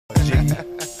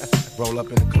Roll up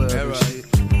in the club and shit.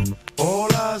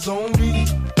 All eyes on me.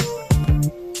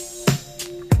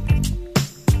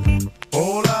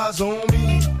 All eyes on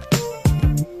me.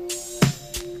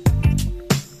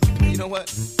 You know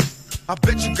what? I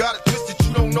bet you got it twisted,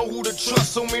 you don't know who to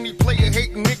trust. So many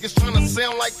player-hating niggas trying to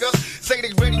sound like us. Say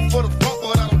they ready for the funk,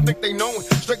 but I don't think they know it.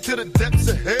 Straight to the depths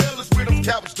of hell is where them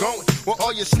cowards going. Well,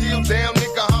 all you still down,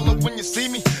 nigga, holler when you see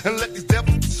me. And let these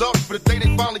devils be sorry for the day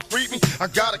they finally freed me. I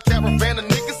got a caravan of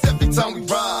niggas every time we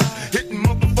ride. Hitting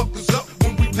motherfuckers up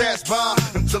when we pass by.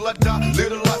 Until I die, live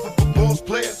the life of a boss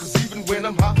player. Cause even when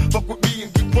I'm high, fuck with me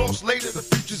and get crossed later. The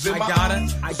future's in my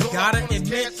eyes. I gotta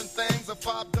admit,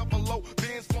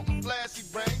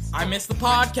 I miss the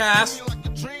podcast.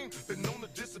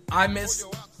 I miss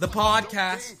the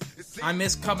podcast. I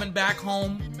miss coming back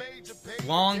home.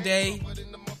 Long day.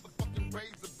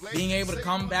 Being able to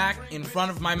come back in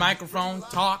front of my microphone,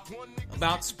 talk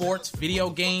about sports, video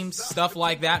games, stuff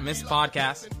like that. Miss the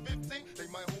podcast.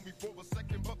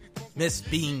 Miss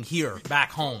being here,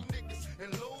 back home.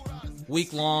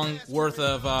 Week-long worth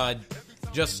of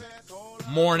just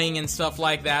mourning and stuff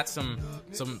like that. Some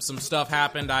stuff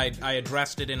happened. I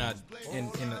addressed it in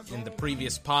the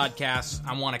previous podcast.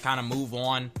 I want to kind of move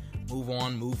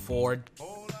forward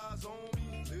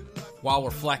while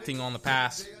reflecting on the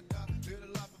past.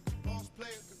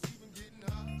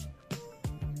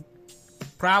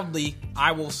 Proudly,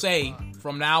 I will say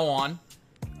from now on,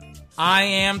 I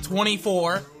am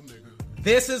 24.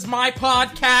 This is my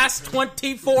podcast,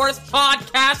 24's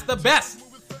podcast, the best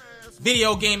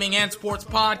video gaming and sports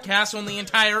podcast on the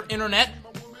entire internet.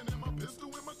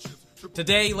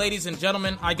 Today, ladies and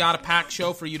gentlemen, I got a packed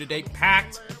show for you today.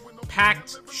 Packed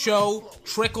show.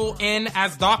 Trickle in,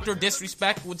 as Dr.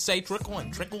 Disrespect would say. Trickle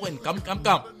in. Come.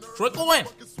 Trickle in.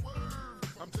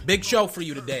 Big show for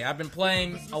you today. I've been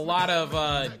playing a lot of,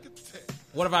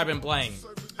 what have I been playing?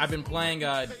 I've been playing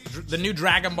the new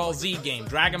Dragon Ball Z game,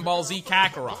 Dragon Ball Z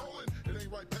Kakarot.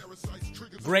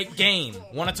 Great game.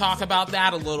 Want to talk about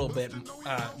that a little bit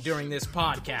during this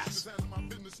podcast.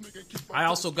 I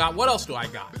also got, what else do I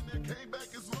got?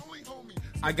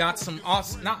 I got some,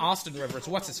 not Austin Rivers,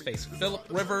 what's his face? Phillip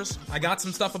Rivers. I got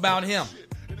some stuff about him.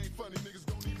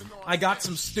 I got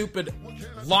some stupid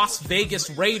Las Vegas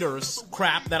Raiders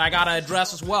crap that I got to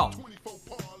address as well.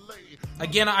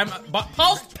 Again,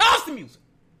 pause the music.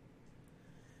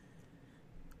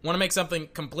 Want to make something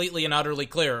completely and utterly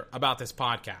clear about this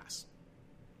podcast.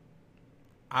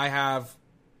 I have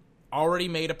already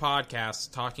made a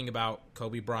podcast talking about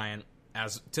Kobe Bryant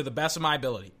as to the best of my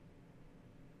ability.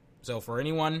 So for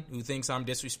anyone who thinks I'm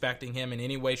disrespecting him in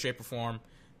any way, shape, or form,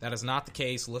 that is not the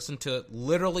case. Listen to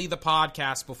literally the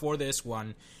podcast before this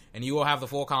one, and you will have the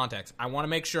full context. I want to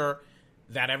make sure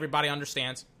that everybody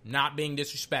understands not being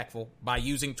disrespectful by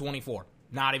using 24.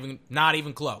 Not even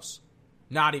close.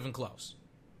 Not even close.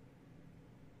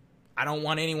 I don't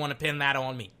want anyone to pin that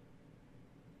on me.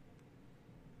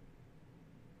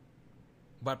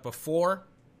 But before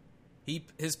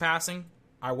his passing,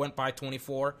 I went by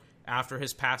 24. After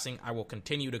his passing, I will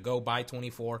continue to go by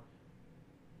 24.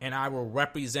 And I will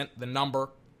represent the number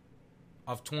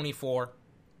of 24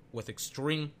 with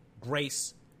extreme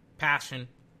grace, passion,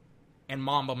 and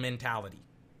Mamba mentality.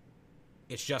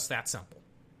 It's just that simple.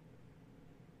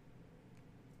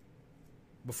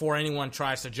 Before anyone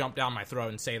tries to jump down my throat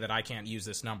and say that I can't use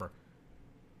this number.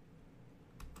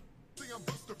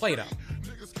 Play it up.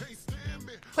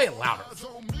 Play it louder.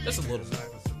 Just a little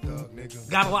bit.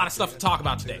 Got a lot of stuff to talk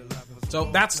about today. So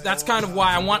that's kind of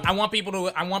why I want people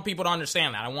to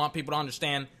understand that. I want people to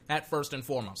understand that first and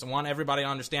foremost. I want everybody to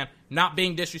understand not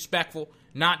being disrespectful,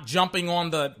 not jumping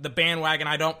on the bandwagon.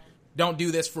 I don't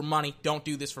do this for money, don't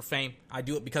do this for fame. I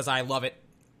do it because I love it.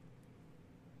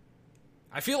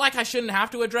 I feel like I shouldn't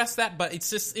have to address that, but it's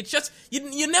just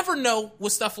you never know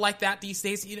with stuff like that these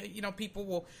days. You know, people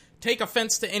will take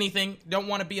offense to anything, don't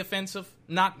want to be offensive,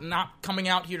 not coming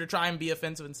out here to try and be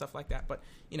offensive and stuff like that. But,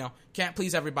 you know, can't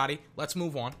please everybody. Let's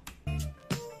move on.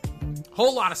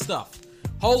 Whole lot of stuff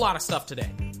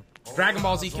today. Dragon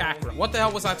Ball Z Kakarot. What the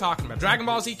hell was I talking about? Dragon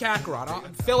Ball Z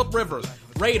Kakarot. Phillip Rivers.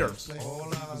 Raiders.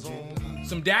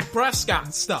 Some Dak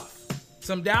Prescott stuff.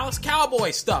 Some Dallas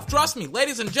Cowboys stuff. Trust me,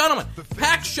 ladies and gentlemen,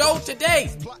 packed show today.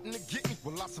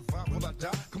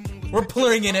 We're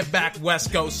bringing it back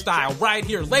West Coast style right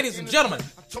here, ladies and gentlemen,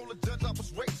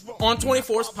 on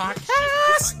 24's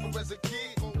podcast.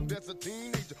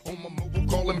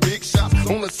 Calling big shots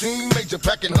on the scene, major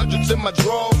packing hundreds in my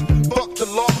drawers. Fuck the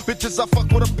law, bitches, I fuck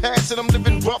with a passion. I'm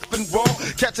living rough and raw,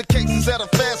 catching cases at a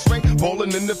fast rate,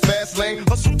 rolling in the fast lane.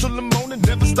 Hustle till the morning,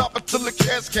 never stop until the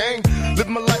cash came. Live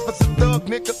my life as a thug,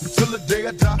 nigga, until the day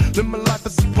I die. Live my life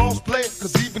as a boss.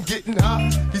 cause even getting high.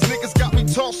 These niggas got me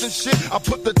tossing shit. I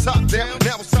put the top down,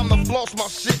 now it's time to floss my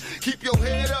shit. Keep your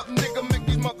head up, nigga, make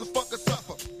these motherfuckers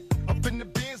suffer. Up in the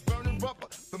bins, burning rubber.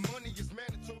 The money is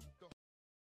mandatory.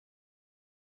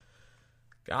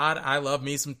 God, I love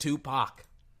me some Tupac.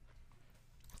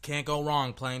 Can't go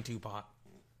wrong playing Tupac.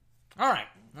 All right,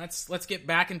 let's get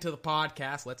back into the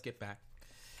podcast. Let's get back.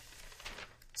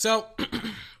 So,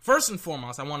 first and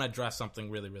foremost, I want to address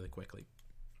something really, really quickly.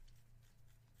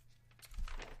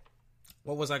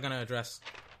 What was I going to address?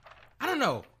 I don't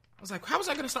know. I was like, how was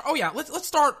I going to start? Oh yeah, let's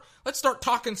start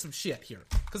talking some shit here,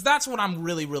 because that's what I'm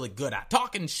really, really good at,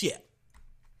 talking shit.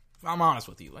 If I'm honest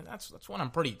with you, that's what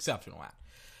I'm pretty exceptional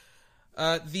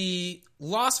at. The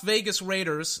Las Vegas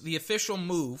Raiders, the official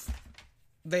move,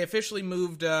 they officially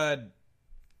moved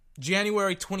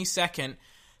January 22nd,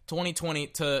 2020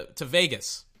 to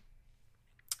Vegas.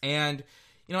 And,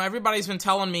 you know, everybody's been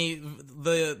telling me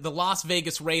the Las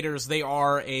Vegas Raiders, they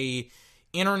are a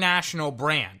international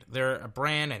brand. They're a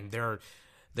brand, and they're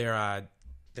a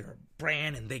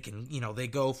brand, and they can, you know, they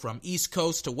go from East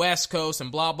Coast to West Coast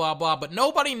and blah, blah, blah. But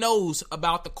nobody knows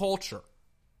about the culture.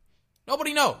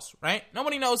 Nobody knows, right?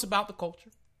 Nobody knows about the culture.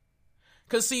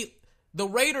 Because, see, the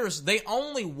Raiders, they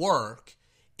only work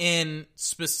in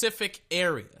specific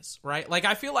areas, right? Like,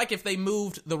 I feel like if they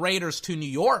moved the Raiders to New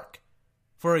York,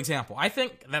 for example, I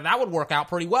think that would work out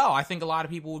pretty well. I think a lot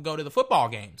of people would go to the football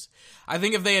games. I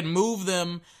think if they had moved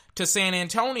them to San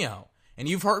Antonio, and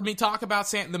you've heard me talk about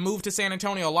the move to San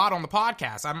Antonio a lot on the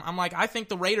podcast. I'm like, I think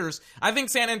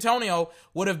San Antonio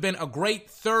would have been a great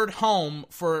third home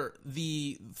for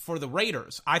the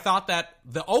Raiders. I thought that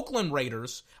Oakland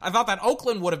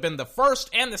would have been the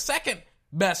first and the second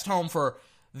best home for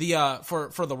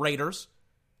the Raiders.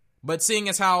 But seeing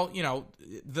as how, you know,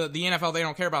 the NFL, they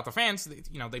don't care about the fans,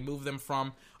 you know, they move them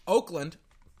from Oakland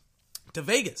to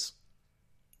Vegas.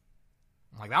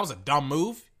 Like, that was a dumb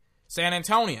move. San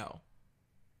Antonio.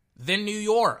 Then New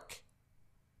York.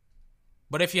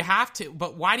 But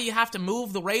why do you have to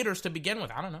move the Raiders to begin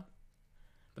with? I don't know.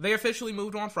 But they officially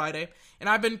moved on Friday. And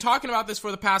I've been talking about this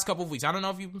for the past couple of weeks. I don't know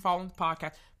if you've been following the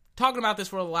podcast. Talking about this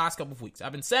for the last couple of weeks.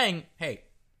 I've been saying, hey,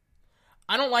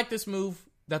 I don't like this move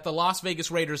that the Las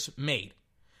Vegas Raiders made.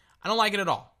 I don't like it at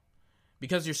all.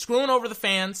 Because you're screwing over the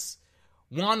fans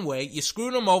one way. You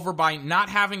screwed them over by not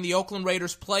having the Oakland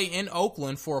Raiders play in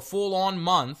Oakland for a full-on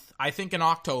month, I think in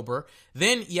October.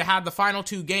 Then you had the final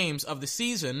 2 games of the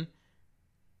season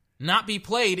not be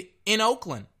played in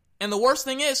Oakland. And the worst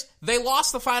thing is, they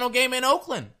lost the final game in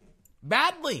Oakland.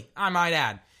 Badly, I might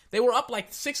add. They were up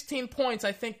like 16 points,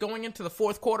 I think, going into the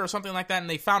fourth quarter or something like that, and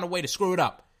they found a way to screw it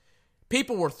up.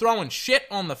 People were throwing shit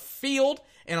on the field,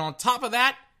 and on top of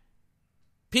that,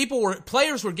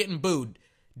 players were getting booed.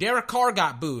 Derek Carr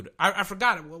got booed. I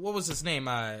forgot, what was his name?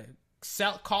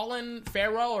 Colin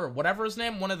Farrell or whatever his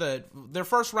name, one of their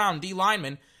first round D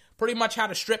linemen, pretty much had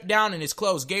to strip down in his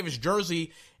clothes, gave his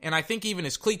jersey and I think even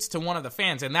his cleats to one of the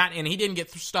fans, and he didn't get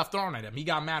stuff thrown at him. He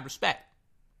got mad respect.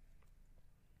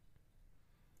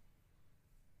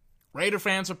 Raider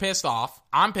fans are pissed off.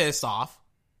 I'm pissed off.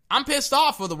 I'm pissed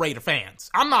off for the Raider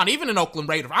fans. I'm not even an Oakland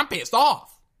Raider. I'm pissed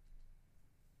off.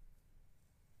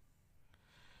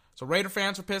 So Raider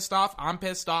fans are pissed off. I'm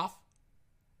pissed off.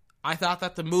 I thought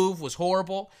that the move was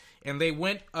horrible, and they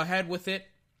went ahead with it,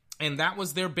 and that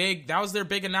was their big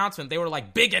announcement. They were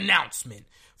like, big announcement.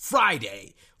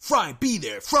 Friday, be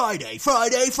there Friday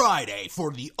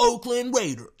for the Oakland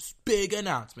Raiders. Big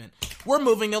announcement. We're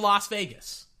moving to Las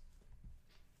Vegas.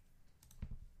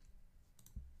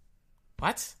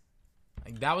 What?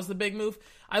 Like, that was the big move?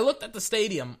 I looked at the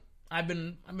stadium. I've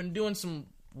been doing some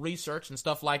research and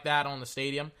stuff like that on the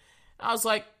stadium. I was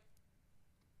like,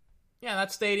 yeah,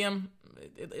 that stadium,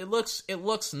 it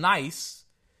looks nice.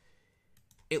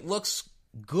 It looks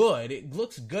good. It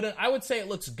looks good. I would say it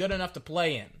looks good enough to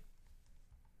play in.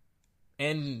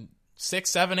 In 6,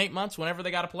 7, 8 months, whenever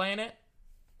they got to play in it.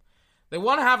 They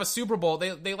want to have a Super Bowl.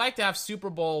 They like to have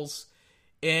Super Bowls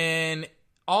in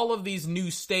all of these new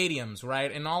stadiums,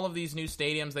 right? In all of these new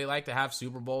stadiums, they like to have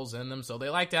Super Bowls in them. So they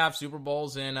like to have Super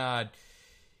Bowls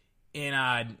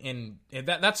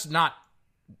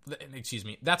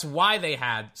that's why they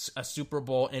had a Super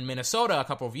Bowl in Minnesota a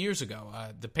couple of years ago.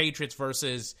 The Patriots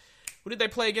versus, who did they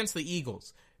play against? The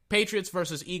Eagles. Patriots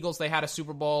versus Eagles, they had a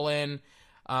Super Bowl in.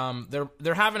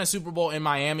 They're having a Super Bowl in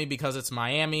Miami because it's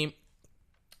Miami.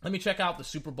 Let me check out the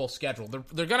Super Bowl schedule.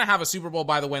 They're going to have a Super Bowl,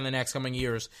 by the way, in the next coming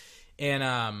years in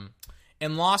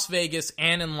Las Vegas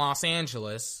and in Los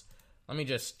Angeles. Let me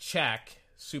just check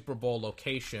Super Bowl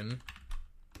location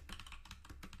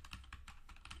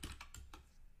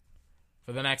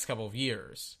for the next couple of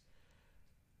years.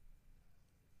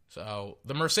 So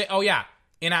the Mercedes. Oh yeah,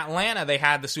 in Atlanta they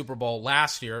had the Super Bowl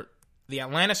last year. The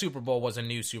Atlanta Super Bowl was a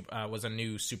new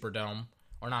Superdome,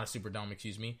 or not a Superdome,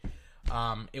 excuse me.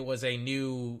 It was a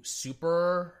new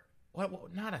super.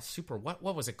 What? Not a super. What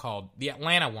was it called? The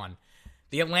Atlanta one.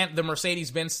 The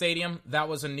Mercedes-Benz Stadium. That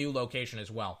was a new location as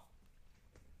well.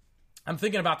 I'm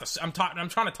thinking about this. I'm trying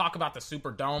to talk about the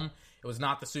Superdome. It was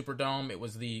not the Superdome. It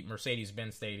was the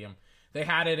Mercedes-Benz Stadium. They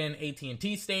had it in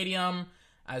AT&T Stadium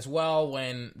as well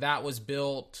when that was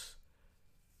built.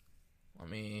 Let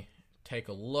me take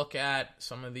a look at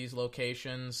some of these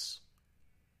locations.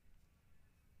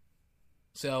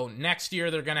 So next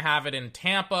year they're going to have it in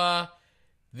Tampa.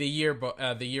 The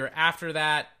year after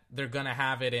that they're going to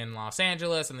have it in Los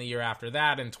Angeles, and the year after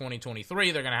that in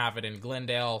 2023 they're going to have it in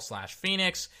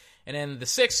Glendale/Phoenix. And in the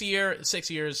 6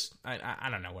 years, I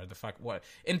don't know where the fuck, what.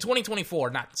 In 2024,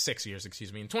 not 6 years,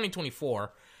 excuse me. In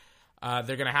 2024, they're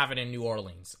going to have it in New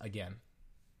Orleans again.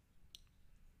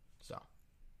 So,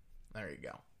 there you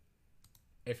go.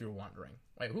 If you're wondering.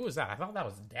 Wait, who was that? I thought that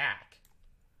was Dak.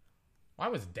 Why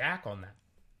was Dak on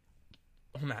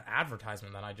that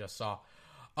advertisement that I just saw?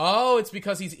 Oh, it's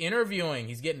because he's interviewing.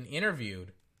 He's getting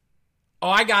interviewed. Oh,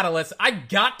 I got to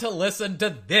listen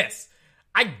to this.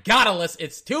 I gotta listen.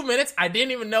 It's 2 minutes. I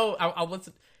didn't even know. I'll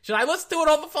listen. Should I listen to it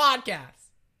on the podcast?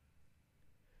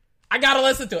 I gotta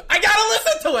listen to it. I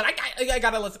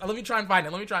gotta listen. Let me try and find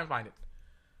it.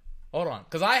 Hold on.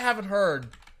 Because I haven't heard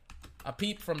a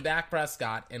peep from Dak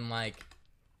Prescott in like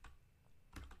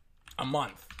a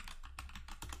month.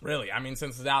 Really. I mean,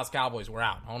 since the Dallas Cowboys were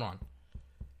out. Hold on.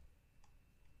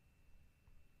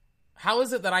 How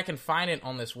is it that I can find it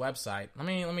on this website? Let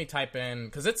me type in,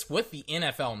 because it's with the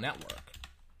NFL Network.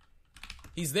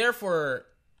 He's there for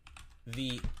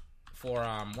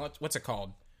what's it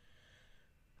called?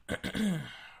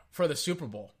 For the Super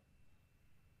Bowl.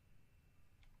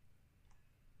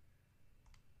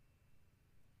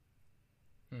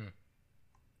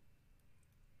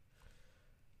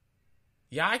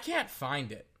 Yeah, I can't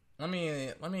find it. Let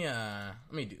me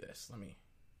do this. Let me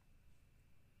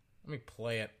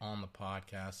play it on the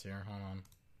podcast here. Hold on.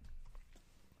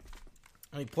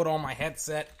 Let me put on my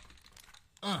headset.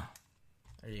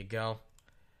 There you go.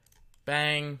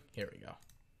 Bang. Here we go.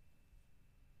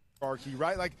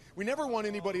 Right? Like, we never want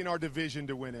anybody in our division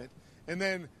to win it. And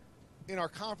then in our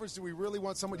conference, do we really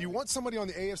want somebody? Do you want somebody on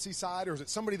the AFC side, or is it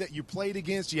somebody that you played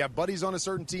against? Do you have buddies on a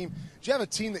certain team? Do you have a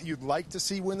team that you'd like to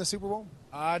see win the Super Bowl?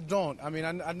 I don't. I mean,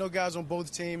 I know guys on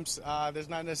both teams. There's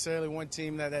not necessarily one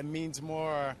team that means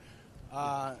more.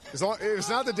 As long, it's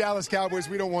not the Dallas Cowboys.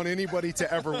 We don't want anybody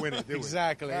to ever win it, do we?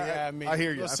 Exactly. Yeah, I mean, I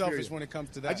hear you. I'm selfish when it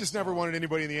comes to that. I just never wanted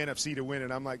anybody in the NFC to win it.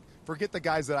 I'm like, forget the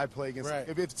guys that I play against. Right.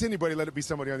 If it's anybody, let it be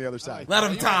somebody on the other side. Let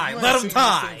them tie. Let them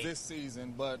tie. This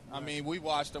season, but I mean, we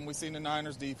watched them. We've seen the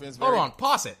Niners defense. Hold on,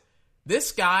 pause it.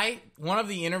 This guy, one of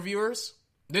the interviewers.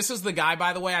 This is the guy,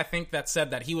 by the way, I think that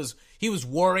said that he was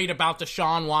worried about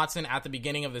Deshaun Watson at the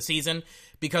beginning of the season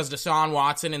because Deshaun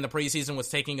Watson in the preseason was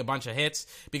taking a bunch of hits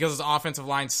because his offensive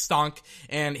line stunk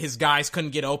and his guys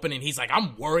couldn't get open, and he's like,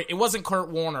 I'm worried. It wasn't Kurt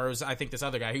Warner. It was, I think, this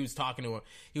other guy. He was talking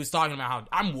about how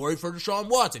I'm worried for Deshaun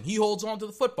Watson. He holds on to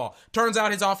the football. Turns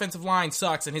out his offensive line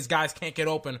sucks and his guys can't get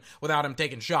open without him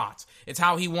taking shots. It's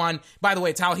how he won. By the way,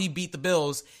 it's how he beat the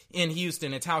Bills in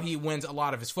Houston. It's how he wins a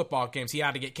lot of his football games. He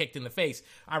had to get kicked in the face.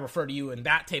 I refer to you in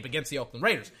that tape against the Oakland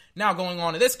Raiders. Now going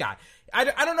on to this guy. I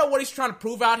don't know what he's trying to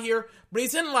prove out here, but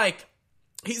he's in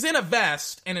a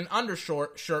vest and an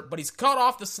shirt, but he's cut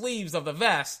off the sleeves of the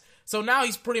vest. So now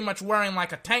he's pretty much wearing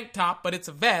like a tank top, but it's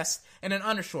a vest and an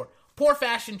undershort. Poor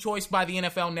fashion choice by the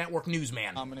NFL Network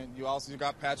newsman. Dominant. You also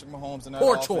got Patrick Mahomes and that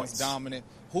Poor offense choice. Dominant.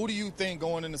 Who do you think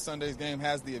going into Sunday's game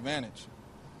has the advantage?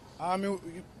 I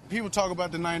mean, people talk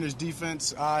about the Niners'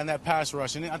 defense and that pass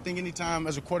rush, and I think anytime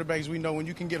as a quarterback, as we know, when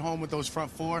you can get home with those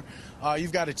front four,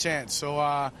 you've got a chance.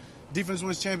 So defense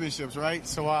wins championships, right?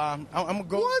 So I'm gonna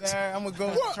go there. I'm gonna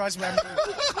go. Trust me.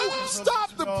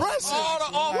 Stop the pressure.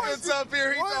 All the offense up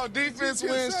here. He thought defense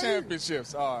wins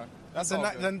championships. All right. That's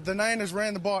the Niners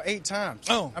ran the ball 8 times.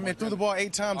 Oh, threw the ball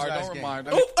 8 times last game. Remind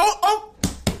Oh!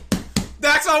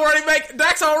 Dak's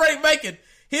already making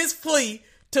his plea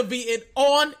to be an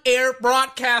on-air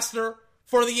broadcaster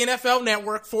for the NFL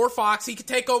Network, for Fox. He could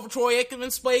take over Troy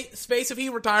Aikman's space if he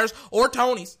retires, or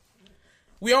Tony's.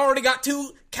 We already got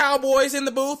 2 Cowboys in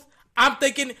the booth. I'm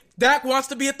thinking Dak wants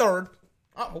to be a third.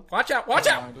 Uh-oh, watch out.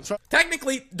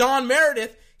 Technically, Don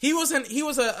Meredith, he was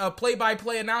a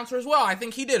play-by-play announcer as well. I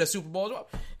think he did a Super Bowl as well.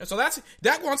 And so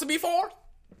Dak wants to be 4.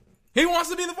 He wants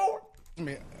to be the 4. I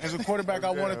mean, as a quarterback,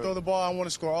 I want to throw the ball. I want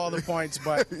to score all the points,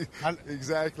 but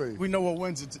exactly. We know what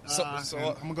wins it. So I'm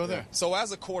going to go there. So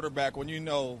as a quarterback, when you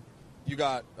know you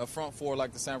got a front four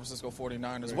like the San Francisco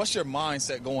 49ers. What's your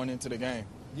mindset going into the game?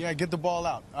 Yeah, get the ball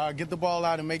out. Get the ball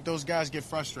out and make those guys get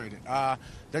frustrated.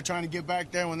 They're trying to get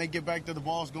back there. When they get back there, the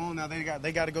ball's going. Now they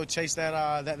got to go chase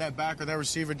that back or that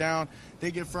receiver down.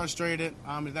 They get frustrated.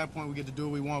 At that point, we get to do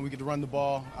what we want. We get to run the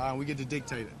ball. We get to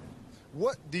dictate it.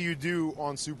 What do you do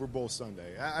on Super Bowl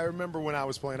Sunday? I remember when I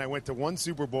was playing, I went to one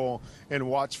Super Bowl and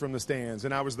watched from the stands,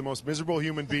 and I was the most miserable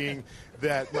human being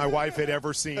that my wife had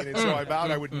ever seen, and so I vowed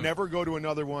I would never go to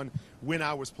another one when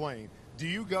I was playing. Do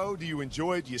you go? Do you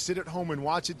enjoy it? Do you sit at home and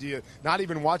watch it? Do you not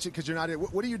even watch it because you're not in?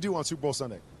 What do you do on Super Bowl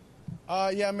Sunday?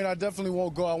 Yeah, I mean, I definitely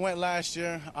won't go. I went last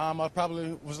year. I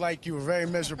probably was like you, very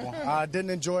miserable. I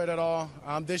didn't enjoy it at all.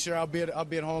 This year, I'll be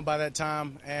at home by that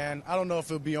time, and I don't know if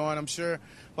it'll be on. I'm sure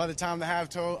by the time the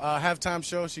halftime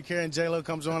show, Shakira and J-Lo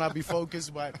comes on, I'll be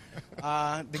focused. But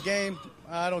the game,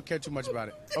 I don't care too much about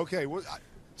it. Okay, well,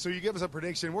 so you give us a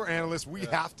prediction. We're analysts. We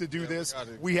have to do this.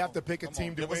 We have to pick a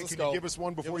team to win. Can you give us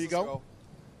one before you go?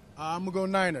 I'm going to go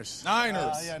Niners.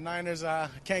 Niners. Yeah, Niners.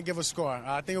 Can't give a score.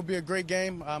 I think it'll be a great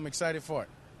game. I'm excited for it.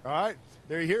 All right.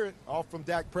 There you hear it. All from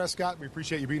Dak Prescott. We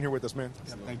appreciate you being here with us, man.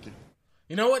 Yeah, thank you.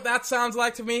 You know what that sounds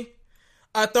like to me?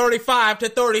 A $35 to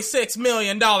 $36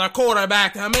 million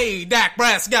quarterback to me, Dak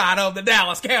Prescott of the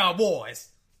Dallas Cowboys.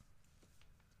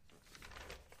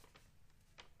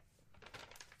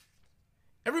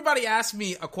 Everybody asked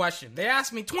me a question. They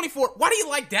asked me, 24, why do you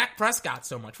like Dak Prescott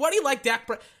so much? Why do you like Dak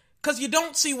Prescott? Because you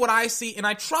don't see what I see, and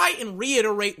I try and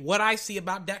reiterate what I see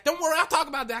about Dak. Don't worry, I'll talk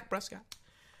about Dak Prescott.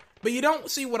 But you don't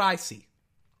see what I see.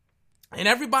 And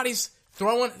everybody's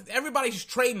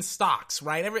trading stocks,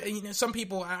 right? Some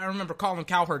people, I remember Colin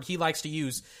Cowherd, he likes to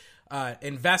use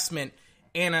investment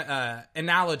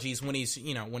analogies when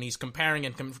he's comparing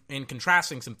and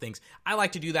contrasting some things. I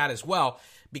like to do that as well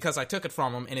because I took it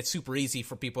from him, and it's super easy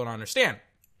for people to understand.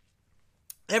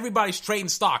 Everybody's trading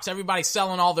stocks. Everybody's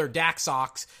selling all their Dak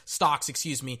stocks.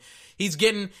 He's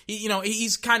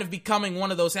he's kind of becoming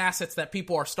one of those assets that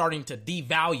people are starting to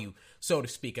devalue, so to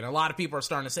speak. And a lot of people are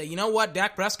starting to say, you know what,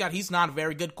 Dak Prescott, he's not a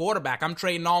very good quarterback. I'm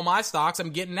trading all my stocks. I'm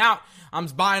getting out. I'm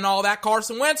buying all that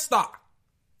Carson Wentz stock.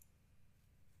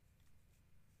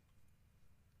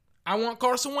 I want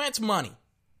Carson Wentz money.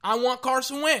 I want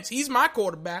Carson Wentz. He's my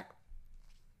quarterback.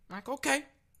 I'm like, okay.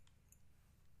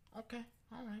 All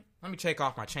right. Let me take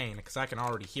off my chain because I can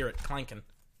already hear it clanking.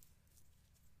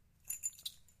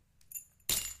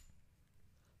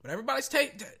 But everybody's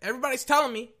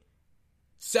telling me,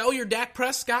 sell your Dak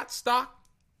Prescott stock.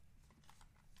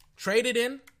 Trade it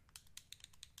in.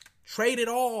 Trade it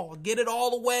all. Get it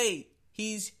all away.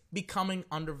 He's becoming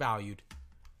undervalued.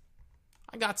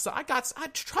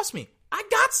 Trust me. I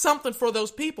got something for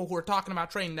those people who are talking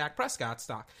about trading Dak Prescott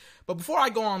stock. But before I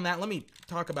go on that, let me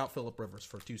talk about Phillip Rivers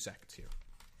for 2 seconds here.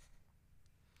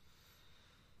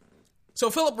 So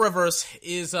Phillip Rivers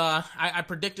is, I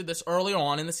predicted this early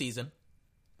on in the season.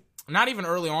 Not even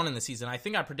early on in the season. I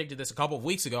think I predicted this a couple of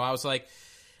weeks ago. I was like,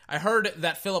 I heard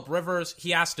that Phillip Rivers,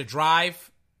 he has to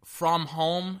drive from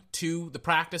home to the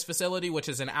practice facility, which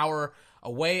is an hour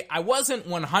away. I wasn't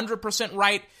 100%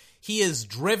 right. He is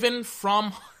driven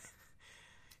from...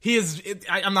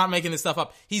 I'm not making this stuff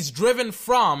up. He's driven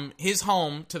from his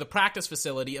home to the practice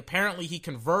facility. Apparently, he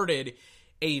converted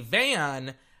a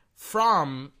van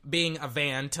from being a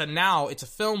van to now it's a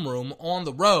film room on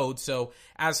the road. So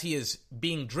as he is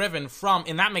being driven from,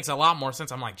 and that makes a lot more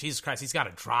sense. I'm like, Jesus Christ, he's got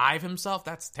to drive himself?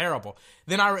 That's terrible.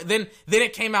 Then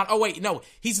it came out, oh wait, no,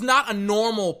 he's not a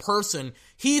normal person.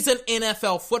 He's an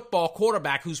NFL football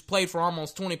quarterback who's played for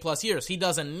almost 20 plus years. He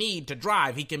doesn't need to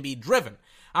drive. He can be driven.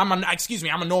 I'm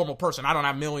a normal person. I don't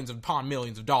have millions of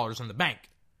dollars in the bank.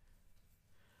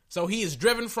 So he is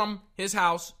driven from his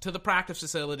house to the practice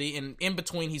facility, and in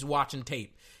between he's watching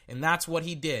tape. And that's what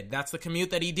he did. That's the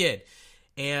commute that he did.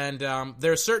 And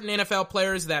there are certain NFL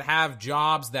players that have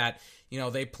jobs that,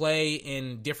 they play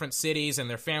in different cities and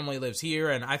their family lives here.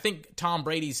 And I think Tom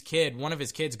Brady's kid, one of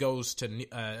his kids goes to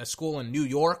a school in New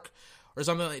York or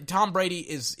something. Tom Brady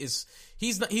he's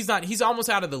almost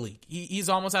out of the league. He's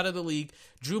almost out of the league.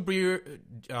 Drew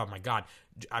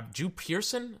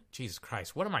Pearson? Jesus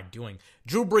Christ, what am I doing?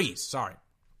 Drew Brees, sorry.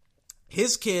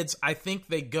 His kids, I think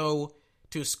they go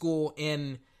to school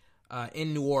in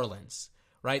New Orleans,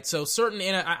 right? So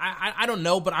I don't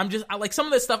know, but like some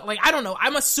of this stuff, like I don't know.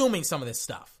 I'm assuming some of this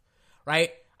stuff,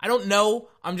 right? I don't know.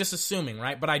 I'm just assuming,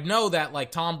 right? But I know that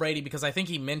like Tom Brady, because I think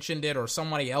he mentioned it or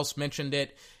somebody else mentioned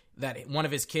it, that one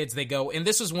of his kids, they go, and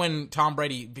this is when Tom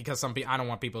Brady, because I don't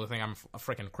want people to think I'm a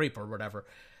freaking creep or whatever,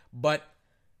 but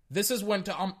this is when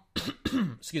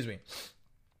excuse me,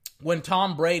 when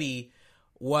Tom Brady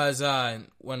was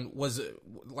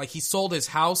like he sold his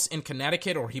house in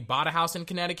Connecticut, or he bought a house in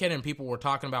Connecticut, and people were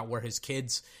talking about where his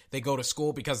kids, they go to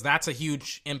school, because that's a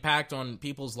huge impact on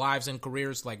people's lives and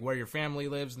careers, like where your family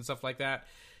lives and stuff like that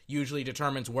usually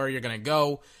determines where you're going to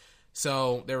go.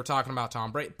 So they were talking about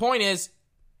Tom Brady. Point is,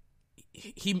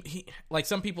 he like,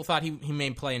 some people thought he may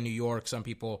play in New York. Some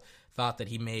people thought that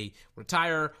he may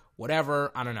retire,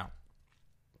 whatever. I don't know.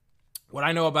 What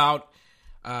I know about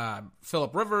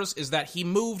Phillip Rivers is that he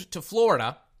moved to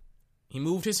Florida. He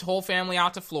moved his whole family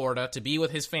out to Florida to be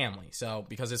with his family. So,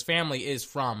 because his family is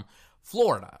from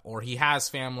Florida, or he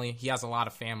has a lot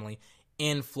of family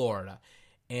in Florida.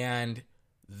 And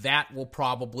that will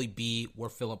probably be where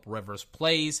Phillip Rivers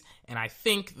plays. And I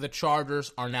think the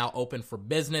Chargers are now open for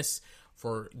business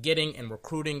for getting and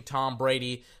recruiting Tom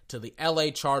Brady to the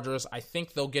LA Chargers. I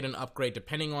think they'll get an upgrade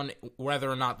depending on whether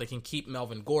or not they can keep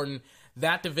Melvin Gordon.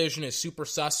 That division is super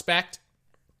suspect.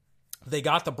 They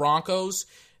got the Broncos.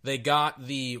 They got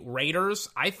the Raiders.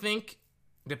 I think,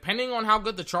 depending on how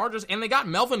good the Chargers, and they got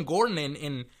Melvin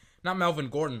Ingram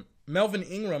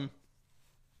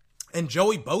and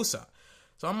Joey Bosa.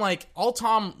 So I'm like, all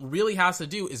Tom really has to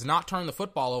do is not turn the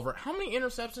football over. How many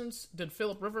interceptions did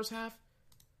Phillip Rivers have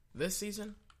this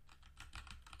season?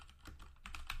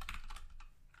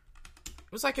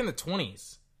 It was like in the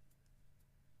 20s.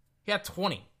 He had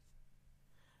 20.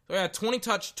 So he had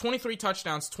 23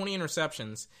 touchdowns, 20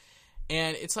 interceptions.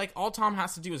 And it's like, all Tom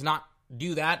has to do is not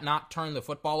do that, not turn the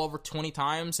football over 20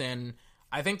 times. And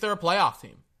I think they're a playoff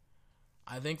team.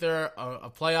 I think they're a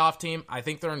playoff team. I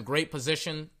think they're in great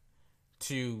position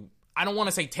to, I don't want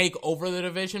to say take over the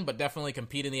division, but definitely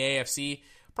compete in the AFC.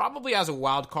 Probably as a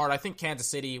wild card. I think Kansas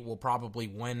City will probably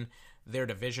win their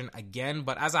division again.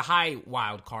 But as a high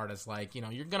wild card, it's like,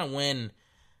 you're going to win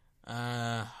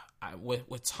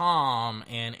with Tom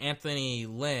and Anthony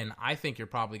Lynn. I think you're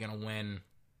probably going to win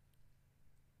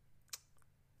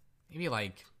maybe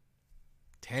like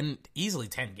easily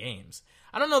 10 games.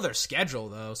 I don't know their schedule,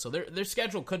 though. So their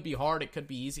schedule could be hard. It could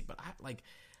be easy. But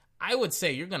I would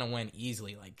say you're going to win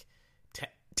easily like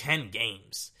 10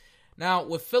 games. Now,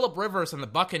 with Phillip Rivers and the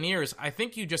Buccaneers, I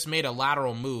think you just made a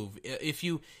lateral move. If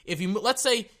you let's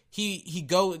say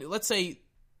let's say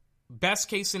best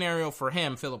case scenario for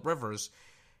him, Phillip Rivers,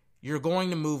 you're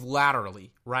going to move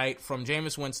laterally, right, from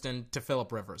Jameis Winston to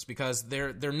Phillip Rivers, because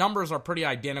their numbers are pretty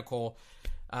identical.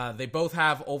 They both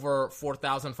have over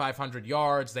 4,500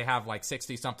 yards. They have like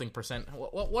 60-something%.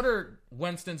 What are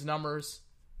Winston's numbers?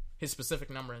 His specific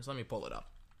numbers? Let me pull it up.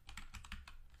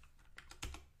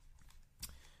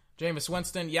 Jameis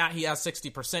Winston, he has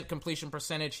 60% completion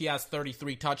percentage. He has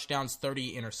 33 touchdowns,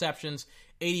 30 interceptions,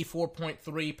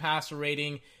 84.3 passer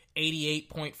rating,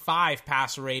 88.5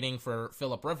 passer rating for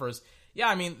Phillip Rivers.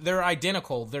 They're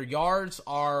identical. Their yards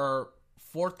are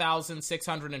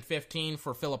 4,615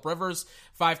 for Phillip Rivers,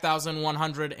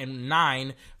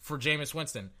 5,109 for Jameis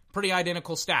Winston. Pretty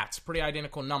identical stats, pretty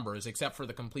identical numbers, except for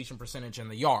the completion percentage and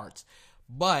the yards.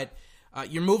 But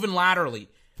you're moving laterally.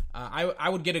 I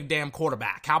would get a damn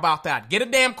quarterback. How about that? Get a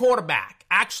damn quarterback.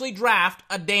 Actually draft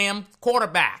a damn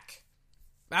quarterback.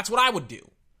 That's what I would do.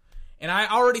 And I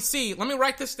already see, let me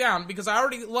write this down, because I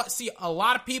already see a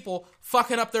lot of people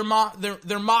fucking up their mock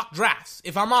drafts,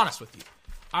 if I'm honest with you.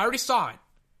 I already saw it.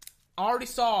 I already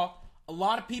saw a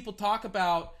lot of people talk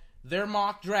about their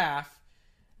mock draft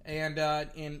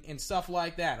and stuff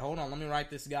like that. Hold on, let me write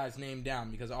this guy's name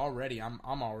down, because already I'm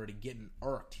already getting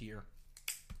irked here.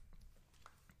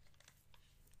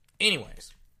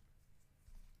 Anyways,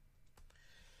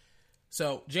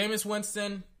 so Jameis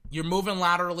Winston, you're moving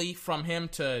laterally from him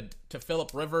to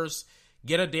Phillip Rivers.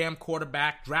 Get a damn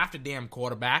quarterback. Draft a damn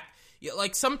quarterback.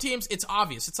 Like, some teams, it's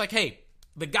obvious. It's like, hey,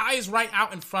 the guy is right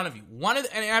out in front of you. And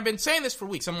I've been saying this for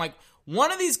weeks. I'm like,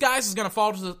 one of these guys is going to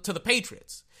fall to the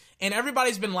Patriots. And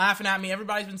everybody's been laughing at me.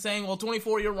 Everybody's been saying, well,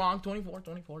 24, you're wrong.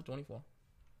 24.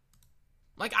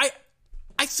 Like,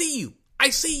 I see you. I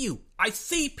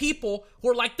see people who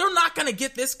are like, they're not going to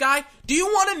get this guy. Do you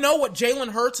want to know what Jalen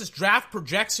Hurts' draft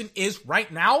projection is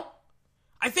right now?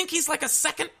 I think he's like a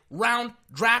second-round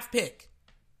draft pick.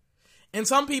 And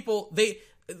some people,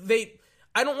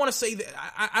 I don't want to say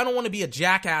that, I don't want to be a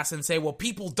jackass and say, well,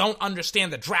 people don't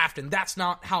understand the draft, and that's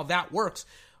not how that works.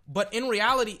 But in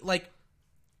reality, like,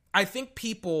 I think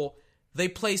people, they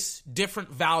place different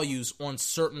values on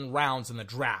certain rounds in the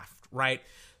draft, right?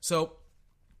 So,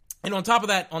 and on top of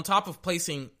that, on top of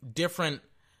placing different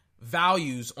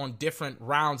values on different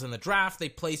rounds in the draft, they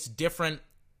place different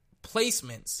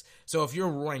placements. So if you're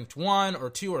ranked 1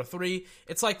 or 2 or 3,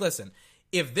 it's like, listen,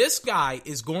 if this guy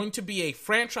is going to be a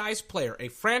franchise player, a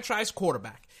franchise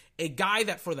quarterback, a guy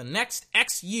that for the next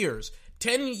X years,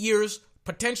 10 years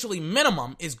potentially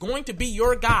minimum, is going to be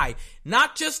your guy.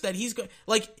 Not just that he's going,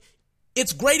 like,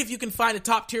 it's great if you can find a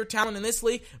top-tier talent in this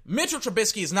league. Mitchell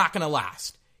Trubisky is not going to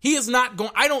last. He is not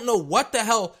going, I don't know what the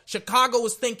hell Chicago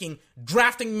was thinking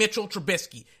drafting Mitchell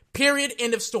Trubisky. Period.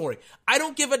 End of story. I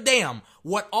don't give a damn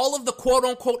what all of the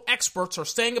quote-unquote experts are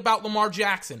saying about Lamar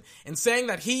Jackson and saying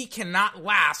that he cannot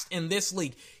last in this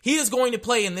league. He is going to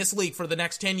play in this league for the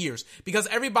next 10 years because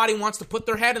everybody wants to put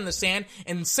their head in the sand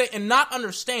and say and not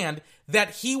understand that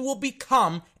he will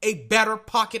become a better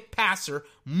pocket passer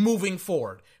moving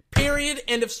forward. Period.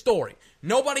 End of story.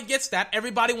 Nobody gets that.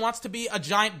 Everybody wants to be a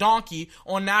giant donkey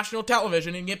on national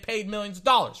television and get paid millions of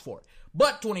dollars for it.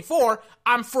 But 24,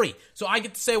 I'm free. So I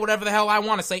get to say whatever the hell I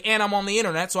want to say, and I'm on the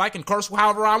internet, so I can curse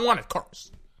however I want to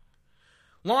curse.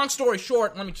 Long story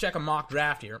short, let me check a mock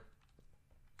draft here.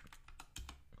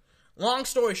 Long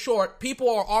story short, people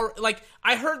are like,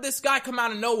 I heard this guy come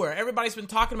out of nowhere. Everybody's been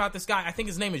talking about this guy. I think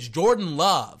his name is Jordan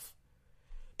Love.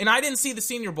 And I didn't see the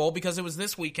Senior Bowl because it was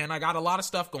this weekend. I got a lot of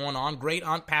stuff going on. Great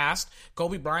aunt passed.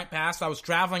 Kobe Bryant passed. I was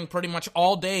traveling pretty much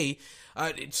all day.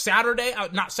 Friday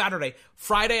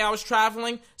I was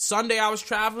traveling. Sunday I was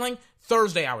traveling.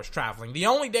 Thursday I was traveling. The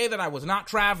only day that I was not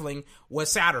traveling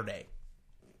was Saturday.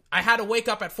 I had to wake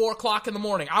up at 4 o'clock in the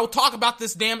morning. I will talk about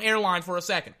this damn airline for a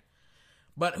second.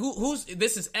 But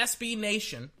this is SB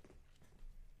Nation.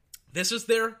 This is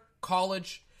their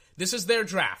college. This is their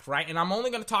draft, right? And I'm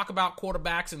only going to talk about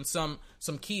quarterbacks and some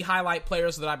key highlight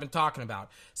players that I've been talking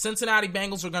about. Cincinnati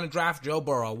Bengals are going to draft Joe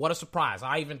Burrow. What a surprise.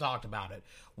 I even talked about it.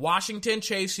 Washington,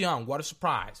 Chase Young. What a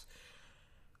surprise.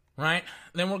 Right?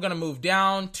 Then we're going to move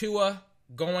down. Tua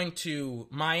going to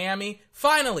Miami.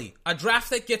 Finally, a draft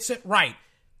that gets it right.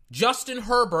 Justin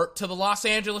Herbert to the Los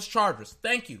Angeles Chargers.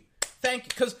 Thank you. Thank you.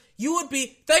 Because you would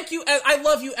be... Thank you. I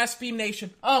love you, SB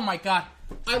Nation. Oh, my God.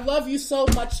 I love you so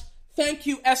much. Thank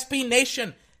you, SB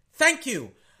Nation. Thank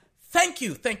you. Thank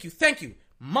you, thank you, thank you.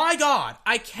 My God,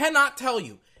 I cannot tell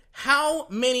you how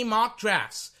many mock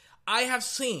drafts I have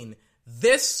seen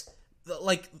this,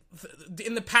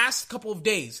 in the past couple of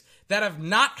days that have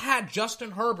not had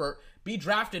Justin Herbert be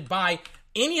drafted by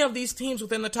any of these teams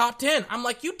within the top 10. I'm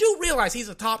like, you do realize he's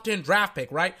a top 10 draft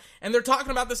pick, right? And they're talking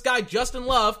about this guy, Justin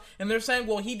Love, and they're saying,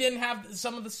 well, he didn't have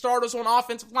some of the starters on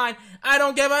offensive line. I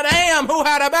don't give a damn who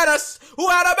had a better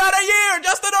year.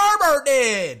 Justin Herbert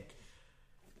did.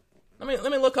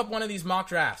 Let me look up one of these mock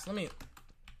drafts. Let me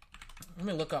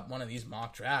look up one of these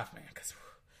mock drafts, man, because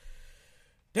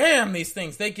damn, these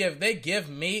things, they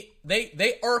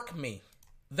irk me.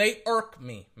 They irk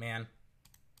me, man.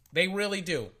 They really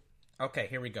do. Okay,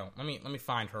 here we go. Let me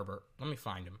find Herbert. Let me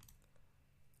find him.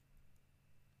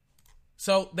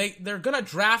 So they're going to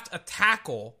draft a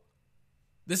tackle.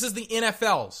 This is the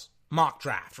NFL's mock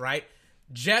draft, right?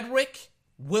 Jedrick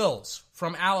Wills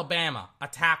from Alabama, a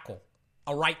tackle,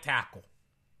 a right tackle.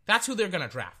 That's who they're going to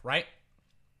draft, right?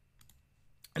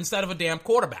 Instead of a damn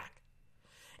quarterback.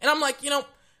 And I'm like,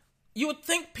 you would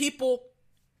think people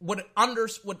would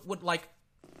like,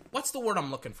 what's the word I'm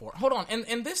looking for? Hold on.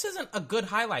 And this isn't a good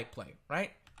highlight play,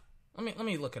 right? Let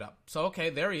me look it up. So, okay,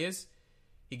 there he is.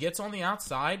 He gets on the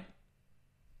outside.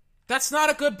 That's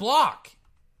not a good block.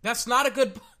 That's not a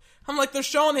good... I'm like, they're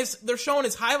showing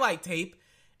his highlight tape,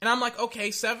 and I'm like,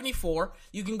 okay, 74.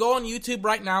 You can go on YouTube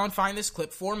right now and find this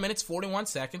clip, 4 minutes, 41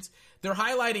 seconds. They're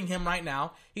highlighting him right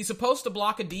now. He's supposed to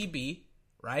block a DB,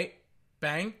 right?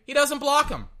 Bang. He doesn't block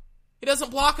him. He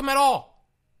doesn't block him at all.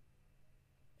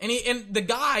 And the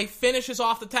guy finishes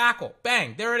off the tackle.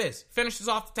 Bang, there it is. Finishes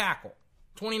off the tackle.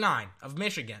 29 of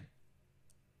Michigan.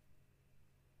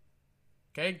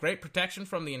 Okay, great protection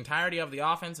from the entirety of the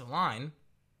offensive line.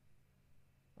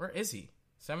 Where is he?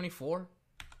 74?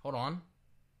 Hold on.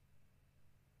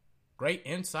 Great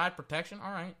inside protection.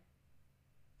 All right.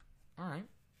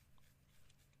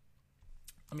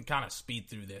 Let me kind of speed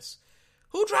through this.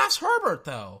 Who drafts Herbert,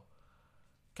 though?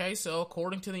 Okay, so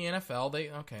according to the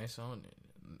NFL, so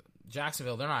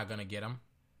Jacksonville, they're not going to get him.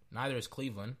 Neither is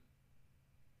Cleveland.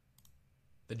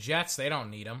 The Jets, they don't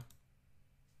need him.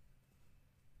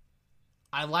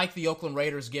 I like the Oakland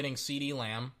Raiders getting CeeDee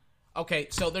Lamb. Okay,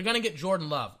 so they're going to get Jordan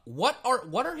Love. What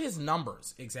are his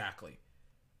numbers exactly?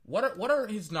 What are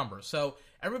his numbers? So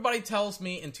everybody tells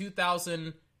me in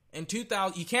 2000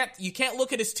 you can't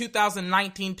look at his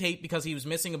 2019 tape because he was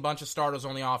missing a bunch of starters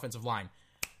on the offensive line.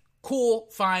 Cool,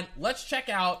 fine. Let's check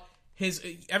out his.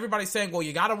 Everybody's saying, well,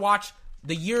 you got to watch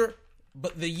the year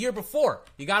before.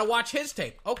 You got to watch his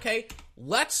tape. Okay,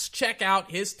 let's check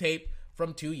out his tape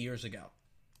from 2 years ago.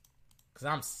 Because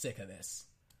I'm sick of this.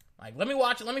 Like, let me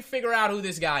watch it. Let me figure out who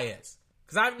this guy is.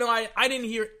 Because I didn't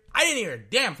hear a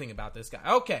damn thing about this guy.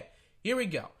 Okay, here we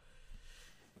go.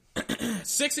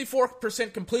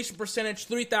 64% completion percentage,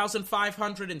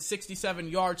 3,567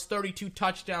 yards, 32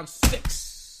 touchdowns,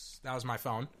 6. That was my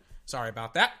phone. Sorry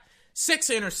about that. 6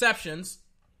 interceptions,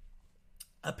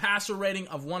 a passer rating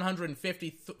of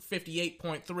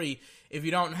 158.3. If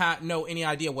you don't know any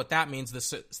idea what that means,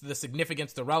 the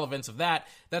significance, the relevance of that,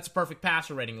 that's a perfect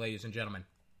passer rating, ladies and gentlemen.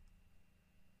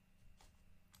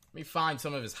 Let me find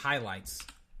some of his highlights.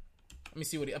 Let me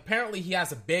see what apparently he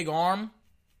has a big arm.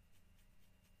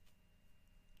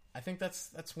 I think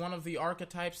that's one of the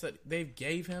archetypes that they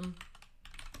gave him.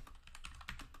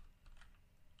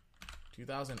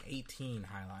 2018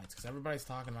 highlights, because everybody's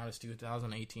talking about his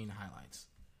 2018 highlights.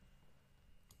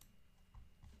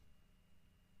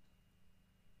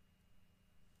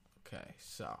 Okay,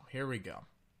 so here we go.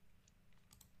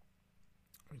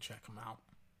 Let me check him out.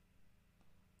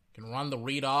 Can run the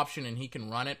read option, and he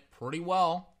can run it pretty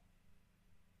well.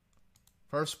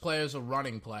 First play is a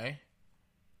running play.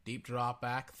 Deep drop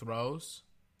back, throws.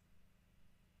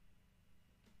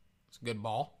 It's a good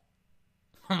ball.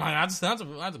 Oh my God, that's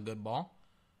a good ball.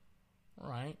 All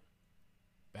right.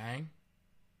 Bang.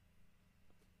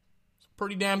 It's a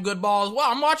pretty damn good ball as well.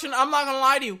 I'm not going to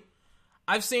lie to you.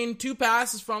 I've seen 2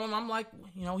 passes from him. I'm like,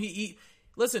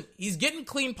 listen, he's getting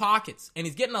clean pockets, and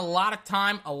he's getting a lot of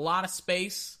time, a lot of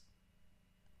space.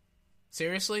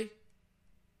 Seriously?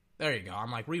 There you go.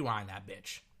 I'm like, rewind that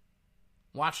bitch.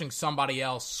 Watching somebody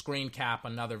else screen cap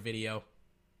another video.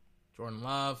 Jordan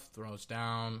Love throws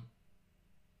down.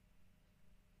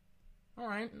 All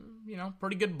right,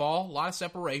 pretty good ball. A lot of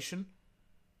separation.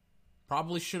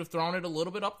 Probably should have thrown it a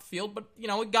little bit up the field, but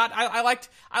it got. I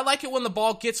like it when the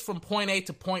ball gets from point A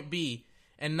to point B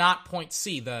and not point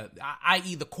C.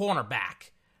 I.e. the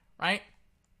cornerback, right?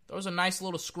 Throws a nice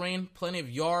little screen, plenty of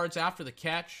yards after the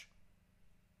catch.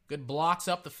 Good blocks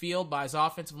up the field by his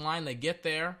offensive line. They get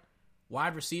there.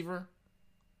 Wide receiver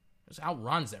just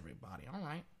outruns everybody. All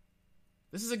right.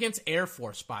 This is against Air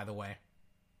Force, by the way.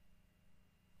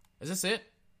 Is this it?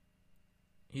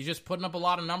 He's just putting up a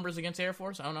lot of numbers against Air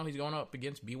Force? I don't know. He's going up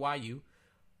against BYU.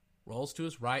 Rolls to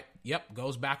his right. Yep,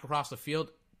 goes back across the field.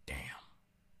 Damn.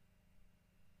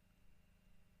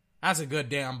 That's a good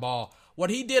damn ball. What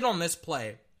he did on this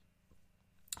play.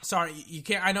 Sorry, you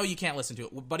can't. I know you can't listen to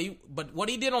it, but what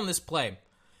he did on this play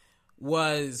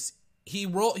was he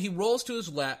rolls to his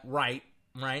right.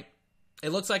 It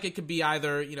looks like it could be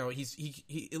either,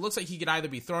 it looks like he could either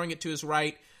be throwing it to his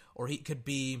right or he could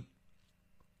be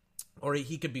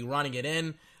running it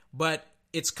in, but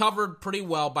it's covered pretty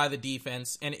well by the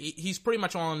defense, and he's pretty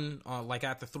much on like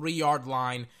at the 3-yard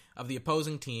line of the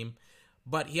opposing team.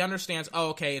 But he understands,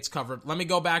 okay, it's covered. Let me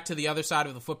go back to the other side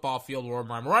of the football field where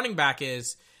my running back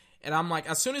is. And I'm like,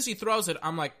 as soon as he throws it,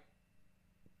 I'm like,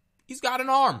 he's got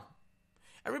an arm.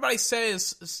 Everybody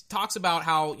talks about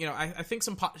how, I think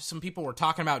some people were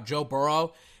talking about Joe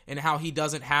Burrow and how he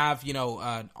doesn't have,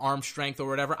 arm strength or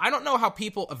whatever. I don't know how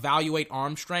people evaluate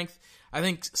arm strength. I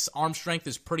think arm strength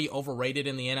is pretty overrated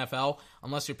in the NFL,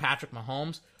 unless you're Patrick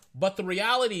Mahomes. But the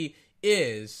reality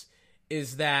is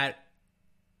that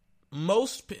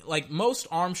most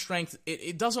arm strength,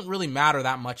 it doesn't really matter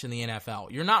that much in the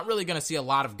NFL. You're not really going to see a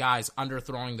lot of guys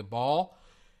underthrowing the ball.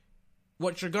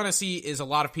 What you're going to see is a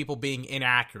lot of people being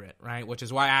inaccurate, right? Which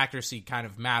is why accuracy kind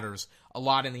of matters a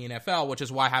lot in the NFL, which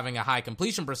is why having a high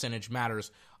completion percentage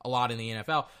matters a lot in the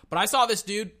NFL. But I saw this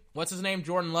dude, what's his name,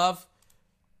 Jordan Love,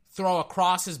 throw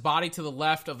across his body to the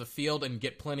left of the field and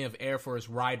get plenty of air for his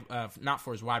not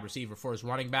for his wide receiver, for his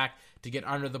running back to get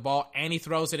under the ball, and he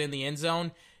throws it in the end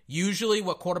zone. Usually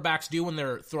what quarterbacks do when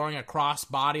they're throwing a cross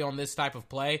body on this type of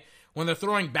play, when they're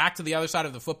throwing back to the other side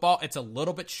of the football, it's a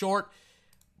little bit short,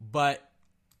 but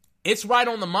it's right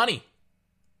on the money.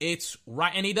 It's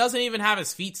right, and he doesn't even have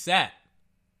his feet set.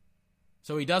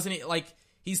 So he doesn't,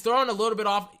 he's throwing a little bit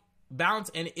off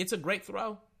balance, and it's a great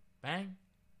throw. Bang.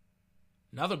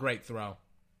 Another great throw.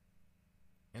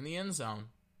 In the end zone.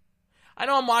 I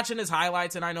know I'm watching his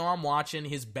highlights, and I know I'm watching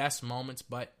his best moments,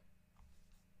 but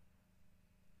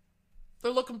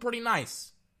they're looking pretty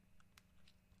nice.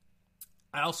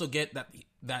 I also get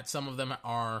that some of them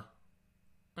are...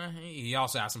 he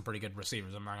also has some pretty good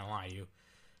receivers, I'm not going to lie to you.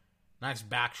 Nice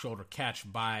back shoulder catch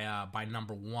by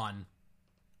number 1.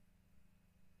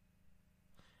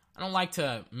 I don't like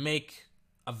to make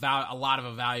a lot of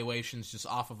evaluations just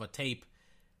off of a tape,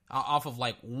 off of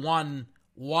like one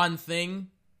thing.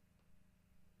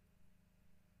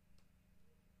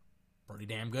 Pretty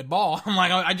damn good ball. I'm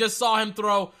like, I just saw him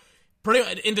throw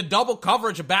into double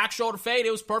coverage, a back shoulder fade.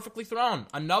 It was perfectly thrown.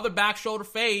 Another back shoulder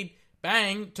fade,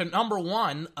 bang, to number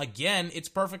 1. Again, it's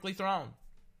perfectly thrown.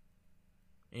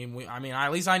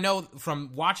 At least I know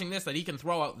from watching this that he can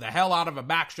throw the hell out of a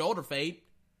back shoulder fade.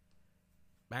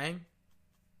 Bang.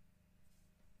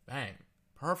 Bang.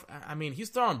 Perfect. He's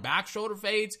throwing back shoulder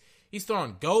fades. He's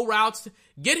throwing go routes.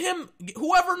 Get him,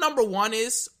 whoever number one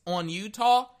is on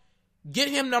Utah, get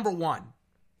him number one.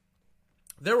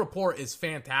 Their rapport is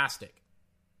fantastic.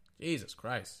 Jesus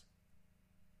Christ.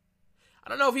 I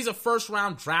don't know if he's a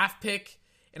first-round draft pick,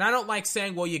 and I don't like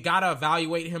saying, well, you got to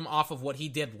evaluate him off of what he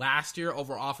did last year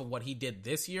over off of what he did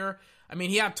this year.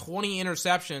 He had 20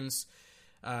 interceptions,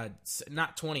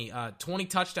 20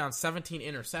 touchdowns, 17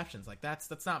 interceptions. Like,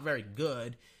 that's not very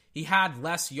good. He had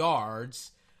less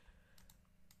yards.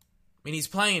 He's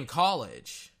playing in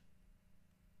college.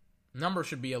 Numbers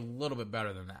should be a little bit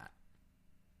better than that.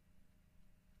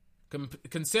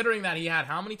 Considering that he had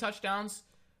how many touchdowns?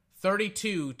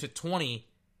 32 to 20.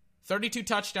 32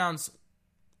 touchdowns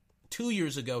 2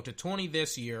 years ago to 20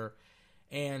 this year,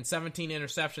 and 17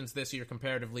 interceptions this year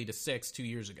comparatively to 6 2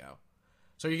 years ago.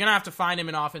 So you're going to have to find him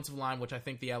in offensive line, which I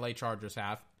think the LA Chargers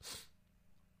have.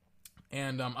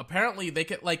 And apparently they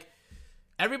could,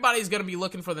 everybody's going to be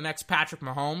looking for the next Patrick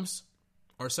Mahomes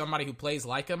or somebody who plays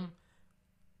like him.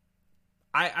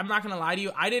 I'm not going to lie to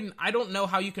you. I don't know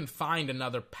how you can find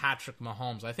another Patrick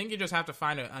Mahomes. I think you just have to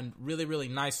find a really, really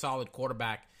nice, solid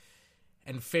quarterback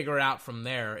and figure it out from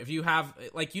there. If you have,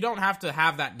 you don't have to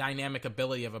have that dynamic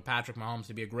ability of a Patrick Mahomes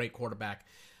to be a great quarterback.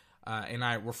 And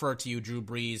I refer to you, Drew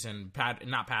Brees and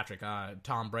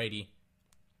Tom Brady.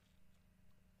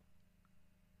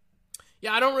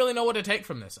 Yeah, I don't really know what to take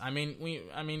from this.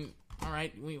 All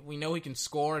right, we know he can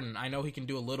score, and I know he can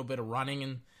do a little bit of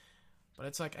running, but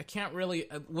it's I can't really,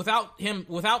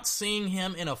 without seeing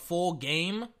him in a full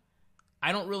game,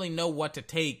 I don't really know what to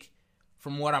take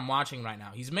from what I'm watching right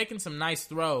now. He's making some nice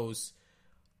throws,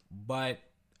 but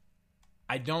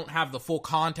I don't have the full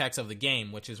context of the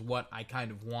game, which is what I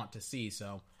kind of want to see.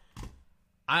 So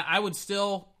I would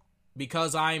still,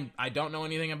 because I don't know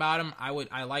anything about him,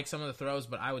 I like some of the throws,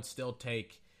 but I would still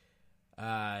take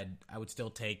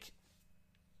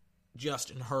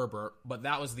Justin Herbert. But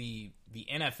that was the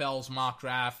NFL's mock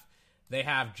draft. They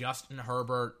have Justin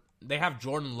Herbert. They have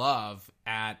Jordan Love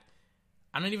at,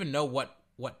 I don't even know what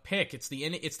pick. It's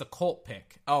the Colt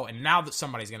pick. Oh, and now that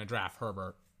somebody's going to draft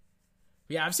Herbert.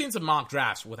 Yeah, I've seen some mock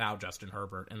drafts without Justin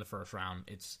Herbert in the first round.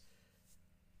 It's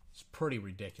pretty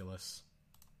ridiculous.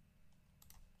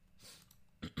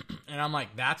 And I'm like,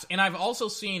 and I've also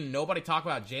seen nobody talk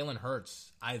about Jalen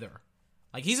Hurts either.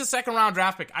 He's a second round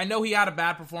draft pick. I know he had a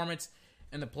bad performance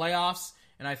in the playoffs,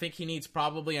 and I think he needs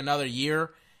probably another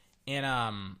year in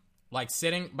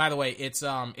sitting. By the way, it's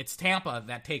Tampa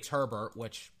that takes Herbert,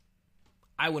 which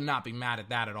I would not be mad at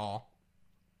that at all.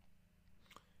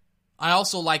 I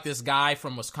also like this guy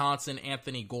from Wisconsin,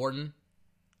 Anthony Gordon,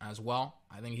 as well.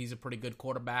 I think he's a pretty good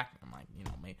quarterback. I'm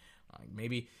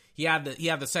maybe he had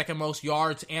the second most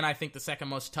yards, and I think the second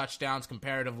most touchdowns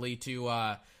comparatively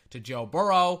to Joe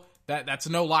Burrow. That's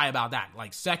no lie about that.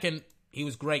 Second, he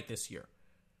was great this year.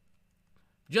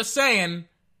 Just saying,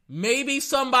 maybe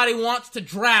somebody wants to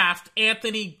draft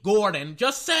Anthony Gordon.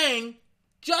 Just saying.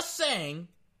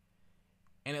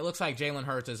 And it looks like Jalen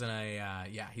Hurts isn't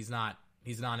he's not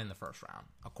in the first round,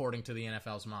 according to the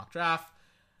NFL's mock draft.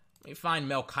 Let me find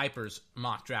Mel Kiper's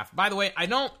mock draft. Be the way, I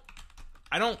don't,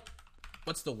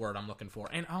 what's the word I'm looking for?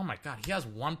 And oh my God, he has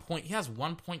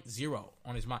 1.0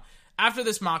 on his mock. After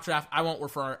this mock draft, I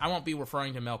won't be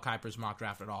referring to Mel Kiper's mock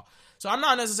draft at all. So I'm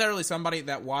not necessarily somebody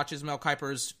that watches Mel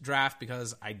Kiper's draft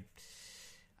because I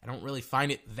don't really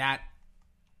find it that,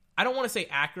 I don't want to say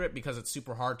accurate because it's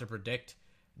super hard to predict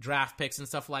draft picks and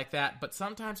stuff like that, but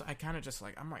sometimes I kind of just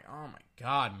I'm like, oh my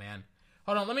God, man.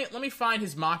 Hold on, let me find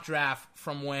his mock draft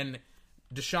from when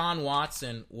Deshaun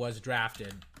Watson was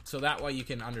drafted, so that way you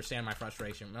can understand my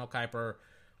frustration. Mel Kiper,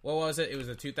 what was it? It was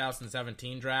a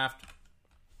 2017 draft.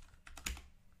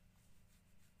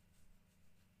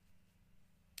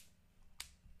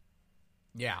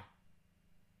 Yeah.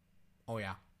 Oh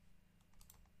yeah.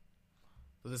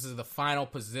 So this is the final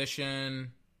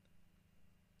position.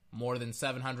 More than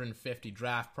 750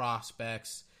 draft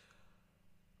prospects.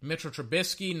 Mitchell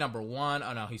Trubisky, number 1.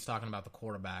 Oh, no, he's talking about the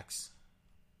quarterbacks.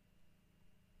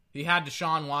 He had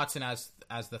Deshaun Watson as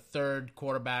the third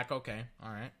quarterback. Okay,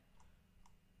 all right.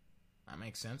 That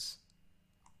makes sense.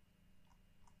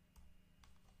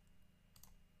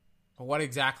 But what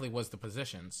exactly was the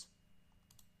positions?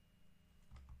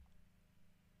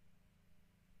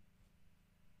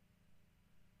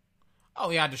 Oh,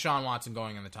 he had Deshaun Watson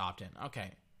going in the top 10.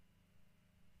 Okay.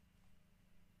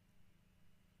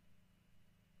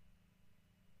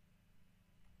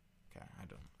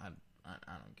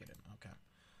 I don't get it. Okay.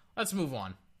 Let's move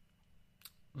on.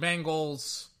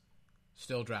 Bengals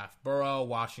still draft Burrow.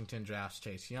 Washington drafts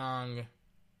Chase Young.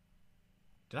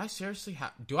 Did I seriously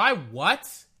have... Do I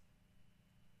what?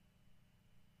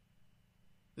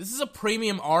 This is a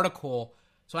premium article,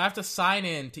 so I have to sign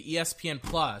in to ESPN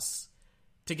Plus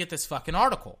to get this fucking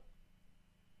article.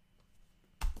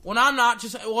 Well, now I'm not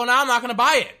going to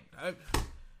buy it.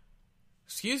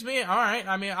 Excuse me. All right.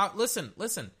 I mean, listen.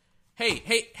 Hey,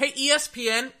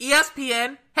 ESPN.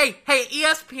 Hey,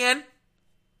 ESPN.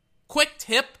 Quick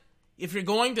tip. If you're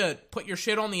going to put your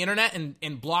shit on the internet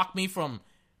and block me from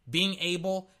being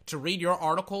able to read your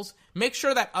articles, make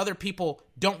sure that other people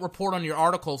don't report on your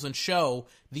articles and show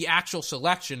the actual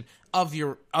selection of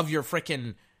your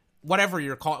freaking whatever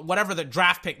you're called, whatever the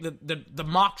draft pick, the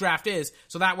mock draft is,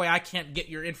 so that way I can't get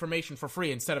your information for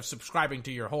free instead of subscribing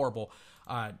to your horrible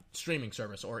streaming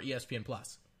service or ESPN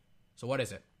Plus. So what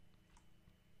is it?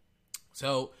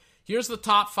 So here's the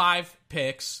top 5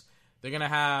 picks. They're gonna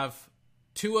have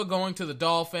Tua going to the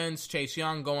Dolphins, Chase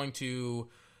Young going to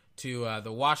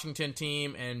the Washington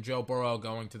team, and Joe Burrow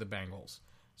going to the Bengals.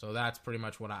 So that's pretty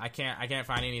much what I can't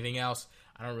find anything else.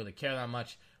 I don't really care that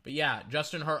much. But yeah,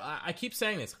 Justin Herbert, I keep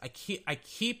saying this. I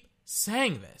keep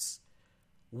saying this.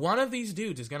 One of these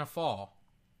dudes is going to fall.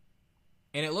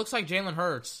 And it looks like Jalen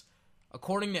Hurts,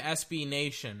 according to SB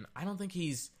Nation, I don't think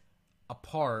he's a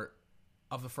part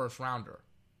of the first rounder.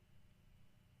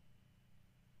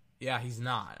 Yeah, he's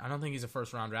not. I don't think he's a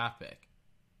first round draft pick.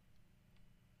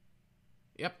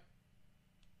 Yep.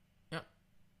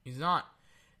 He's not.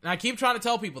 And I keep trying to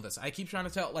tell people this.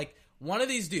 One of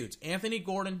these dudes, Anthony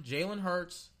Gordon, Jalen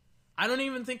Hurts, I don't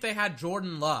even think they had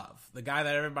Jordan Love, the guy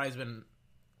that everybody's been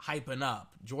hyping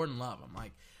up. Jordan Love. I'm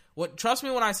like, trust me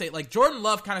when I say, Jordan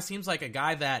Love kind of seems like a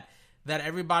guy that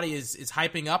everybody is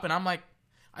hyping up, and I'm like,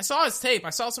 I saw his tape, I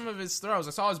saw some of his throws,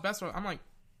 I saw his best throws, I'm like,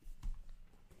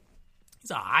 he's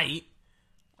a height.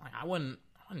 I wouldn't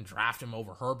draft him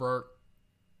over Herbert.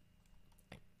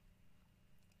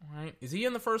 All right. Is he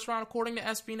in the first round according to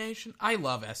SB Nation? I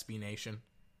love SB Nation.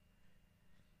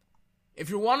 If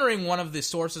you're wondering, one of the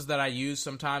sources that I use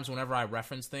sometimes whenever I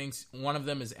reference things, one of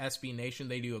them is SB Nation.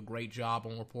 They do a great job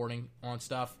on reporting on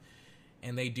stuff,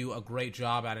 and they do a great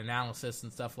job at analysis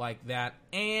and stuff like that.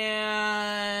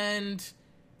 And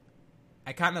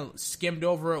I kind of skimmed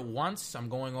over it once. I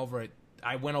went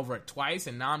over it twice,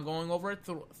 and now I'm going over it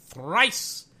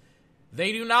thrice.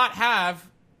 They do.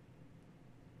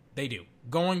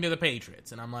 Going to the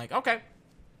Patriots. And I'm like, okay.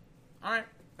 All right.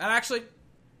 That actually...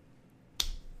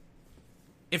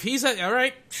 If he's as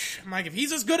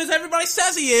good as everybody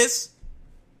says he is,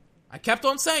 I kept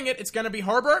on saying it. It's going to be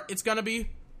Herbert. It's going to be...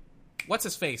 What's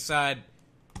his face? Love.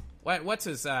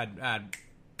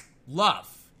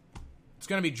 It's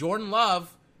going to be Jordan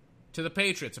Love to the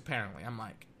Patriots, apparently. I'm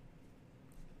like...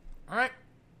 All right.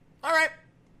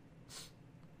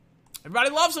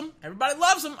 Everybody loves him.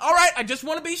 All right, I just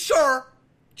want to be sure.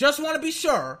 Everybody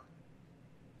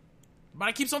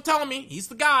keeps on telling me he's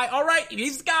the guy. All right,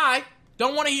 he's the guy.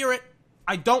 Don't want to hear it.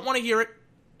 I don't want to hear it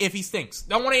if he stinks.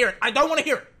 Don't want to hear it. I don't want to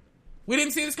hear it. We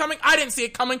didn't see this coming. I didn't see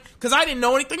it coming because I didn't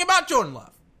know anything about Jordan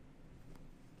Love.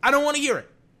 I don't want to hear it.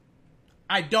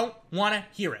 I don't want to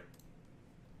hear it.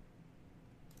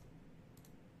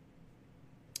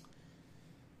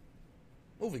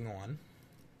 Moving on.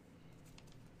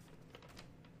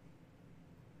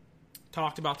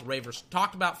 Talked about the Ravens.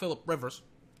 Talked about Phillip Rivers.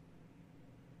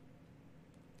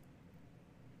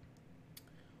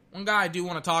 One guy I do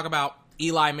want to talk about,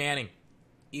 Eli Manning.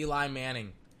 He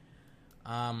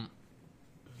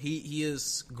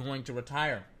is going to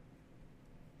retire.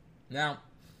 Now,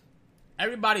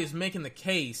 everybody is making the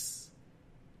case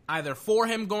either for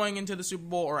him going into the Super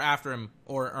Bowl or after him,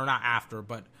 or not after,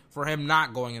 but for him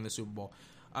not going in the Super Bowl.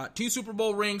 2 Super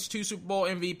Bowl rings, 2 Super Bowl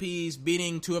MVPs,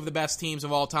 beating 2 of the best teams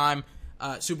of all time.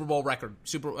 Super Bowl record.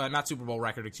 Not Super Bowl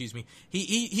record, excuse me.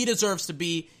 He deserves to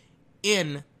be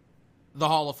in the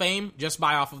Hall of Fame just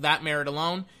by off of that merit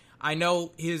alone. I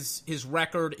know his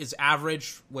record is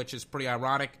average, which is pretty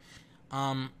ironic.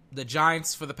 The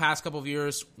Giants for the past couple of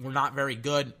years were not very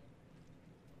good.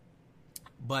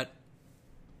 But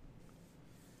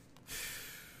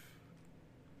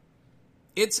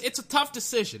it's a tough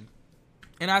decision.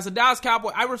 And as a Dallas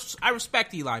Cowboy, I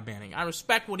respect Eli Manning. I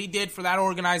respect what he did for that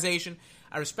organization.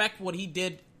 I respect what he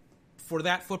did for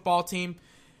that football team.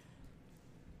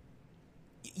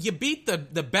 You beat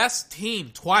the best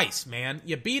team twice, man.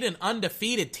 You beat an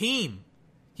undefeated team.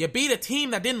 You beat a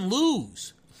team that didn't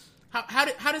lose.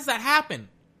 How does that happen?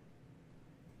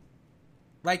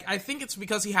 I think it's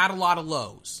because he had a lot of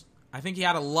lows.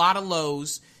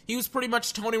 He was pretty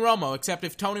much Tony Romo, except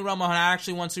if Tony Romo had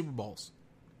actually won Super Bowls.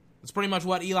 That's pretty much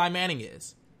what Eli Manning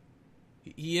is.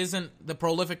 He isn't the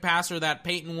prolific passer that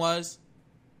Peyton was.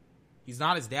 He's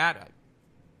not his dad.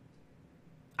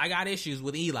 I got issues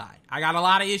with Eli. I got a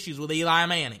lot of issues with Eli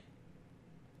Manning.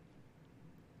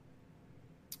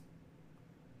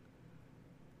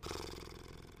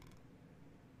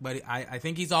 But I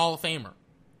think he's a Hall of Famer.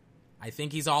 I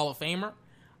think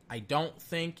don't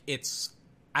think it's...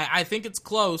 I think it's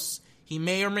close. He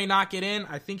may or may not get in.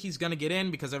 I think he's going to get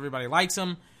in because everybody likes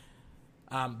him.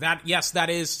 That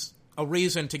is a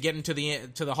reason to get into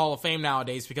the Hall of Fame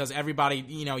nowadays, because everybody,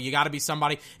 you got to be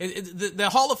somebody. The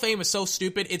Hall of Fame is so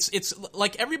stupid. It's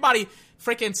like everybody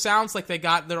freaking sounds like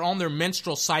they're on their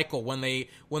menstrual cycle when they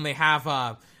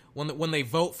have when they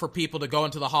vote for people to go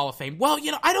into the Hall of Fame. Well,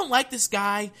 I don't like this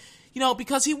guy,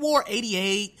 because he wore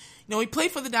 88. He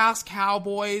played for the Dallas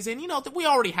Cowboys, and we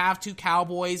already have 2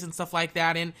 Cowboys and stuff like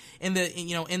that. And in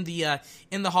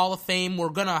the Hall of Fame, we're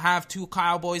gonna have 2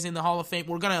 Cowboys in the Hall of Fame.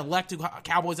 We're gonna elect 2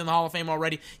 Cowboys in the Hall of Fame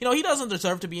already. He doesn't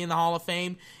deserve to be in the Hall of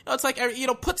Fame. It's like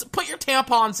put your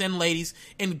tampons in, ladies,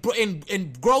 and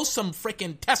grow some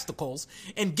freaking testicles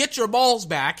and get your balls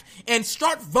back and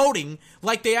start voting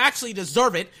like they actually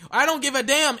deserve it. I don't give a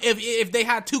damn if they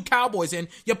had 2 Cowboys in.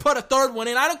 You put a third one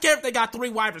in. I don't care if they got 3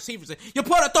 wide receivers in. You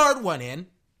put a third one in.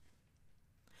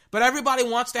 But everybody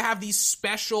wants to have these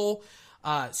special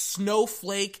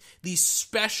snowflake, these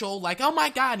special, like, oh my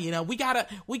God, we gotta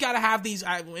have these,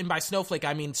 and by snowflake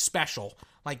I mean special,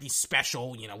 like these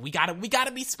special, we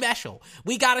gotta be special.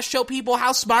 We gotta show people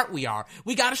how smart we are.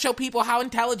 We gotta show people how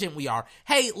intelligent we are.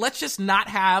 Hey, let's just not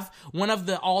have one of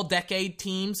the all-decade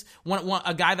teams,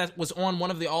 a guy that was on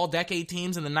one of the all-decade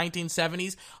teams in the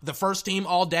 1970s, the first team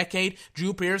all-decade,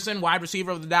 Drew Pearson, wide receiver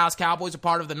of the Dallas Cowboys, a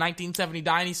part of the 1970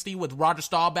 dynasty with Roger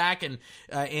Staubach and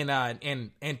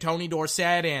Tony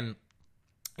Dorsett and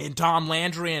Tom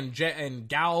Landry and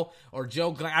Gal or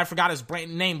Joe, I forgot his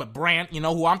name, but Brandt,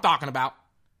 who I'm talking about.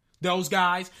 Those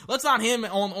guys. Let's not him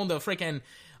on the freaking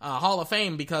Hall of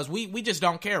Fame, because we just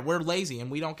don't care. We're lazy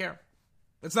and we don't care.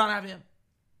 Let's not have him.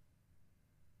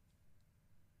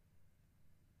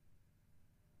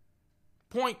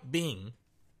 Point being,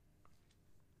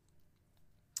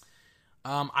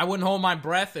 I wouldn't hold my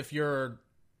breath if you're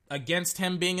against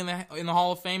him being in the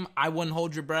Hall of Fame. I wouldn't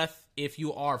hold your breath if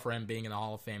you are for him being in the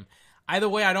Hall of Fame. Either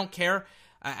way, I don't care.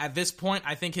 At this point,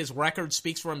 I think his record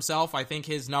speaks for himself. I think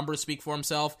his numbers speak for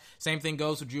himself. Same thing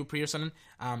goes with Drew Pearson.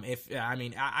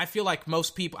 I feel like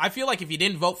most people, if you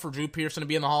didn't vote for Drew Pearson to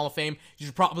be in the Hall of Fame, you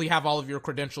should probably have all of your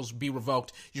credentials be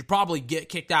revoked. You should probably get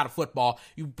kicked out of football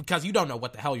because you don't know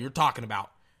what the hell you're talking about.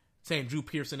 Saying Drew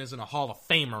Pearson isn't a Hall of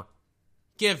Famer.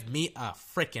 Give me a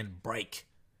freaking break.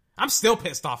 I'm still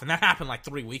pissed off, and that happened like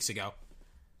 3 weeks ago.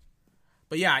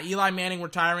 But yeah, Eli Manning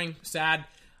retiring, sad.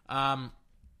 I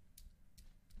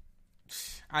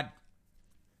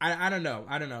don't know.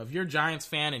 If you're a Giants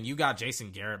fan and you got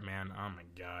Jason Garrett, man, oh my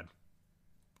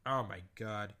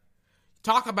God.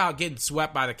 Talk about getting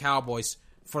swept by the Cowboys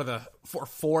for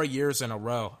 4 years in a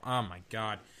row. Oh my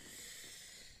God.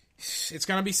 It's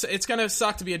gonna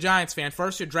suck to be a Giants fan.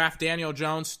 First, you draft Daniel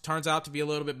Jones. Turns out to be a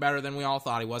little bit better than we all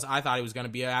thought he was. I thought he was gonna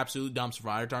be an absolute dumpster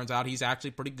fire. Turns out he's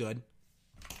actually pretty good.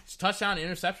 His touchdown to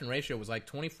interception ratio was like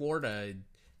 24-12,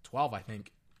 I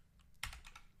think.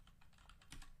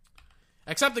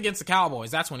 Except against the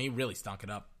Cowboys. That's when he really stunk it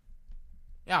up.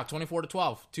 Yeah,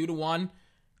 24-12. 2-1.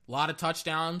 A lot of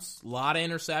touchdowns. A lot of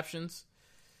interceptions.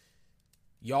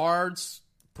 Yards,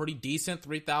 pretty decent.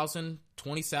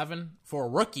 3,027 for a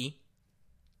rookie.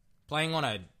 Playing on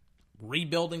a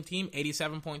rebuilding team.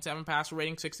 87.7 passer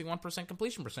rating. 61%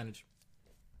 completion percentage.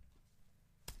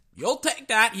 You'll take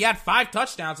that. He had 5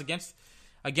 touchdowns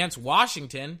against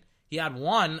Washington. He had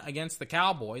 1 against the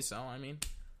Cowboys. So, I mean...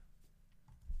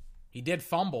 He did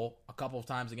fumble a couple of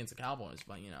times against the Cowboys,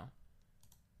 but,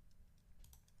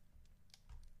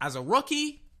 as a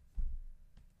rookie,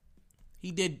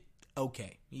 he did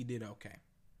okay.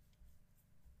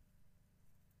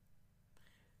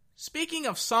 Speaking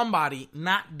of somebody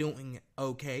not doing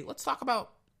okay, let's talk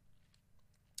about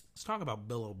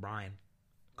Bill O'Brien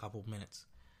a couple of minutes.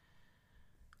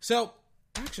 So,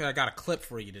 actually, I got a clip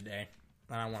for you today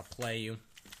that I want to play you.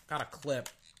 Got a clip.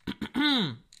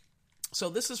 So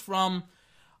this is from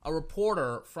a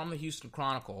reporter from the Houston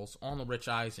Chronicles on the Rich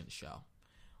Eisen show.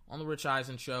 On the Rich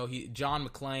Eisen show, John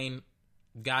McClain,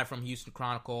 guy from Houston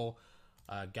Chronicle,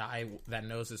 guy that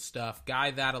knows his stuff,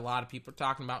 guy that a lot of people are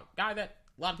talking about, guy that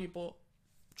a lot of people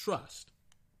trust,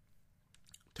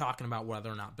 talking about whether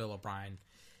or not Bill O'Brien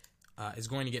is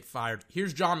going to get fired.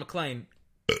 Here's John McClain,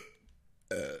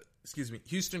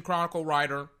 Houston Chronicle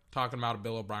writer, talking about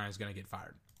Bill O'Brien is going to get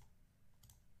fired.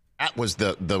 That was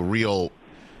the real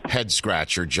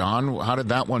head-scratcher. John, how did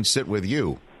that one sit with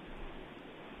you?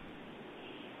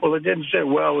 Well, it didn't sit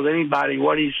well with anybody.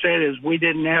 What he said is we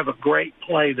didn't have a great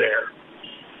play there.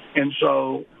 And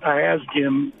so I asked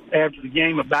him after the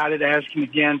game about it, asked him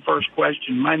again, first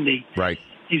question Monday. Right.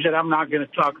 He said, I'm not going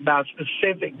to talk about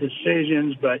specific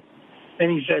decisions, but then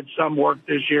he said some worked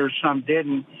this year, some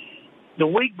didn't. The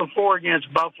week before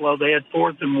against Buffalo, they had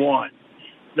 4th and 1.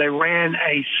 They ran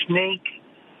a sneak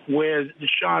with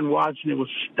Deshaun Watson. It was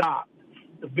stopped.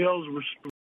 The Bills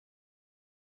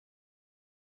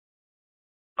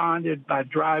responded by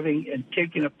driving and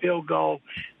kicking a field goal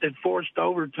that forced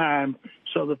overtime.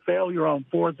 So the failure on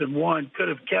 4th and 1 could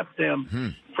have kept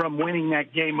them from winning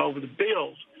that game over the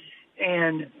Bills.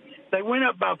 And they went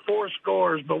up by 4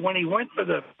 scores, but when he went for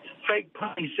the fake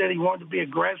punt, he said he wanted to be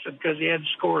aggressive because he had to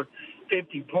score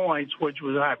 50 points, which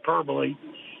was hyperbole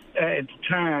at the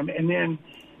time.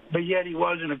 But yet he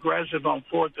wasn't aggressive on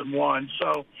 4th and 1.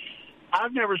 So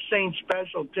I've never seen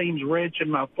special teams, Rich, in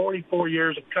my 44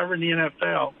 years of covering the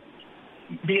NFL,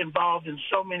 be involved in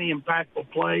so many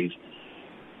impactful plays.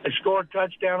 They score a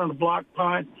touchdown on a block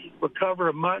punt, recover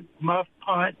a muff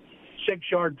punt,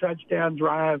 6-yard touchdown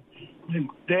drive.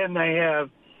 Then they have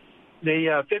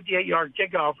the 58-yard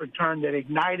kickoff return that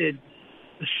ignited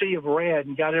the sea of red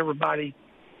and got everybody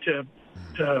to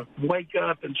wake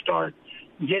up and start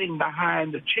getting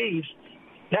behind the Chiefs.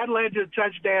 That led to a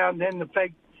touchdown. Then the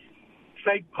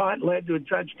fake punt led to a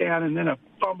touchdown, and then a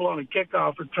fumble on a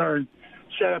kickoff return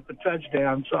set up a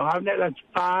touchdown. So that's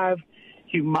 5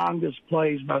 humongous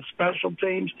plays by special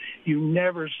teams. You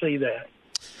never see that.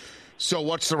 So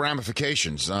what's the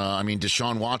ramifications?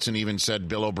 Deshaun Watson even said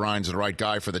Bill O'Brien's the right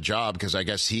guy for the job because I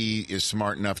guess he is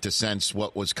smart enough to sense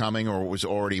what was coming or what was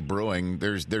already brewing.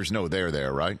 There's no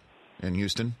there, right, in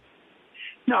Houston?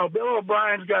 No, Bill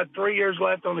O'Brien's got 3 years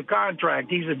left on the contract.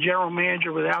 He's a general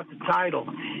manager without the title.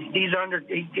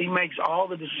 He makes all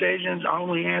the decisions,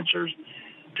 only answers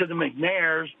to the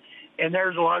McNairs, and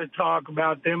there's a lot of talk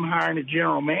about them hiring a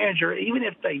general manager. Even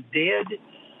if they did,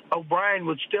 O'Brien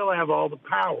would still have all the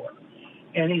power,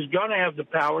 and he's going to have the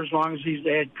power as long as he's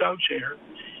the head coach here.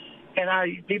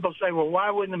 And people say, well, why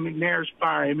wouldn't the McNairs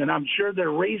fire him? And I'm sure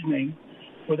their reasoning,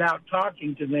 without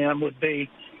talking to them, would be,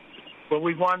 well,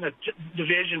 we've won the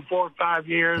division 4 or 5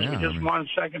 years. We just won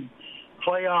a second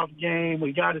playoff game.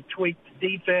 We got to tweak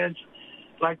the defense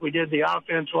like we did the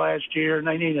offense last year, and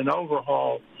they need an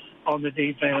overhaul on the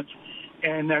defense,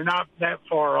 and they're not that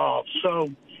far off. So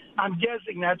I'm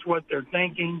guessing that's what they're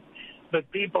thinking,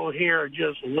 but people here are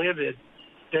just livid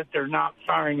that they're not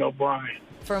firing O'Brien.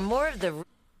 For more of the...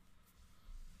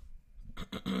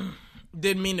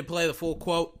 Didn't mean to play the full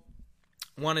quote.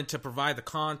 Wanted to provide the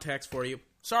context for you.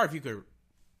 Sorry if you could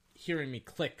hearing me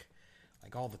click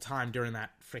like all the time during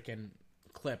that freaking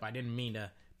clip. I didn't mean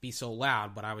to be so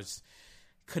loud, but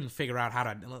couldn't figure out how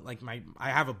to, I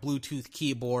have a Bluetooth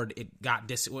keyboard. It got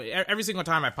every single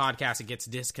time I podcast, it gets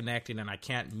disconnected and I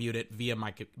can't mute it via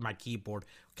my keyboard.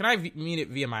 Can I mute it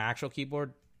via my actual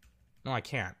keyboard? No, I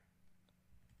can't.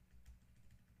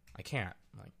 Oh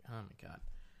my God.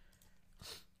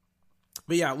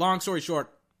 But yeah, long story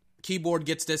short, keyboard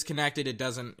gets disconnected. It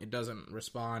doesn't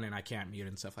respond, and I can't mute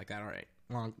and stuff like that. All right,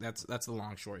 that's the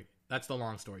long story. That's the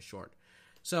long story short.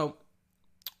 So,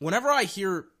 whenever I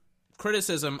hear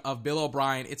criticism of Bill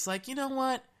O'Brien, it's like, you know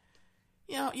what?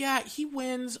 Yeah, he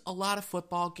wins a lot of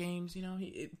football games.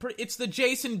 It's the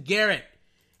Jason Garrett.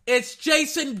 It's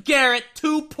Jason Garrett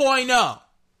 2.0.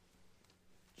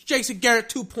 It's Jason Garrett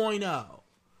 2.0.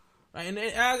 Right? And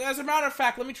as a matter of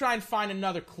fact, let me try and find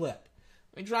another clip.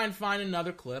 Of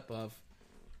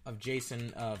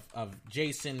Jason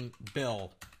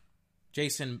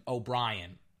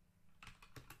O'Brien.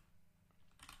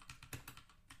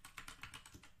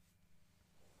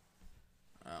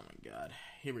 Oh my God.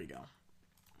 Here we go.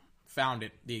 Found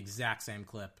it. The exact same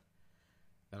clip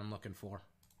that I'm looking for.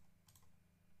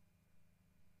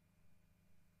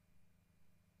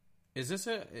 Is this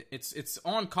it? It's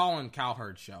on Colin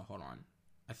Cowherd's show. Hold on.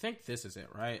 I think this is it,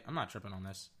 right? I'm not tripping on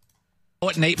this.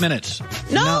 In 8 minutes.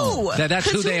 No. That's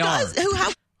who they are.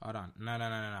 Hold on.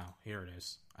 No. Here it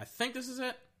is. I think this is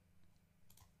it.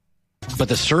 But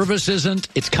the service isn't.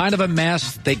 It's kind of a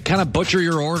mess. They kind of butcher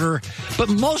your order. But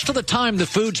most of the time, the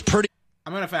food's pretty...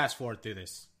 I'm going to fast forward through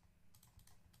this.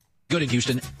 Good in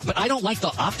Houston. But I don't like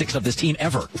the optics of this team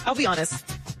ever. I'll be honest.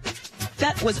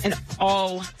 That was an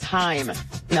all-time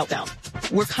meltdown.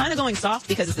 We're kind of going soft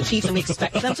because it's the Chiefs and we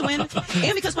expect them to win,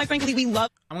 and because, quite frankly, we love...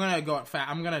 I'm gonna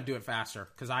do it faster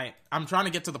because I'm trying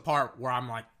to get to the part where I'm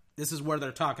like, this is where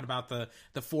they're talking about the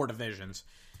 4 divisions.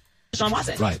 Deshaun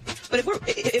Watson. Right. But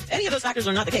if any of those factors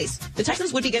are not the case, the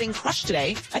Texans would be getting crushed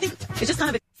today. I think it's just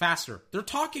kind of... faster. They're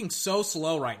talking so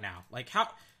slow right now. Like, how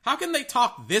can they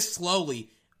talk this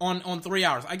slowly on 3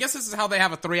 hours? I guess this is how they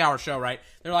have a 3-hour show, right?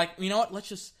 They're like, you know what? Let's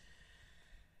just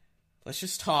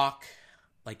talk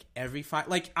like every 5.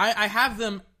 Like, I have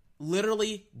them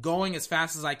literally going as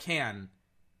fast as I can,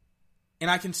 and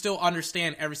I can still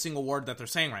understand every single word that they're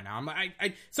saying right now.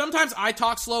 Sometimes I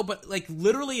talk slow, but like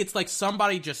literally, it's like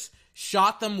somebody just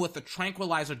shot them with a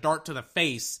tranquilizer dart to the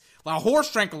face, a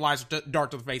horse tranquilizer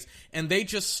dart to the face, and they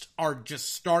just are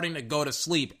just starting to go to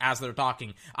sleep as they're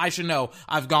talking. I should know.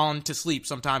 I've gone to sleep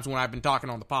sometimes when I've been talking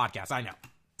on the podcast. I know.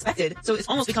 Expected, so it's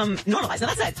almost become normalized. Now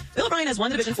that said, Bill O'Brien has won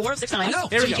the division 4 of 6 times.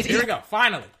 Here we go.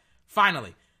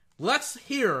 Finally. Let's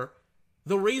hear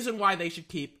the reason why they should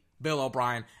keep Bill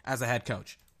O'Brien as a head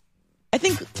coach. I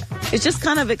think it's just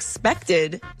kind of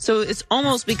expected, so it's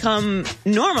almost become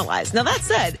normalized. Now that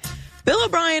said, Bill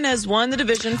O'Brien has won the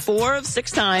division 4 of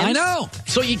 6 times. I know.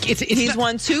 So he's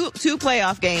won two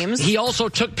playoff games. He also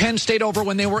took Penn State over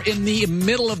when they were in the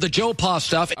middle of the Joe Pa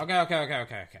stuff.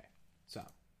 Okay. So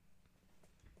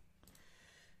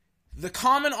the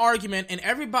common argument, and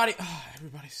everybody's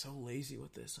so lazy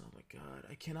with this. Oh my God,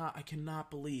 I cannot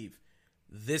believe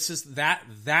that's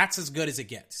as good as it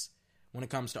gets when it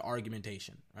comes to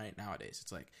argumentation right nowadays.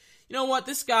 It's like, you know what,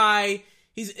 this guy,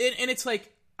 and it's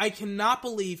like, I cannot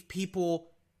believe people,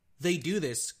 they do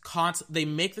this they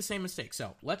make the same mistake.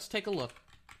 So let's take a look.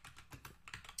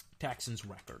 Texans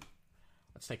record.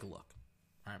 Let's take a look.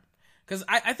 All right. Because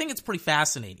I think it's pretty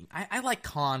fascinating. I like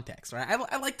context, right?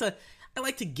 I like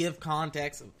to give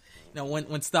context,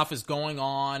 when stuff is going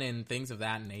on and things of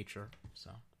that nature. So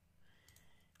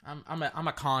I'm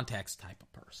a context type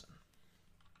of person.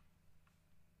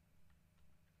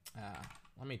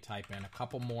 Let me type in a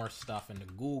couple more stuff into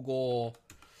Google,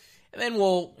 and then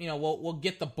we'll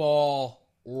get the ball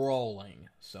rolling,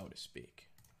 so to speak.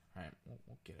 All right,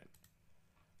 we'll get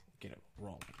it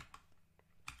rolling.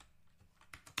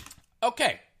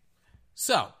 Okay,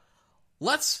 so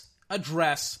let's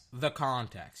address the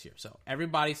context here. So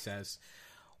everybody says,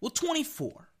 well,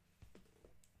 24.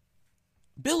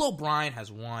 Bill O'Brien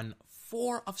has won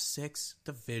 4 of 6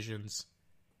 divisions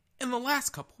in the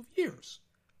last couple of years.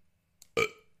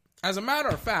 As a matter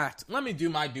of fact, let me do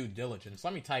my due diligence.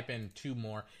 Let me type in 2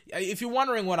 more. If you're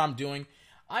wondering what I'm doing,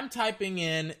 I'm typing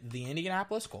in the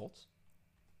Indianapolis Colts,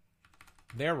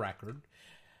 their record,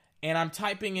 and I'm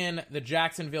typing in the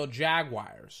Jacksonville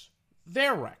Jaguars,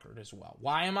 their record as well.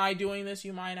 Why am I doing this,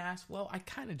 you might ask? Well, I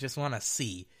kind of just want to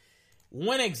see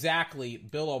when exactly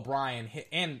Bill O'Brien hit,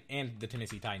 and the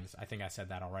Tennessee Titans. I think I said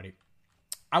that already.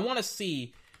 I want to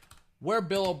see where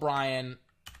Bill O'Brien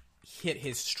hit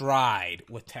his stride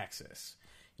with Texas.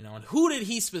 And who did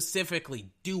he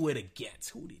specifically do it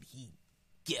against? Who did he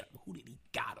get him? Who did he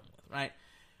got him with, right?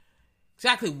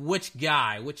 Exactly which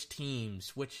guy, which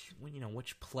teams, which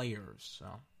players. So,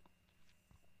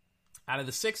 out of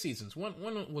the 6 seasons,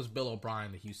 when was Bill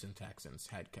O'Brien the Houston Texans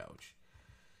head coach?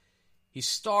 He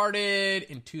started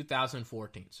in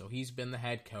 2014, so he's been the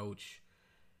head coach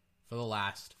for the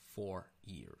last 4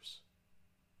 years.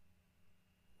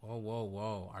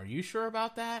 Whoa. Are you sure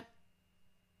about that?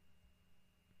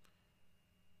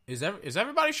 Is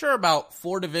everybody sure about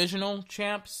 4 divisional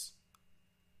champs?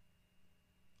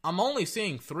 I'm only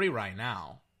seeing 3 right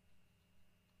now.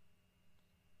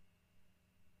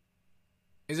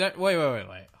 Is that... Wait.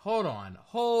 Hold on.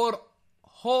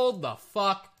 Hold the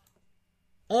fuck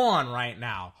on right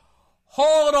now.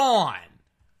 Hold on.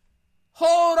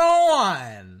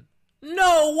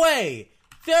 No way.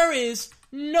 There is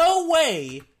no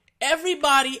way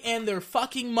everybody and their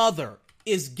fucking mother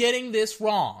is getting this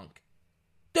wrong.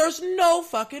 There's no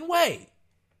fucking way.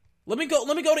 Let me go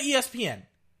to ESPN.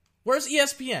 Where's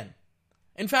ESPN?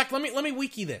 In fact, let me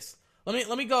wiki this.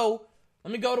 Let me go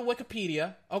to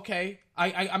Wikipedia. Okay.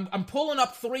 I'm pulling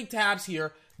up 3 tabs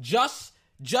here just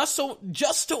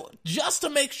to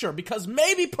make sure, because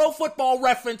maybe Pro Football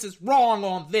Reference is wrong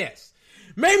on this.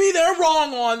 Maybe they're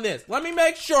wrong on this. Let me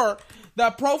make sure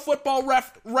that Pro Football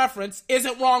Reference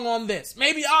isn't wrong on this.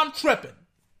 Maybe I'm tripping.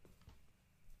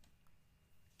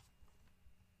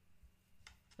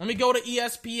 Let me go to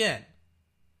ESPN.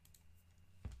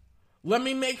 Let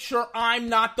me make sure I'm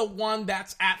not the one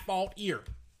that's at fault here.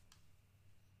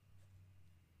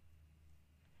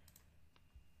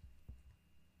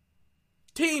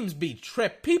 Teams be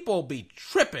people be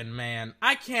tripping, man.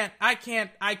 I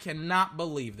cannot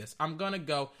believe this. I'm gonna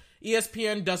go.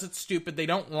 ESPN does it stupid. They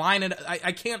don't line it.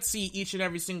 I can't see each and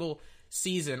every single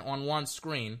season on one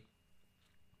screen.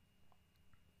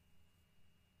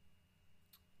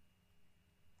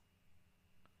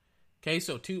 Okay,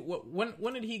 so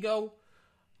when did he go?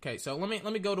 Okay, so let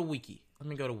me go to Wiki.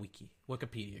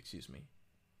 Wikipedia, excuse me.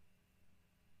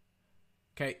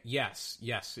 Okay, yes.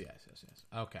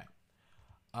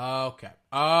 Okay.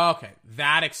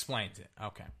 That explains it.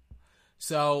 Okay.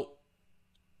 So,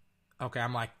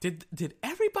 I'm like, did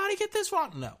everybody get this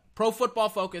wrong? No. Pro Football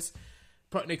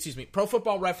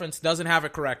Reference doesn't have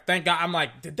it correct. Thank God. I'm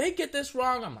like, did they get this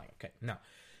wrong? I'm like, okay, no.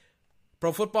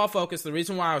 Pro Football Focus, the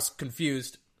reason why I was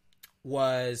confused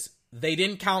was they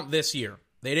didn't count this year.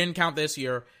 They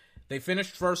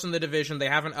finished first in the division. They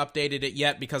haven't updated it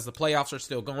yet because the playoffs are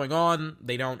still going on.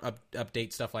 They don't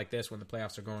update stuff like this when the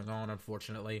playoffs are going on,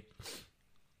 unfortunately.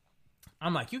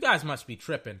 I'm like, you guys must be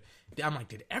tripping. I'm like,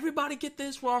 did everybody get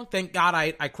this wrong? Thank God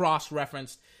I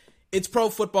cross-referenced. It's Pro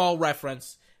Football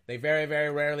Reference. They very, very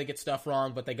rarely get stuff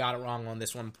wrong, but they got it wrong on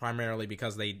this one primarily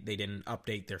because they didn't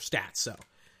update their stats. So,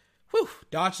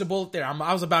 dodged the bullet there.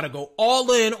 I was about to go all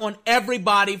in on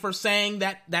everybody for saying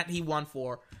that he won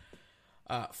four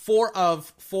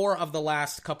of the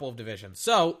last couple of divisions.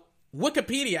 So,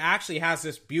 Wikipedia actually has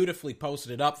this beautifully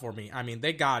posted up for me. I mean,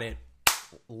 they got it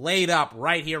laid up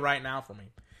right here, right now for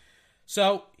me.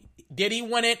 So, did he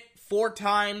win it 4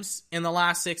 times in the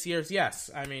last 6 years? Yes.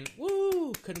 I mean,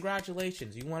 woo,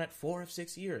 congratulations. You won it 4 of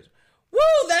 6 years. Woo,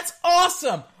 that's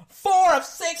awesome. 4 of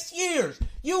 6 years.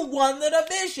 You won the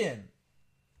division.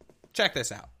 Check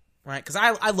this out, right? Because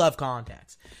I love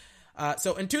context.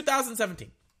 So, in 2017,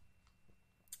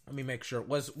 let me make sure.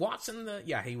 Was Watson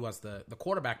he was the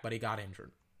quarterback, but he got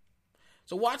injured.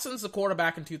 So Watson's the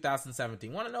quarterback in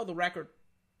 2017. Want to know the record?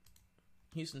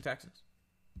 Houston Texans.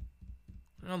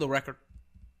 Know the record.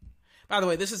 By the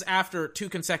way, this is after 2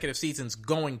 consecutive seasons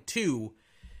going to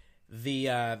the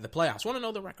playoffs. Want to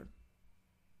know the record?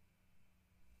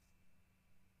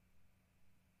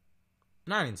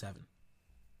 9-7.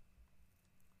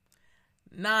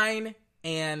 9-7,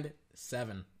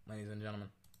 ladies and gentlemen.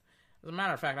 As a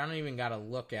matter of fact, I don't even got to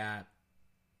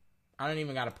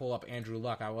pull up Andrew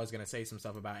Luck. I was going to say some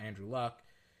stuff about Andrew Luck.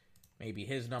 Maybe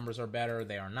his numbers are better.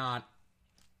 They are not.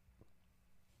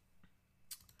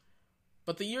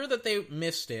 But the year that they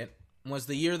missed it was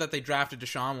the year that they drafted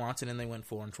Deshaun Watson and they went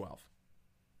 4-12.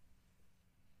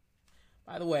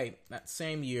 By the way, that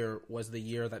same year was the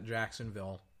year that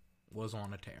Jacksonville was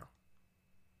on a tear.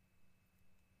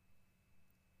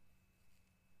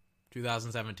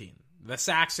 2017. The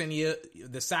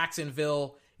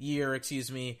Saxonville year,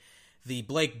 the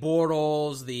Blake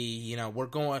Bortles, we're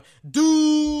going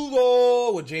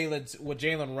Duval with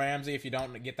Jalen Ramsey. If you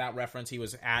don't get that reference, he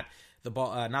was at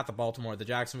the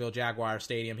Jacksonville Jaguars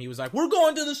Stadium. He was like, we're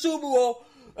going to the Super Bowl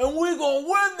and we're going to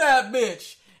win that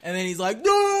bitch. And then he's like,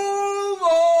 Duval!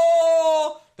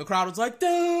 The crowd was like,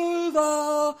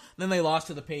 Duval! Then they lost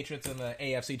to the Patriots in the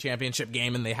AFC Championship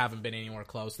game, and they haven't been anywhere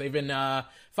close. They've been 5-11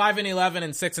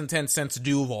 and 6-10 since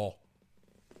Duval.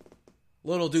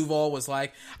 Little Duval was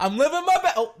like, I'm living my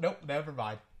best. Oh, nope, never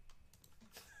mind.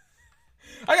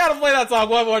 I gotta play that song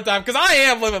one more time, because I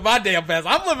am living my damn best.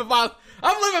 I'm living my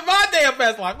damn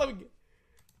best life.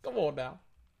 Come on now.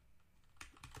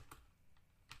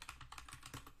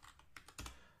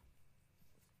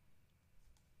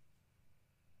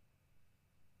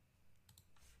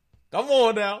 Come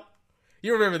on now.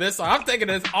 You remember this song. I'm taking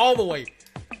this all the way.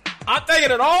 I'm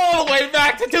taking it all the way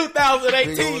back to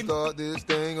 2018. This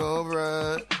thing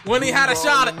right. When he had a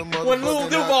shot at, when Lil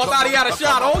Duval thought he had a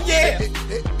shot. Oh yeah.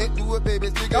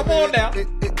 Come on now. Do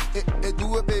it, baby, stick it, baby.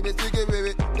 Do it, baby, stick it,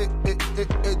 baby.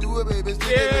 Do it,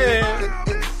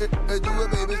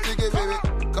 baby, stick it, baby.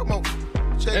 Come on.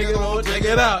 Check it on, check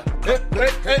it out.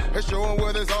 Let's show them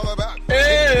what it's all about.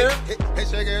 Hey,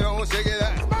 shake it on, shake it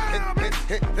out.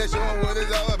 Let's show them what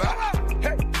it's all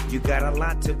about. You got a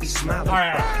lot to be smiling. All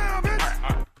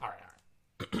right.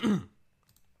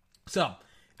 So,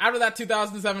 after that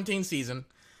 2017 season,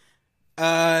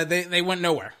 they went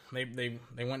nowhere. They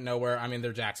went nowhere. I mean,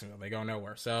 they're Jacksonville. They go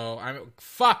nowhere. So,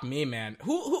 fuck me, man.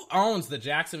 Who owns the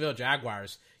Jacksonville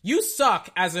Jaguars? You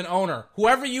suck as an owner.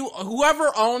 Whoever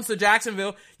owns the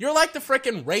Jacksonville, you're like the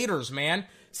freaking Raiders, man.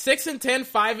 6-10,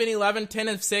 5-11,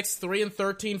 10-6,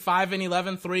 3-13,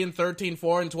 5-11, 3-13,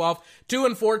 4-12,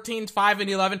 2-14,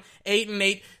 5-11,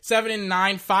 8-8,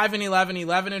 7-9, 5-11,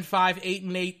 11-5,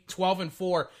 8-8,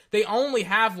 12-4. They only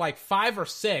have like 5 or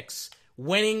 6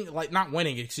 10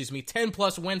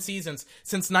 plus win seasons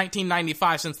since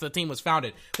 1995, since the team was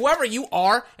founded. Whoever you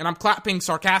are, and I'm clapping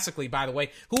sarcastically, by the way,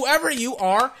 whoever you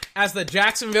are as the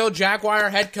Jacksonville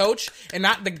Jaguar head coach, and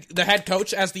not the head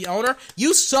coach as the owner,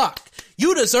 you suck.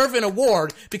 You deserve an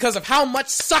award because of how much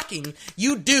sucking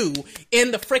you do in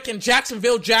the freaking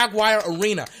Jacksonville Jaguar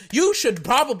arena. You should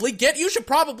probably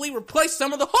replace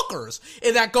some of the hookers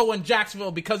that go in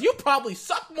Jacksonville because you probably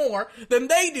suck more than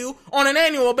they do on an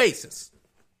annual basis.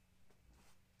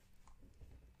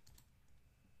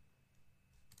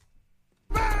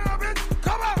 Smile, bitch.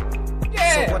 Come on.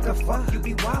 Yeah. So what the fuck you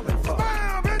be wildin' for?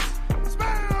 Smile, bitch.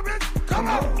 Smile, bitch. Come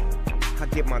on. I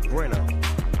get my grin up.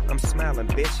 I'm smiling,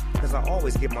 bitch, because I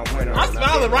always get my winner. I'm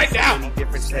smiling right now. Many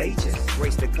different stages.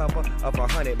 Graced the cover of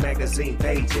 100 magazine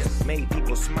pages. Made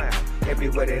people smile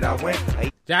everywhere that I went.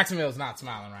 Jacksonville's not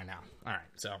smiling right now. All right,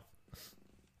 so.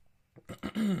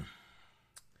 And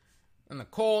the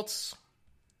Colts.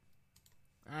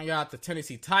 I got the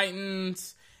Tennessee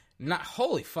Titans.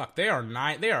 Holy fuck, they are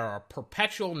a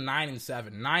perpetual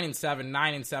 9-7. 9-7,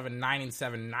 9-7,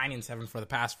 9-7, 9-7 for the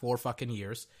past 4 fucking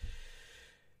years.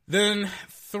 Then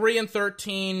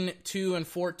 3-13,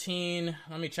 2-14.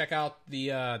 Let me check out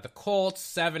the Colts.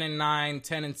 7-9,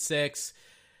 10-6,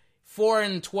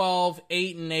 4-12,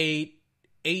 8-8,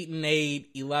 8-8,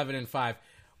 11-5.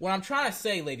 What I'm trying to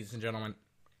say, ladies and gentlemen,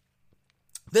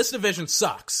 this division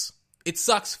sucks. It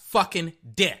sucks fucking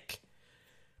dick.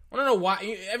 I don't know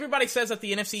why. Everybody says that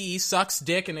the NFC East sucks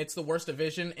dick and it's the worst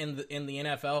division in the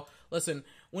NFL. Listen,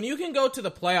 when you can go to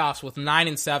the playoffs with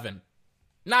 9-7,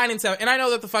 9-7, and I know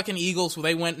that the fucking Eagles,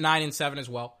 they went 9-7 as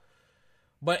well.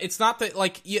 But it's not that,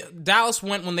 like, Dallas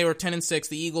went when they were 10-6.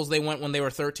 The Eagles, they went when they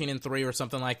were 13-3 or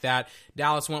something like that.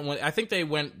 Dallas went when, I think they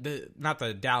went, not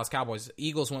the Dallas Cowboys.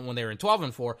 Eagles went when they were in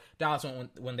 12-4. Dallas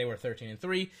went when they were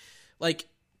 13-3. Like,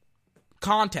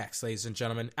 context, ladies and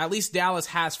gentlemen. At least Dallas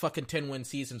has fucking 10-win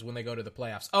seasons when they go to the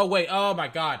playoffs. Oh, wait, oh my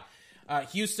God.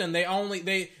 Houston, they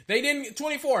didn't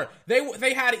 24.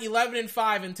 They had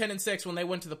 11-5 and 10-6 when they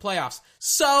went to the playoffs.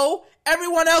 So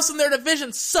everyone else in their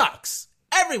division sucks.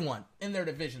 Everyone in their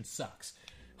division sucks.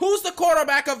 Who's the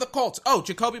quarterback of the Colts? Oh,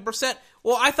 Jacoby Brissett.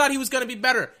 Well, I thought he was going to be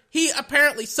better. He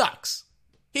apparently sucks.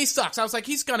 He sucks. I was like,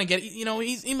 he's going to get,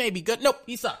 he may be good. Nope,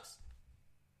 he sucks.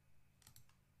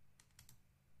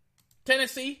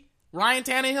 Tennessee, Ryan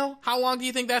Tannehill, how long do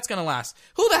you think that's going to last?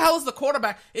 Who the hell is the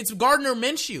quarterback? It's Gardner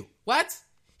Minshew. What?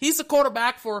 He's the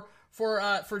quarterback for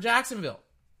Jacksonville.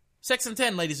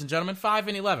 6-10, ladies and gentlemen,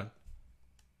 5-11.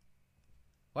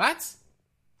 What?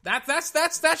 That's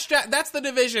the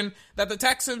division that the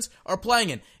Texans are playing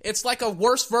in. It's like a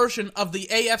worse version of the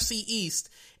AFC East,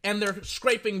 and they're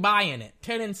scraping by in it.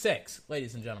 10-6,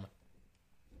 ladies and gentlemen.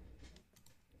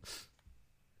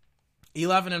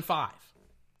 11-5.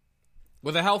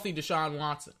 With a healthy Deshaun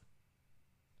Watson.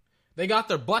 They got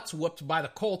their butts whooped by the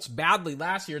Colts badly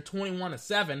last year,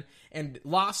 21-7, and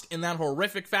lost in that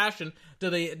horrific fashion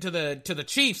to the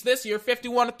Chiefs this year,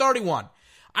 51-31.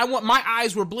 My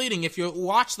eyes were bleeding. If you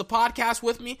watch the podcast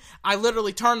with me, I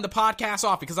literally turned the podcast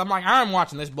off because I'm like, I'm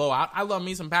watching this blowout. I love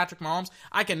me some Patrick Mahomes.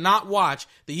 I cannot watch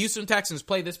the Houston Texans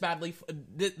play this badly.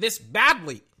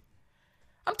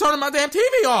 I'm turning my damn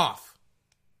TV off.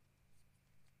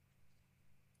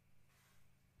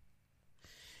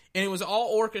 And it was all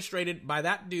orchestrated by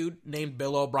that dude named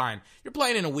Bill O'Brien. You're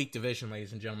playing in a weak division,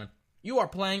 ladies and gentlemen. You are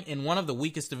playing in one of the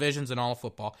weakest divisions in all of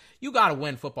football. You got to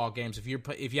win football games if you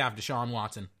have Deshaun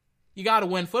Watson. You got to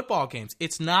win football games.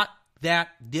 It's not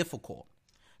that difficult.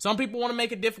 Some people want to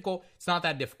make it difficult. It's not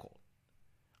that difficult.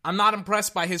 I'm not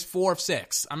impressed by his 4 of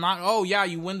 6. I'm not, oh yeah,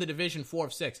 you win the division 4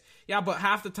 of 6. Yeah, but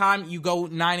half the time you go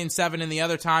 9-7 and the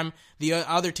other time the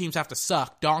other teams have to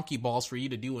suck donkey balls for you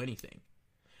to do anything.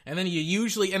 And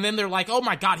then they're like, oh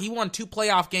my God, he won 2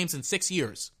 playoff games in 6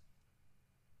 years.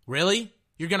 Really?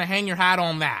 You're going to hang your hat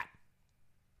on that?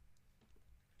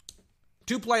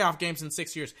 2 playoff games in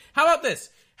 6 years. How about this?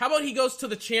 How about he goes to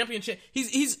the championship? He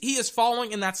is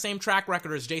following in that same track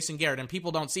record as Jason Garrett, and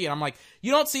people don't see it. I'm like,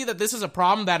 you don't see that this is a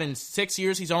problem that in 6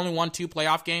 years he's only won 2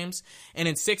 playoff games, and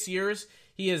in 6 years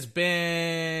he has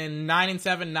been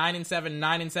 9-7, 9-7,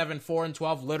 9-7,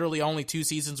 4-12. Literally only 2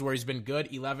 seasons where he's been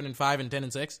good, 11-5 and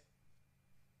 10-6.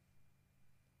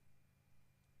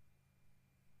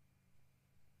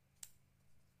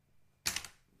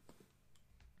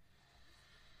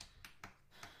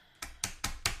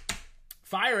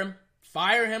 Fire him.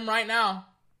 Fire him right now.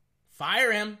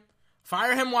 Fire him.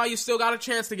 Fire him while you still got a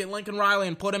chance to get Lincoln Riley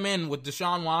and put him in with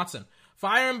Deshaun Watson.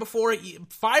 Fire him before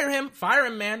fire him,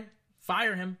 man.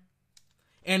 Fire him.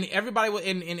 And everybody,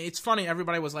 and it's funny,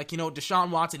 everybody was like,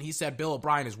 Deshaun Watson, he said Bill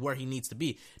O'Brien is where he needs to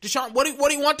be. Deshaun, what do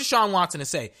you want Deshaun Watson to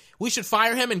say? We should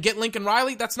fire him and get Lincoln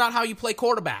Riley? That's not how you play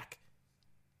quarterback.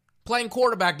 Playing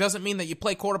quarterback doesn't mean that you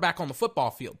play quarterback on the football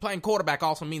field. Playing quarterback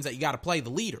also means that you got to play the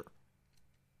leader.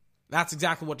 That's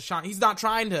exactly what Deshaun, he's not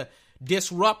trying to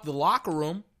disrupt the locker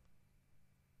room.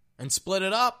 and split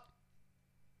it up.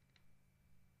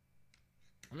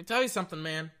 Let me tell you something,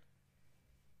 man.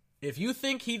 If you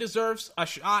think he deserves a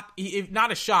shot,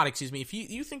 if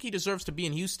you think he deserves to be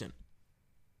in Houston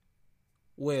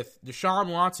with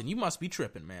Deshaun Watson, you must be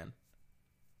tripping, man.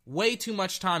 Way too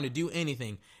much time to do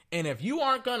anything. And if you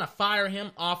aren't going to fire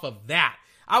him off of that,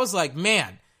 I was like,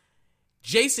 man,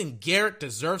 Jason Garrett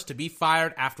deserves to be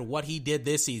fired after what he did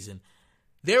this season.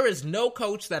 There is no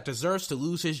coach that deserves to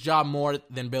lose his job more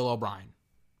than Bill O'Brien.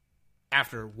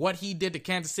 After what he did to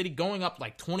Kansas City, going up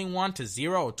like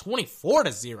 21-0 or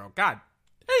 24-0. God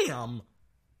damn.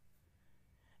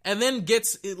 And then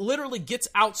literally gets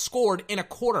outscored in a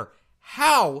quarter.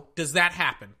 How does that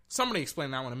happen? Somebody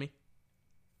explain that one to me.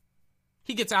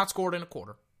 He gets outscored in a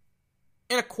quarter.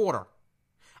 In a quarter.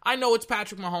 I know it's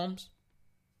Patrick Mahomes.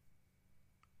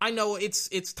 I know it's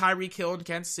Tyreek Hill in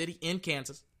Kansas City, in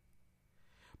Kansas.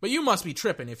 But you must be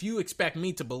tripping if you expect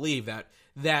me to believe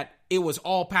that it was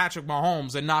all Patrick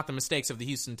Mahomes and not the mistakes of the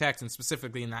Houston Texans,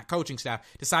 specifically in that coaching staff,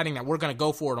 deciding that we're going to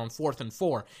go for it on 4th and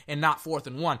 4 and not 4th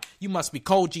and 1. You must be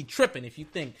cold G tripping if you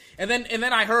think. And then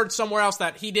I heard somewhere else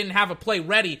that he didn't have a play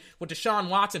ready with Deshaun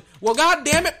Watson. Well, God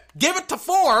damn it, give it to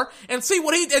 4 and see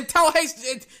what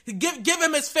give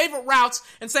him his favorite routes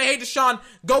and say, hey, Deshaun,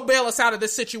 go bail us out of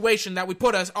this situation that we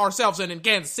put ourselves in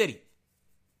Kansas City.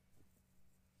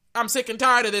 I'm sick and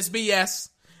tired of this BS.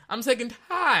 I'm sick and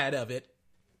tired of it.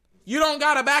 You don't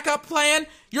got a backup plan?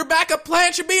 Your backup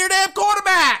plan should be your damn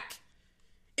quarterback.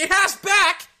 It has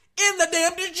back in the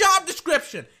damn job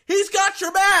description. He's got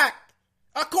your back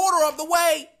a quarter of the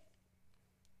way.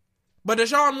 But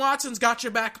Deshaun Watson's got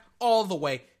your back all the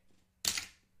way.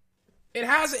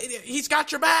 He's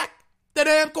got your back. The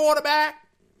damn quarterback.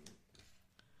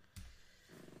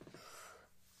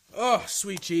 Oh,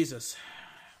 sweet Jesus.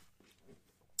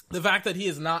 The fact that he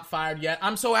is not fired yet.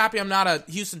 I'm so happy I'm not a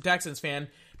Houston Texans fan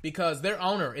because their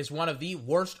owner is one of the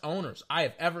worst owners I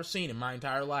have ever seen in my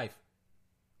entire life.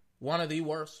 One of the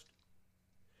worst.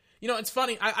 You know, it's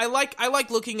funny. I like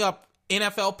looking up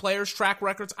NFL players' track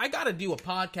records. I got to do a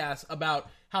podcast about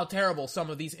how terrible some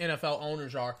of these NFL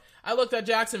owners are. I looked at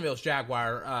Jacksonville's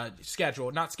Jaguar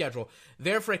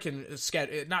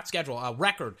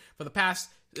record for the past,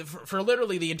 for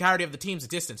literally the entirety of the team's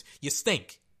existence. You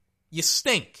stink. You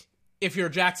stink if you're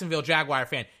a Jacksonville Jaguar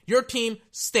fan. Your team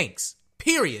stinks.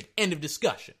 Period. End of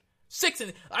discussion.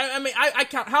 I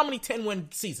count how many 10-win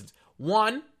seasons.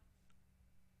 1,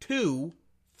 2,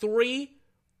 3,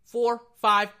 4,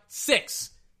 5, 6.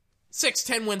 6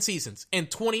 10-win seasons in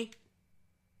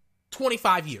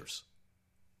 25 years.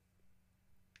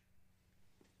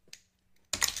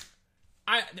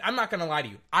 I'm not going to lie to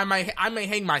you. I may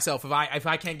hang myself if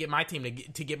I can't get my team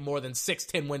to get more than 6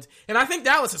 10 wins. And I think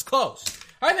Dallas is close.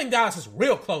 I think Dallas is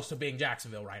real close to being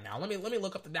Jacksonville right now. Let me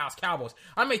look up the Dallas Cowboys.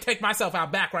 I may take myself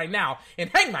out back right now and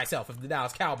hang myself if the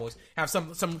Dallas Cowboys have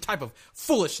some type of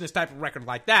foolishness type of record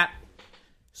like that.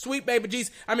 Sweet baby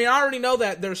G's. I mean, I already know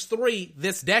that there's 3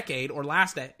 this decade, or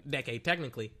last decade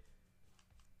technically.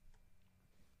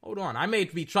 Hold on. I may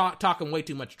be talking way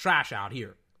too much trash out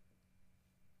here.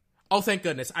 Oh, thank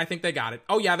goodness. I think they got it.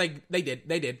 Oh, yeah, they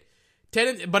did.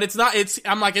 10, but it's not,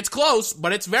 I'm like, it's close,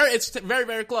 but it's very,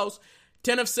 very close.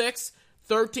 10-6,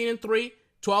 13-3,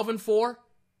 12-4,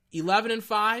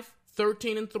 11-5,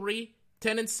 13-3,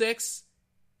 10-6,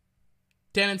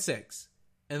 10-6,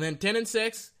 and then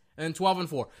 10-6, and then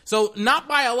 12-4. So not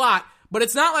by a lot, but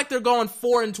it's not like they're going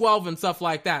 4-12 and stuff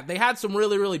like that. They had some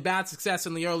really, really bad success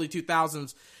in the early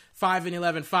 2000s.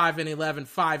 5-11, 5-11,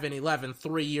 5-11,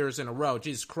 3 years in a row.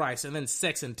 Jesus Christ. And then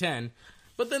 6-10.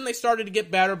 But then they started to get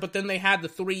better. But then they had the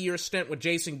 3-year stint with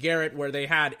Jason Garrett where they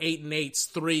had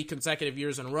 8-8, 3 consecutive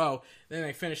years in a row. Then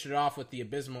they finished it off with the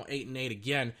abysmal 8-8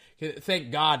 again.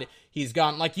 Thank God he's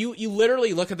gone. Like, you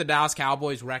literally look at the Dallas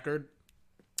Cowboys record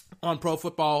on Pro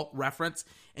Football Reference,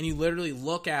 and you literally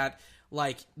look at,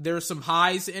 like, there's some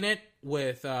highs in it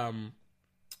with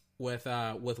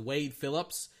Wade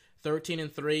Phillips.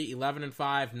 13-3,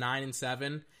 11-5,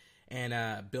 9-7,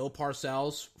 and Bill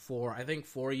Parcells for I think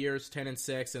 4 years,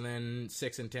 10-6, and then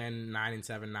 6-10,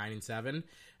 9-7, 9-7,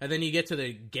 and then you get to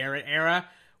the Garrett era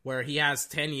where he has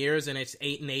 10 years and it's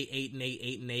 8-8,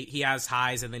 8-8, 8-8. He has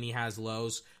highs and then he has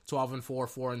lows. 12-4,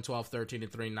 4-12, 13-3,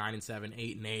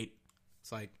 9-7, 8-8.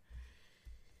 It's like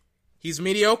he's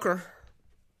mediocre,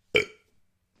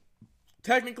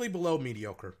 technically below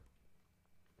mediocre.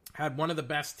 Had one of the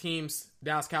best teams,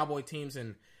 Dallas Cowboy teams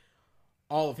in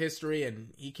all of history,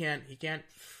 and he can't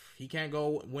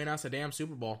go win us a damn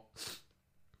Super Bowl.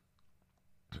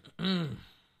 Can't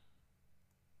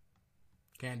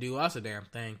do us a damn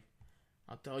thing.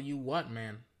 I'll tell you what,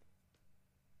 man.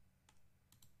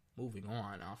 moving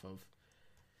on off of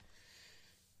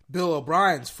Bill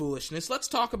O'Brien's foolishness, let's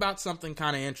talk about something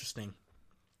kind of interesting.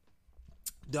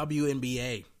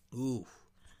 WNBA. Ooh.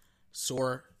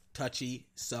 Sore, touchy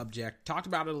subject. Talked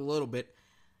about it a little bit.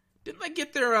 Didn't they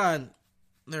get their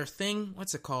thing?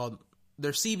 What's it called?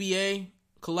 Their CBA,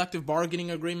 collective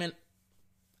bargaining agreement.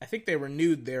 I think they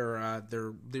renewed their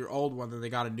old one, then they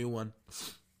got a new one.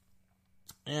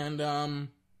 And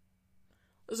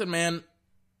listen, man,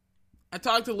 I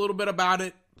talked a little bit about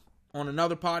it on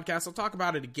another podcast. I'll talk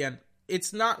about it again.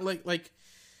 It's not like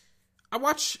I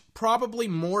watch probably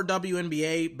more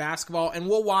WNBA basketball, and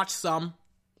we'll watch some.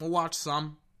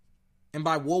 And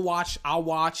by I'll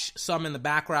watch some in the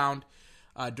background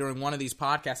during one of these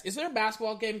podcasts. Is there a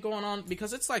basketball game going on?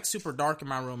 Because it's like super dark in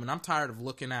my room, and I'm tired of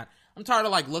looking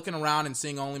around and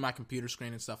seeing only my computer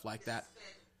screen and stuff like that.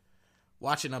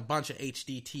 Watching a bunch of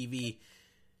HD TV.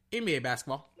 NBA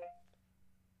basketball.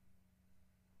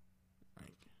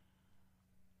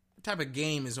 What type of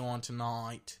game is on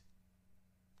tonight?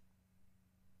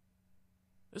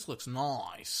 This looks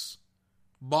nice.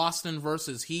 Boston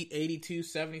versus Heat,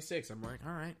 82-76. I'm like,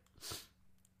 all right.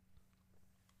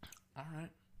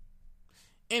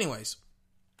 Anyways,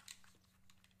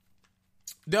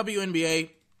 WNBA,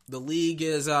 the league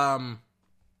is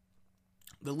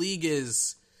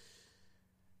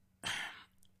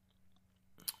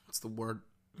what's the word?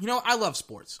 I love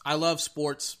sports.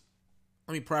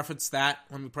 Let me preface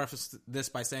this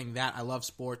by saying that I love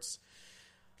sports.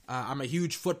 I'm a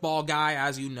huge football guy,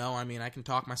 as you know. I mean, I can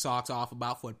talk my socks off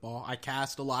about football. I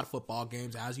cast a lot of football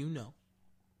games, as you know.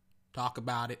 Talk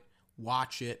about it,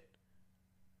 watch it,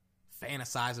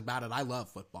 fantasize about it. I love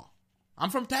football.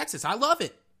 I'm from Texas. I love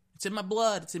it. It's in my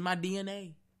blood. It's in my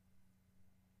DNA.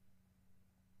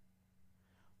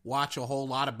 Watch a whole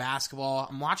lot of basketball.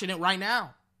 I'm watching it right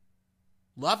now.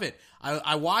 Love it.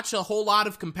 I watch a whole lot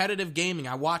of competitive gaming.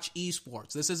 I watch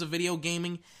esports. This is a video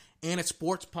gaming and a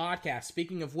sports podcast.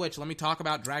 Speaking of which, let me talk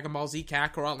about Dragon Ball Z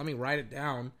Kakarot. Let me write it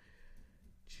down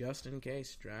just in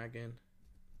case. Dragon.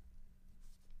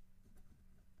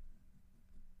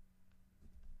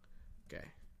 Okay.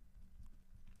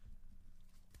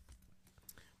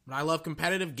 But I love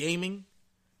competitive gaming,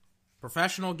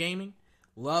 professional gaming,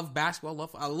 love basketball,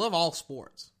 I love all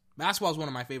sports. Basketball is one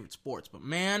of my favorite sports, but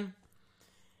man,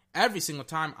 every single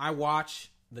time I watch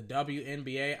the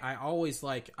WNBA, I always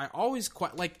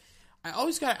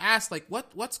gotta ask, like,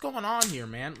 what's going on here,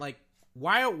 man? Like,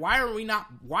 why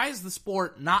is the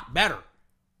sport not better?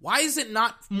 Why is it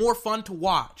not more fun to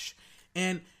watch?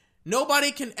 And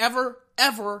nobody can ever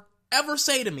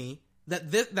say to me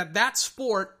that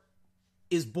sport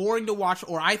is boring to watch,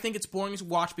 or I think it's boring to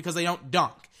watch because they don't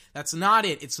dunk. That's not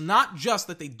it. It's not just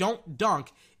that they don't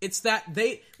dunk. It's that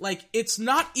it's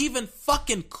not even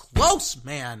fucking close,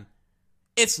 man.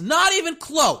 It's not even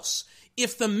close.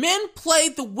 If the men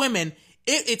played the women,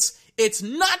 it's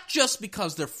not just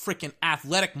because they're freaking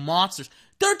athletic monsters.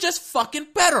 They're just fucking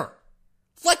better.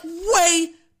 Like,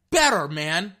 way better,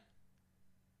 man.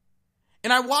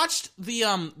 And I watched the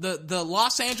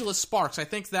Los Angeles Sparks. I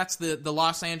think that's the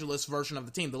Los Angeles version of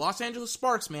the team. The Los Angeles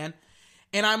Sparks, man.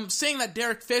 And I'm seeing that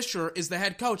Derek Fisher is the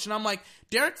head coach. And I'm like,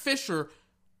 Derek Fisher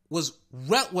was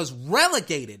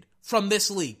relegated from this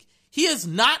league. He is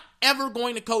not ever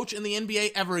going to coach in the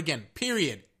NBA ever again,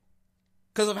 period.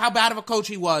 Because of how bad of a coach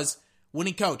he was when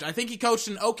he coached. I think he coached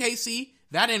in OKC.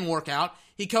 That didn't work out.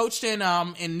 He coached in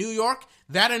New York.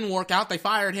 That didn't work out. They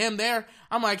fired him there.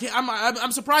 I'm like,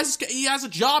 I'm surprised he has a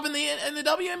job in the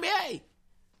WNBA.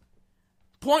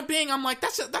 Point being, I'm like,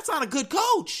 that's not a good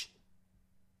coach.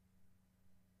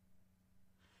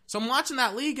 So I'm watching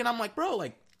that league and I'm like, bro,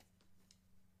 like,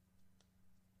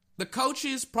 the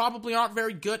coaches probably aren't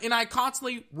very good. And I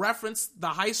constantly reference the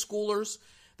high schoolers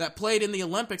that played in the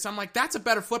Olympics. I'm like, that's a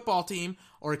better football team.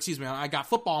 Or excuse me, I got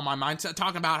football in my mind,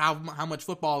 talking about how much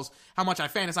I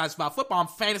fantasize about football. I'm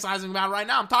fantasizing about it right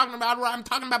now. I'm talking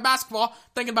about basketball,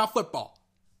 thinking about football.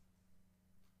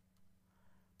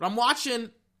 But I'm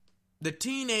watching the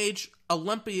teenage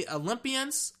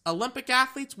Olympians, Olympic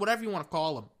athletes, whatever you want to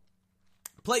call them.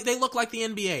 They look like the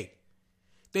NBA.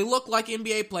 They look like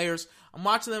NBA players. I'm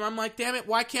watching them. I'm like, damn it,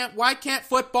 why can't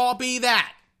football be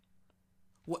that?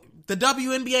 The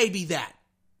WNBA be that?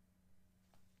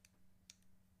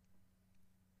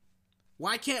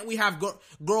 Why can't we have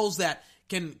girls that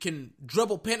can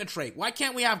dribble penetrate? Why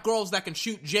can't we have girls that can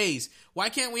shoot J's? Why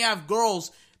can't we have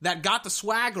girls that got the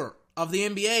swagger of the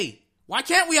NBA? Why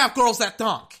can't we have girls that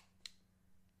dunk?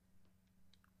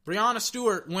 Breanna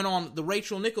Stewart went on the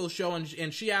Rachel Nichols show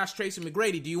and she asked Tracy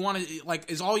McGrady, do you want to, like,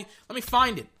 let me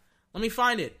find it.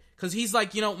 Because he's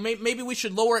like, maybe we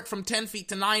should lower it from 10 feet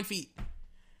to 9 feet.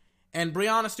 And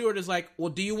Breonna Stewart is like, well,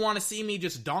 do you want to see me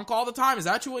just dunk all the time? Is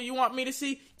that what you want me to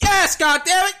see? Yes,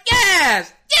 goddammit!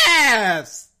 Yes!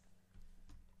 Yes!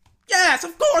 Yes,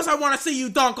 of course I want to see you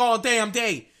dunk all damn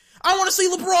day. I want to see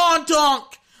LeBron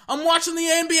dunk. I'm watching the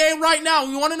NBA right now.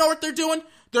 You want to know what they're doing?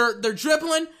 They're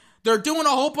dribbling. They're doing a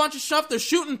whole bunch of stuff. They're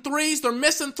shooting threes. They're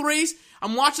missing threes.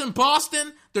 I'm watching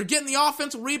Boston. They're getting the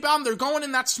offensive rebound. They're going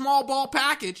in that small ball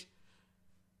package.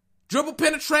 Dribble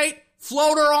penetrate.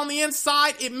 Floater on the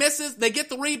inside. It misses. They get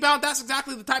the rebound. That's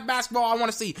exactly the type of basketball I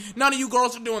want to see. None of you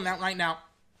girls are doing that right now.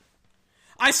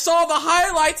 I saw the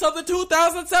highlights of the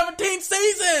 2017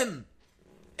 season.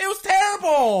 It was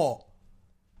terrible.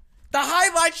 The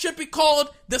highlights should be called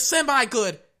the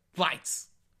semi-good lights.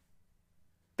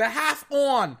 The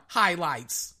half-on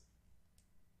highlights.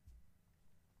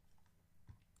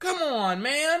 Come on,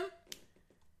 man.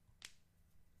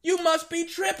 You must be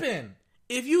tripping.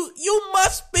 You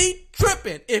must be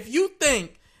tripping if you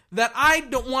think that I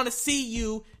don't want to see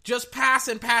you just pass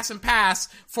and pass and pass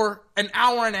for an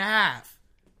hour and a half.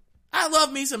 I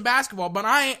love me some basketball, but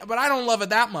I don't love it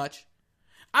that much.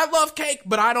 I love cake,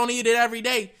 but I don't eat it every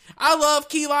day. I love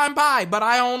key lime pie, but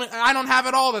I don't have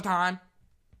it all the time.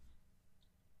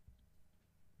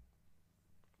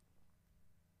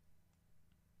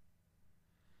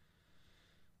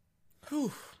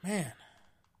 Whew, man.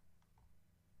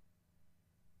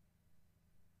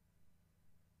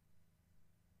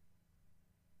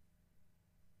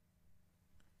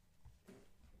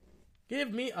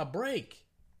 Give me a break.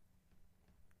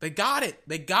 They got it.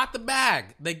 They got the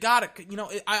bag. They got it. You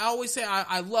know, I always say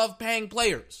I love paying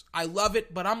players. I love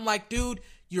it, but I'm like, dude,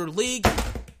 your league.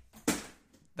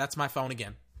 That's my phone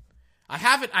again. I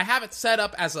have it set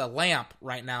up as a lamp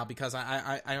right now because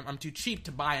I'm too cheap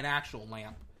to buy an actual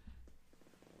lamp.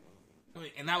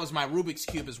 And that was my Rubik's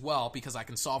Cube as well, because I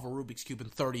can solve a Rubik's Cube in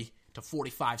 30 to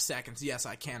 45 seconds. Yes,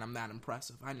 I can. I'm that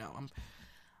impressive. I know.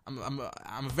 I'm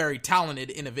a very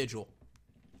talented individual.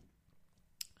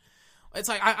 It's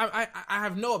like I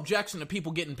have no objection to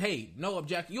people getting paid. No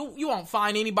objection. You won't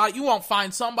find anybody. You won't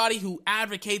find somebody who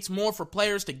advocates more for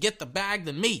players to get the bag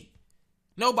than me.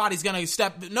 Nobody's gonna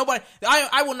step. Nobody.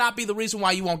 I will not be the reason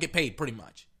why you won't get paid. Pretty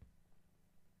much.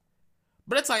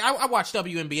 But it's like I watch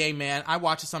WNBA, man. I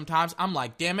watch it sometimes. I'm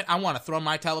like, damn it. I want to throw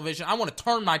my television. I want to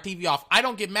turn my TV off. I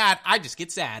don't get mad. I just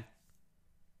get sad.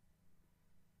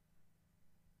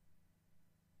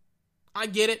 I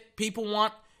get it. People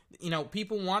want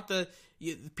the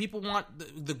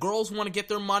girls want to get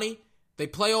their money. They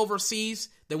play overseas.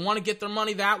 They want to get their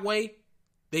money that way.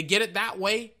 They get it that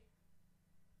way.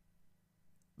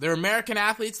 They're American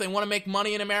athletes. They want to make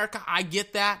money in America. I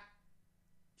get that.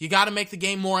 You got to make the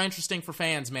game more interesting for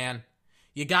fans, man.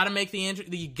 You got to make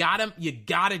you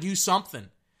got to do something.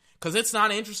 Cuz it's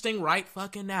not interesting right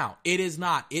fucking now. It is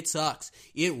not. It sucks.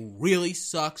 It really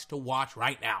sucks to watch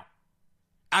right now.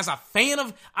 As a fan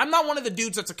of, I'm not one of the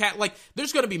dudes that's a cat. Like,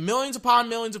 there's going to be millions upon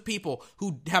millions of people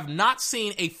who have not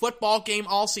seen a football game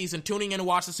all season tuning in to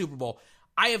watch the Super Bowl.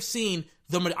 I've seen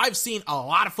a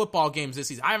lot of football games this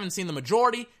season. I haven't seen the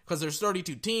majority because there's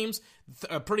 32 teams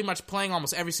pretty much playing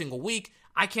almost every single week.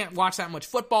 I can't watch that much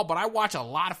football, but I watch a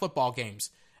lot of football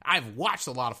games. I've watched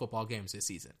a lot of football games this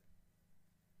season.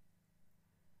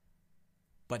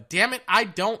 But damn it, I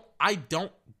don't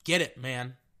get it,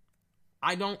 man.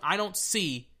 I don't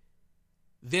see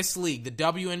this league, the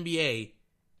WNBA,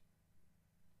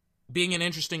 being an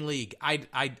interesting league. I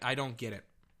don't get it.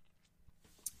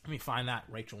 Let me find that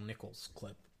Rachel Nichols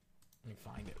clip. Let me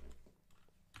find it.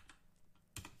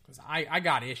 Because I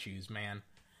got issues, man.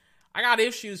 I got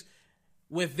issues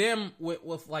with them,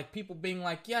 with like people being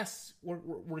like, yes,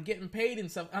 we're getting paid and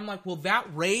stuff. I'm like, will that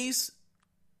raise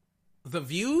the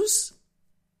views?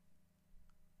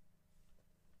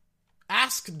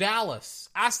 Ask Dallas.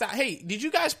 Ask that. Hey, did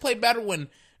you guys play better when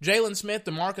Jalen Smith,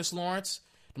 DeMarcus Lawrence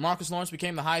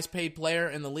became the highest paid player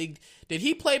in the league? Did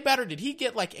he play better? Did he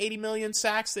get like 80 million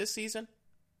sacks this season?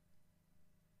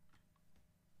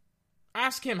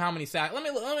 Ask him how many sacks. Let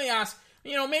me ask.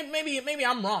 You know, maybe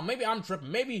I'm wrong. Maybe I'm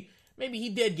tripping. Maybe he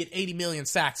did get 80 million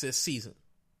sacks this season.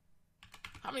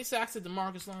 How many sacks did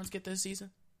DeMarcus Lawrence get this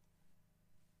season?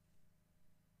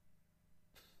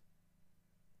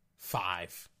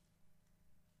 5.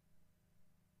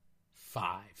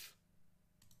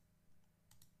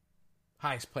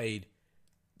 Highest paid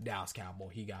Dallas Cowboy.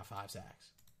 He got 5 sacks.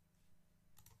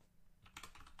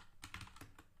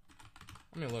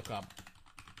 Let me look up.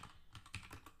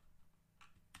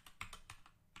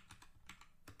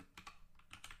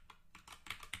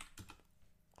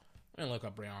 Let me look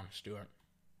up Breonna Stewart.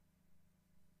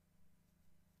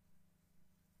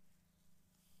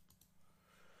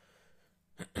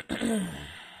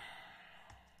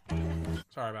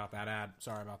 Sorry about that ad.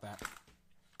 Sorry about that.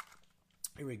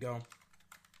 Here we go.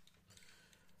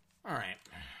 All right.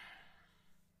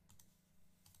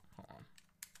 Hold on.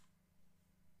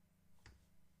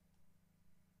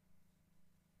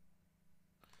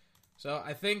 So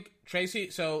I think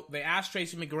so they asked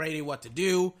Tracy McGrady what to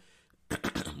do.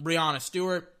 Breanna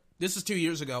Stewart. This is 2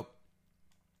 years ago.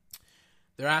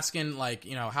 They're asking, like,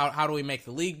 you know, how do we make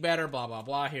the league better? Blah, blah,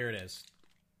 blah. Here it is.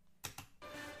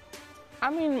 I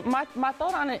mean, my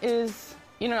thought on it is,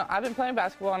 you know, I've been playing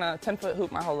basketball on a 10-foot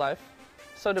hoop my whole life.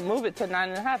 So to move it to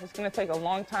 9.5, it's going to take a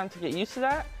long time to get used to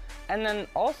that. And then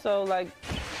also, like,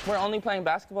 we're only playing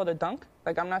basketball to dunk?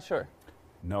 Like, I'm not sure.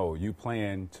 No, you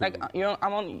playing to... Like,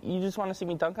 you just want to see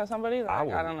me dunk on somebody?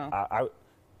 Like, I don't know.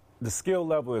 The skill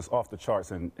level is off the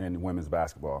charts in women's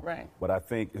basketball. Right. But I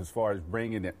think as far as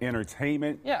bringing the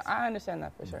entertainment... Yeah, I understand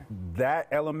that for sure. That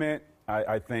element,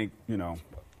 I think, you know,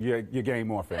 you gain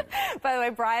more fans. By the way,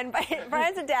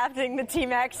 Brian's adapting the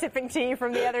T-Mac sipping tea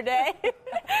from the other day.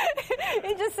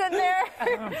 He's just sitting there.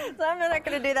 So I'm not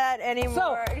going to do that anymore.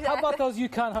 So, exactly. How about those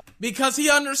UConn... Because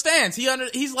he understands.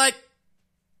 He's like,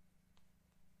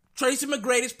 Tracy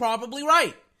McGrady's probably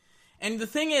right. And the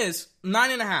thing is,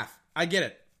 9.5, I get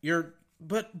it.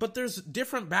 But there's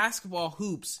different basketball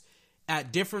hoops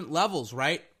at different levels,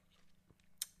 right?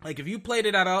 Like, if you played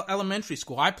it at elementary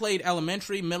school, I played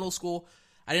elementary, middle school.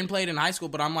 I didn't play it in high school,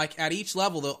 but I'm like, at each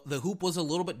level, the hoop was a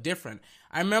little bit different.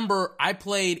 I remember I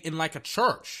played in like a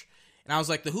church, and I was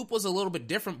like, the hoop was a little bit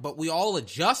different, but we all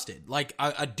adjusted. Like,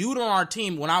 a dude on our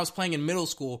team, when I was playing in middle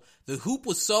school, the hoop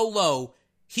was so low,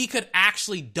 he could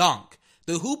actually dunk.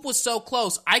 The hoop was so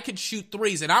close, I could shoot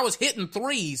threes, and I was hitting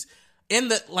threes in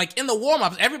the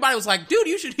warm-ups. Everybody was like, dude,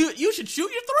 you should shoot your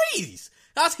threes.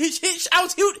 I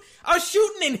was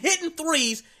shooting and hitting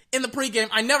threes in the pregame.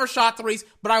 I never shot threes,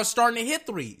 but I was starting to hit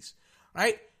threes,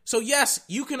 right? So yes,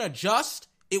 you can adjust.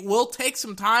 It will take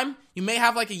some time. You may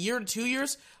have like a year to 2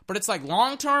 years, but it's like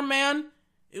long-term, man,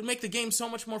 it would make the game so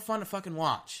much more fun to fucking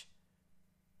watch.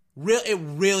 It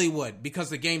really would, because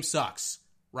the game sucks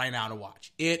right now to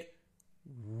watch. It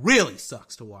really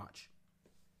sucks to watch.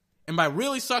 And by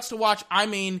really sucks to watch, I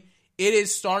mean it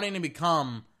is starting to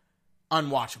become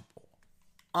unwatchable.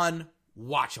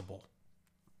 Unwatchable.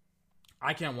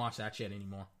 I can't watch that shit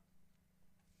anymore.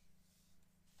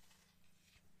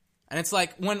 And it's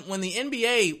like, when the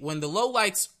NBA, when the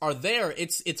lowlights are there,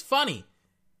 it's funny.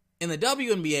 In the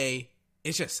WNBA,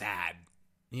 it's just sad.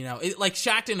 You know, like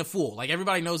Shaqtin' a Fool. Like,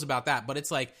 everybody knows about that, but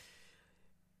it's like,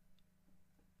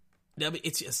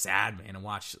 it's just sad, man, to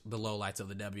watch the lowlights of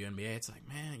the WNBA. It's like,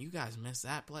 man, you guys missed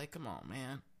that play. Come on,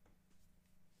 man.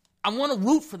 I want to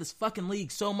root for this fucking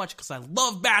league so much because I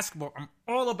love basketball. I'm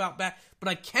all about that, but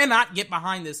I cannot get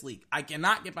behind this league. I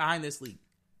cannot get behind this league.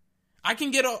 I can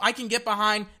get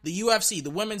behind the UFC, the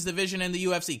women's division in the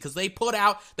UFC, because they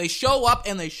show up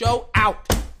and they show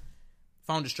out.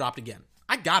 Phone just dropped again.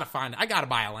 I gotta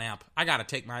buy a lamp. I gotta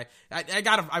buy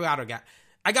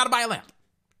a lamp.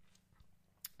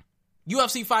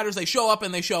 UFC fighters, they show up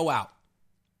and they show out.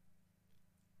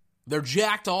 They're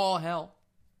jacked to all hell.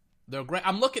 They're great.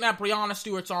 I'm looking at Breanna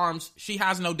Stewart's arms. She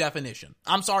has no definition.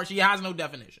 I'm sorry, she has no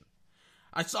definition.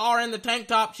 I saw her in the tank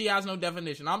top. She has no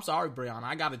definition. I'm sorry, Breanna.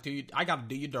 I gotta do you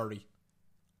dirty.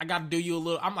 I gotta do you a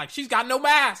little. I'm like, she's got no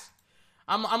mass.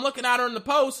 I'm looking at her in the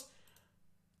post.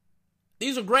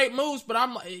 These are great moves, but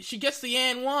she gets the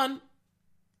and one.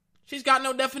 She's got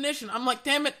no definition. I'm like,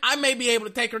 damn it, I may be able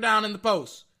to take her down in the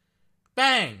post.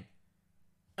 Bang.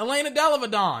 Elena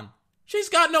Delavadon. She's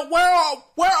got no,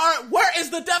 where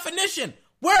is the definition?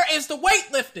 Where is the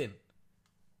weightlifting?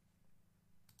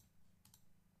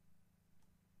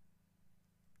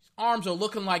 His arms are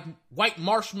looking like white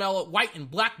and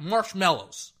black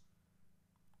marshmallows.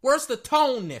 Where's the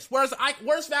toneness? Where's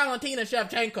Valentina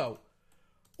Shevchenko?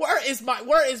 Where is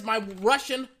my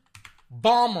Russian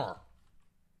bomber?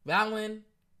 Valentina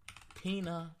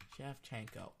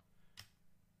Shevchenko.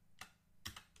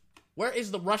 Where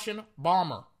is the Russian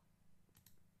bomber?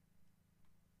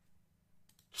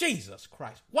 Jesus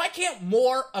Christ. Why can't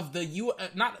more of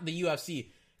not the UFC,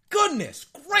 goodness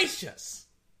gracious.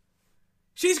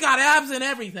 She's got abs and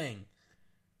everything.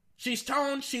 She's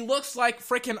toned. She looks like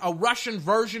freaking a Russian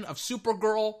version of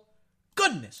Supergirl.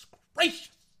 Goodness gracious.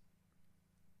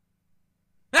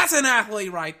 That's an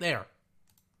athlete right there.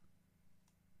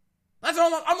 That's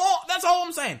all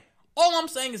I'm saying. All I'm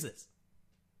saying is this.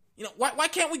 You know, why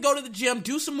can't we go to the gym,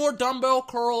 do some more dumbbell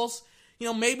curls, you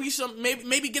know, maybe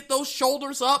get those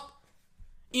shoulders up?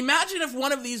 Imagine if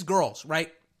one of these girls,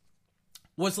 right,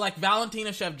 was like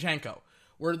Valentina Shevchenko,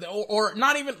 or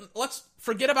not even, let's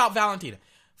forget about Valentina,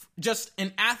 just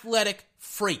an athletic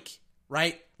freak,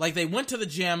 right? Like they went to the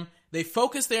gym, they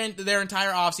focused their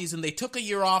entire offseason. They took a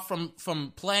year off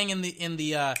from playing in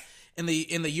the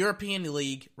European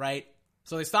League, right?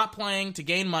 So they stopped playing to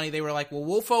gain money. They were like, well,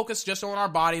 we'll focus just on our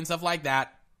body and stuff like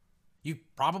that. You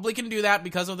probably can do that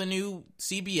because of the new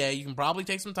CBA. You can probably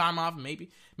take some time off. Maybe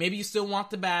you still want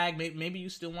the bag. Maybe you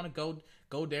still want to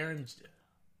go there and.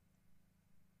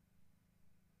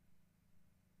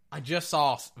 I just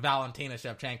saw Valentina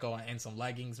Shevchenko in some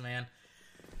leggings, man.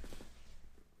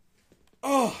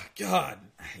 Oh God!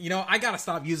 I gotta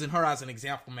stop using her as an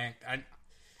example, man.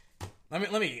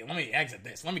 Let me exit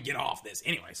this. Let me get off this,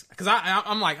 anyways, because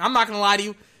I'm not gonna lie to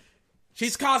you.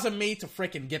 She's causing me to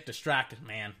freaking get distracted,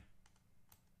 man.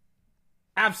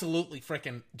 Absolutely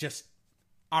freaking just.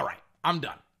 All right, I'm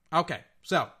done. Okay,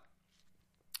 so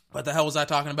what the hell was I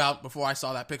talking about before I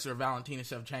saw that picture of Valentina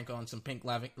Shevchenko in some pink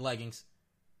leggings?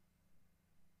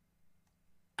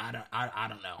 I don't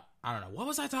know. What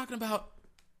was I talking about?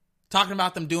 Talking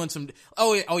about them doing some...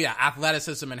 Oh yeah,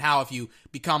 athleticism and how if you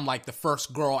become like the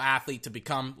first girl athlete to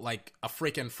become like a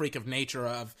freaking freak of nature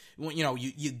of...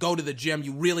 You go to the gym,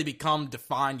 you really become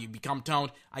defined, you become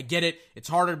toned. I get it. It's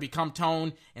harder to become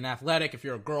toned and athletic if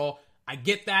you're a girl. I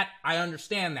get that. I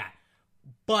understand that.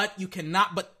 But you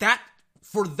cannot... But that...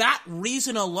 For that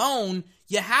reason alone,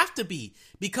 you have to be.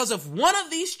 Because if one of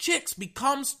these chicks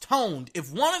becomes toned,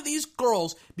 if one of these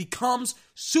girls becomes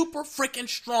super freaking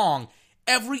strong,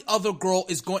 every other girl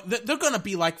is going... They're going to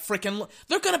be like freaking...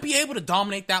 They're going to be able to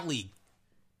dominate that league.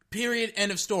 Period.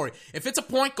 End of story. If it's a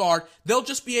point guard, they'll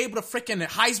just be able to freaking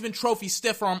Heisman Trophy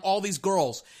stiff arm all these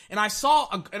girls. And I saw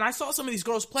some of these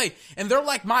girls play, and they're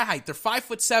like my height. They're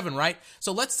 5'7", right?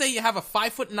 So let's say you have a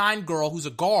 5'9" girl who's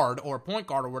a guard or a point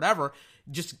guard or whatever,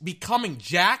 just becoming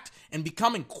jacked and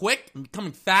becoming quick and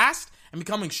becoming fast and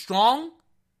becoming strong,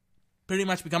 pretty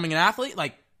much becoming an athlete.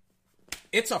 Like,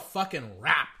 it's a fucking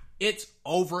wrap. It's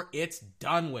over. It's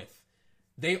done with.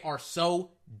 They are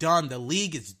so done. The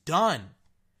league is done.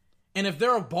 And if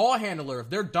they're a ball handler, if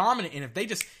they're dominant, and if they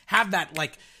just have that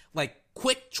like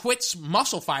quick twitch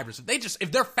muscle fibers,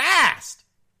 if they're fast,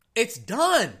 it's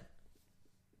done.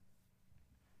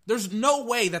 There's no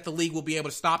way that the league will be able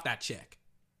to stop that chick.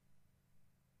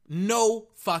 No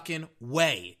fucking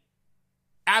way.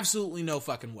 Absolutely no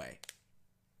fucking way.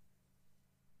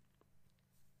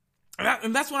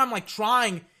 And that's what I'm like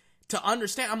trying to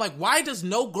understand. I'm like, why does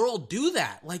no girl do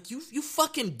that? Like, you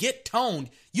fucking get toned,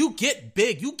 you get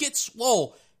big, you get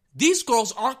swole. These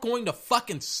girls aren't going to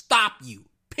fucking stop you.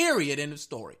 Period. End of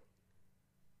story.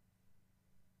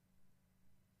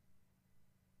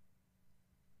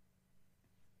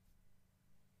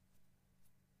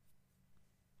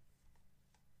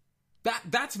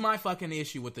 That's my fucking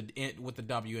issue with the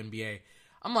WNBA.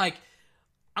 I'm like,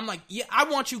 yeah, I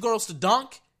want you girls to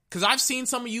dunk. Because I've seen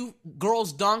some of you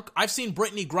girls dunk. I've seen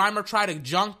Brittany Griner try to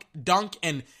dunk,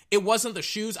 and it wasn't the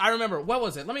shoes. I remember, what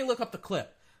was it? Let me look up the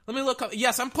clip.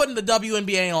 Yes, I'm putting the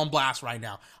WNBA on blast right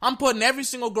now. I'm putting every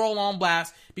single girl on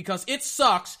blast because it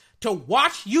sucks to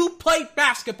watch you play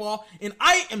basketball, and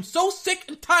I am so sick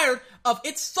and tired of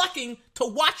it sucking to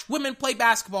watch women play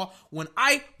basketball when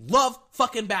I love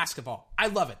fucking basketball. I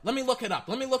love it. Let me look it up.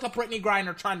 Let me look up Brittany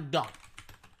Griner trying to dunk.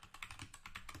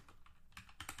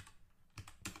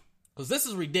 Because this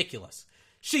is ridiculous.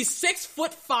 She's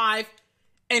 6'5",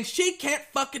 and she can't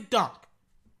fucking dunk.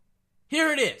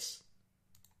 Here it is.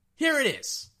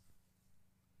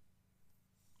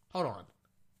 Hold on.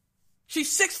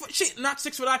 She's 6 foot. Not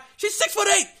 6'9". She's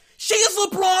 6'8". She is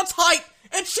LeBron's height,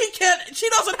 and she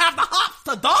doesn't have the hops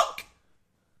to dunk.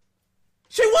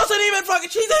 She wasn't even fucking.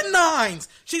 She's in 9s.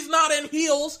 She's not in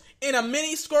heels, in a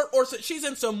mini skirt, or she's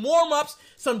in some warm ups,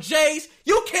 some J's.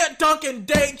 You can't dunk in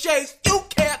J's. You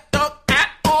can't dunk at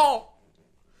all.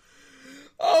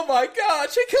 Oh my God,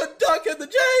 she couldn't dunk in the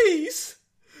J's.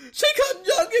 She couldn't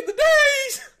dunk in the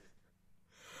D's.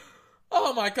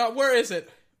 Oh my God, where is it?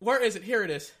 Here it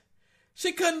is.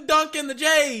 She couldn't dunk in the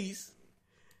J's.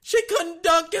 She's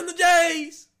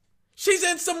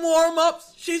in some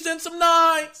warm-ups. She's in some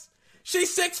 9s.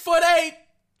 She's 6'8".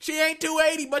 She ain't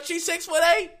 280, but she's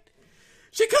 6'8".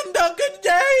 She couldn't dunk in the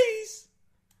J's.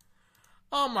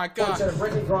 Oh my God. Instead of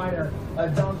Brittany Griner, a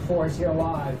dunk for us here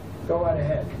live. Go right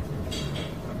ahead.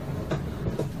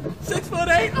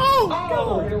 6'8".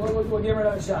 Oh! We'll give her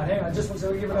another shot. Hang on,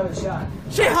 we'll give her another shot.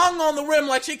 She hung on the rim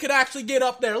like she could actually get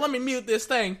up there. Let me mute this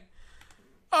thing.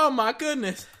 Oh my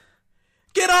goodness.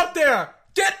 Get up there.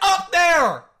 Get up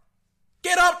there.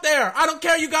 Get up there. I don't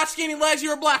care you got skinny legs,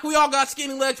 you're black. We all got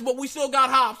skinny legs, but we still got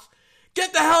hops.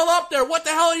 Get the hell up there. What the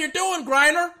hell are you doing,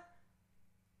 Griner?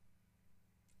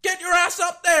 Get your ass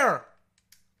up there.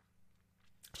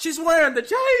 She's wearing the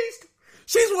J's.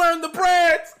 She's wearing the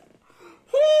braids.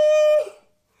 Woo!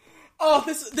 Oh,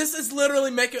 this is literally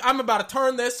making... I'm about to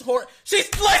turn this horse... She's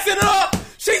lacing it up!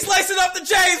 She's lacing up the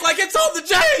J's like it's on the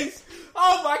J's!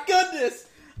 Oh, my goodness!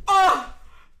 Oh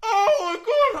my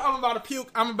God! I'm about to puke.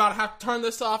 I'm about to have to turn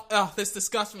this off. Oh, this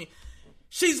disgusts me.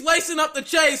 She's lacing up the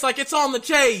J's like it's on the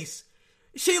J's.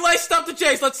 She laced up the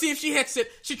J's. Let's see if she hits it.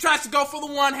 She tries to go for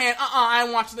the one hand. I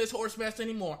ain't watching this horse mess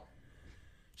anymore.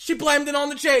 She blamed it on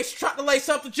the J's. She tried to lace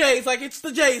up the J's like it's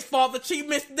the J's' fault that she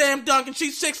missed the damn dunk and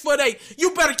she's 6'8".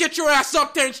 You better get your ass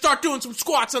up there and start doing some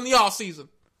squats in the offseason.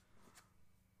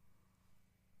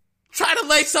 Try to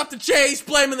lace up the J's,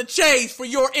 blaming the J's for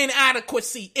your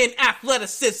inadequacy in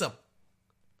athleticism.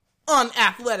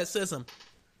 Unathleticism.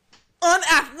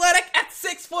 Unathletic at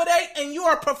 6'8", and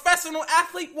you're a professional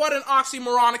athlete? What an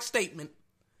oxymoronic statement.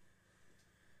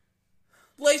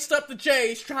 Laced up the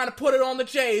J's, trying to put it on the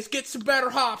J's. Get some better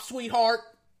hops, sweetheart.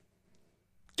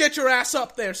 Get your ass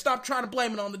up there. Stop trying to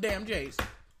blame it on the damn J's.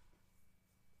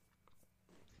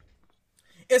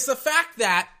 It's the fact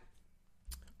that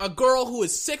a girl who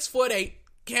is 6'8"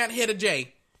 can't hit a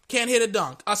J, can't hit a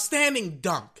dunk, a standing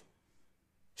dunk.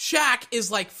 Shaq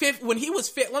is like when he was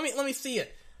fit. Let me see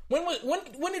it. When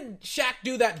did Shaq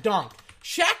do that dunk?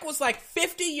 Shaq was like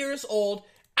 50 years old,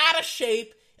 out of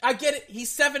shape. I get it. He's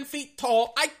 7 feet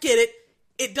tall. I get it.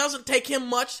 It doesn't take him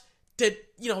much to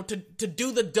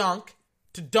do the dunk,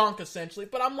 to dunk essentially.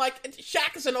 But I'm like,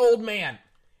 Shaq is an old man,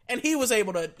 and he was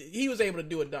able to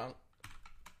do a dunk.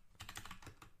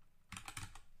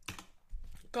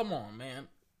 Come on, man.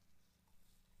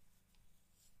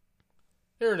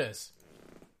 Here it is.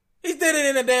 He did it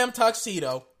in a damn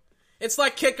tuxedo. It's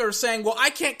like kickers saying, well, I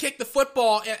can't kick the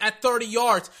football at 30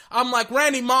 yards. I'm like,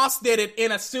 Randy Moss did it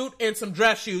in a suit and some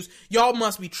dress shoes. Y'all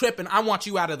must be tripping. I want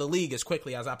you out of the league as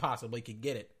quickly as I possibly could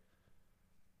get it.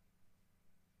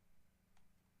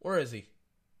 Where is he?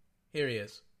 Here he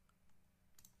is.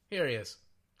 Here he is.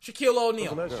 Shaquille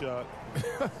O'Neal. That shot.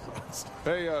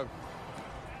 Hey,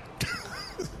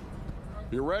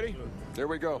 you ready? There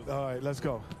we go. All right, let's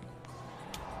go.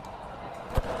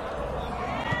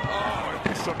 Oh,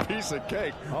 it's a piece of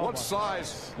cake. What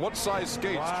size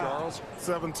skates, Charles?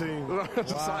 17. Wow.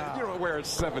 You don't wear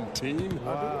 17.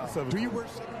 Wow. Do you wear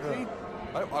 17?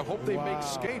 I hope they make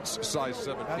skates size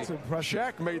 17. That's impressive.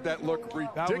 Shaq made that look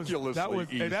ridiculously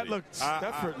easy. Hey, that looked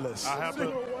effortless. I have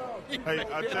to. Hey,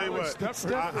 I tell you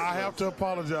what. I have to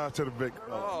apologize to the big.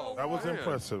 That was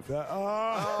impressive. There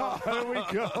we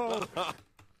go.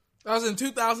 That was in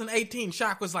 2018.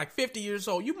 Shaq was like 50 years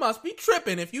old. You must be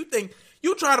tripping if you think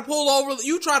you try to pull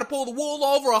the wool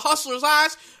over a hustler's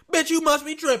eyes. Bitch, you must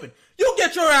be tripping. You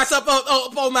get your ass up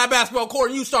on that basketball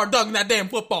court and you start dunking that damn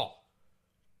football.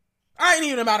 I ain't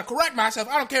even about to correct myself.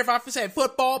 I don't care if I said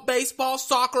football, baseball,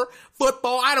 soccer,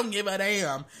 football. I don't give a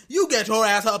damn. You get your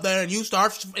ass up there and you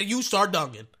start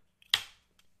dunking.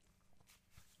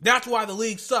 That's why the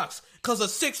league sucks. Because a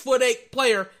 6'8"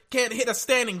 player can't hit a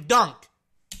standing dunk.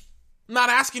 I'm not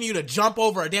asking you to jump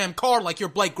over a damn car like you're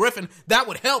Blake Griffin. That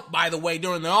would help, by the way,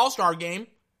 during the All-Star game.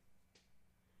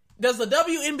 Does the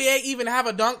WNBA even have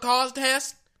a dunk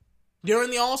contest during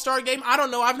the All-Star game? I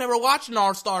don't know. I've never watched an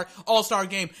All-Star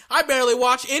game. I barely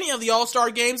watch any of the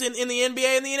All-Star games in the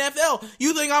NBA and the NFL.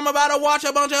 You think I'm about to watch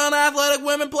a bunch of unathletic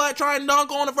women try and dunk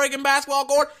on a freaking basketball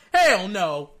court? Hell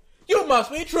no. You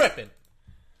must be tripping.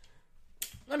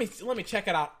 Let me check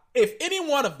it out. If any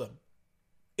one of them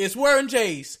is wearing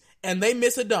J's and they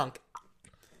miss a dunk,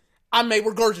 I may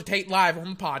regurgitate live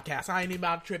on the podcast. I ain't even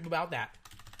about to trip about that.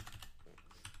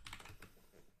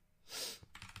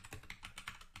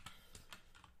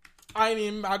 I ain't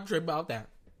even about to trip about that.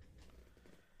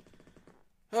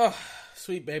 Oh,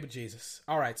 sweet baby Jesus.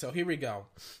 All right, so here we go.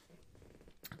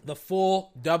 The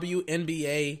full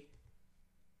WNBA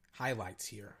highlights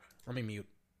here. Let me mute.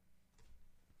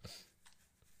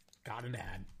 Got an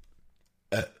ad.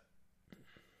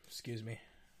 Excuse me.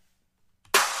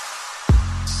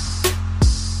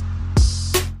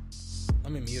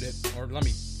 Let me mute it, or let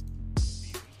me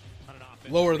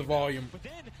lower the volume. But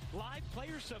then live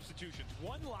player substitutions.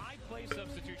 One live play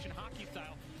substitution, hockey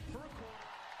style.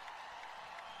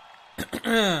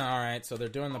 All right, so they're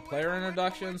doing the player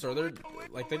introductions, or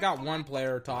they got one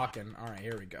player talking. All right,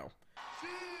 here we go. All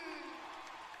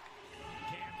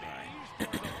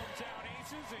right.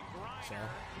 So,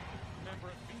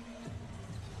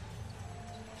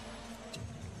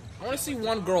 I want to see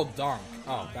one girl dunk.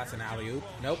 Oh, that's an alley-oop.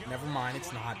 Nope, never mind,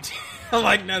 it's not. I'm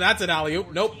like, no, that's an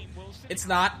alley-oop. Nope, it's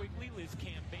not.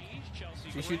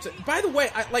 She shoots it. By the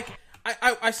way,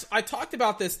 I talked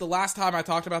about this the last time I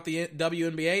talked about the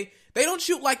WNBA. They don't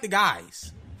shoot like the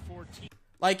guys.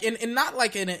 Like in not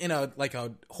like in a like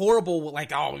a horrible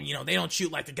like, oh, you know, they don't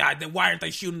shoot like the guy. Then why aren't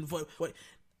they shooting? What?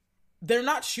 They're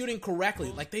not shooting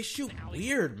correctly. Like they shoot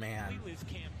weird, man.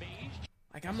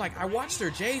 Like I'm like I watch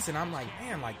their Jays and I'm like,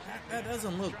 man, like that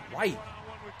doesn't look right.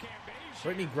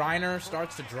 Brittany Griner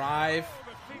starts to drive.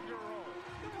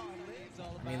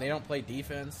 I mean, they don't play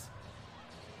defense.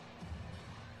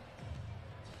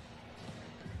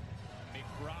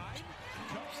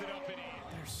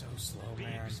 They're so slow,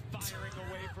 man.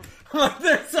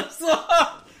 They're so slow.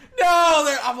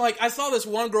 No, I'm like, I saw this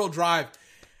one girl drive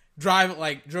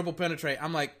like dribble penetrate.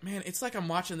 I'm like, man, it's like I'm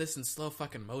watching this in slow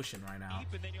fucking motion right now.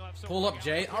 Pull up,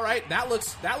 Jay. All right, that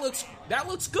looks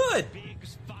good.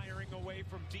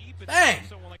 Bang.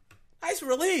 Nice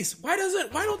release. Why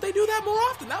don't they do that more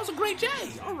often? That was a great J.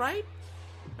 All right.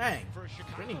 Bang.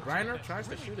 Brittany Griner tries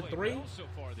to shoot a 3.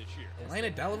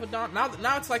 Elena Delavadon.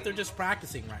 Now it's like they're just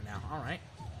practicing right now. All right.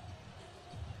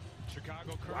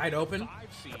 Wide open.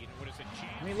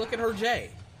 I mean, look at her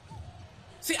J.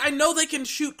 See, I know they can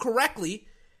shoot correctly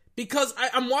because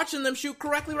I'm watching them shoot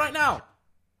correctly right now.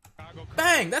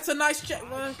 Bang. That's a nice J.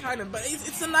 Well, kind of, but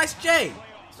it's a nice J.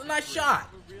 It's a nice shot.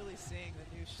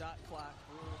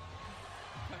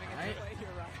 Right?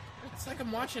 It's like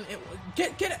I'm watching it.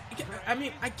 Get it. I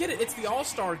mean, I get it. It's the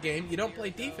All-Star game. You don't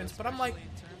play defense, but I'm like,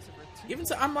 even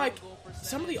so, I'm like,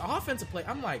 some of the offensive play.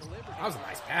 I'm like, that was a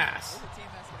nice pass.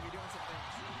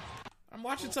 I'm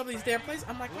watching some of these damn plays.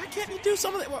 I'm like, why can't you do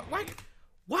some of that?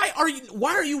 Why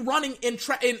are you running in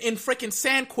freaking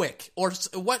sand quick or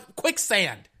what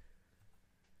quicksand?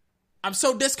 I'm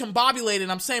so discombobulated.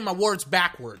 I'm saying my words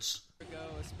backwards.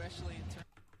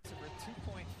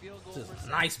 This is a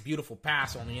nice, beautiful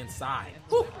pass on the inside.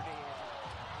 Woo.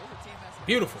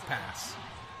 Beautiful pass.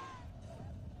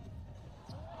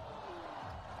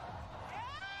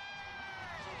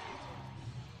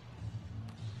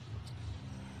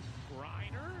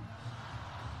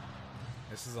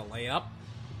 This is a layup.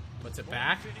 Puts it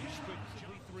back.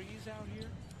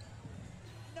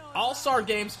 All-Star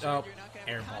games. Oh,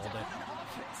 airballed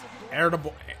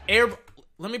it.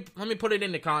 Let me put it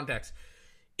into context.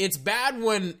 It's bad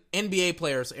when NBA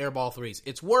players airball threes.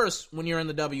 It's worse when you're in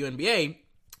the WNBA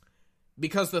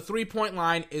because the three-point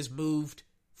line is moved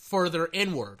further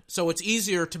inward. So it's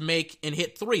easier to make and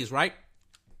hit threes, right?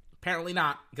 Apparently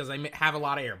not, because they have a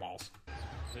lot of airballs.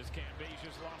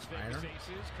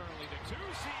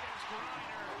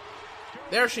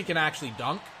 There she can actually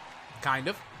dunk, kind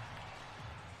of.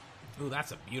 Ooh,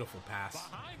 that's a beautiful pass.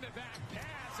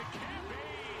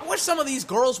 I wish some of these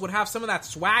girls would have some of that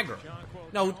swagger.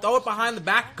 No, throw it behind the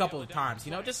back a couple of times.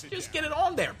 You know, just get it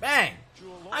on there. Bang.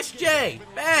 Nice J.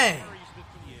 Bang.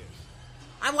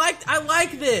 I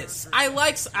like this. I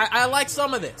like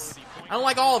some of this. I don't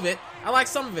like all of it. I like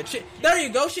some of it. There you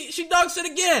go. She dunks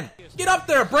it again. Get up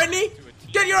there, Brittany.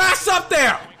 Get your ass up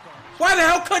there. Why the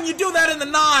hell couldn't you do that in the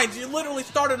 9s? You literally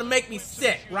started to make me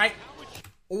sick, right?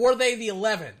 Or were they the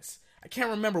 11s? I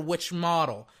can't remember which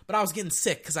model, but I was getting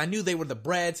sick because I knew they were the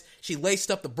breads. She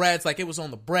laced up the breads like it was on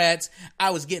the breads.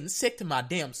 I was getting sick to my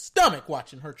damn stomach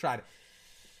watching her try to...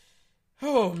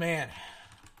 Oh, man.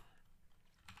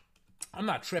 I'm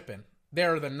not tripping.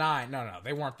 They're the 9. No,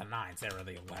 they weren't the 9s. They were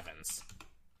the 11s.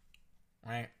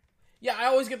 Right? Yeah, I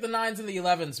always get the 9s and the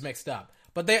 11s mixed up.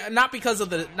 But they not because of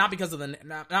the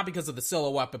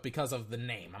silhouette, but because of the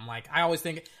name. I'm like, I always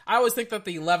think that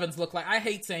the 11s look like. I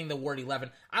hate saying the word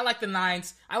 11. I like the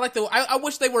 9s. I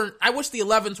wish the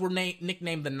 11s were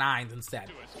nicknamed the 9s instead.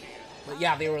 But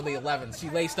yeah, they were the 11s. She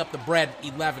laced up the bread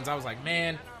 11s. I was like,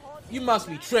 man, you must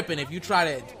be tripping if you try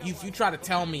to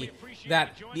tell me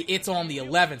that it's on the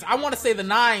 11s. I want to say the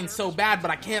 9s so bad,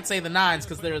 but I can't say the 9s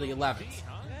because they're the 11s.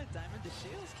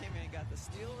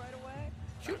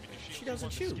 She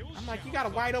doesn't shoot. I'm like, you got a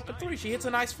wide open 3. She hits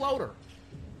a nice floater.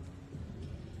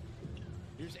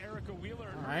 Here's Erica Wheeler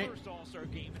in her first All-Star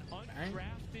game, an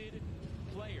undrafted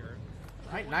player.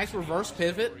 All right, nice reverse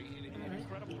pivot.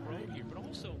 Incredible road here, but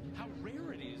also how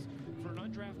rare it is for an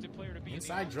undrafted player to be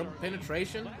inside dribble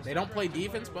penetration. They don't play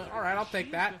defense, but all right, I'll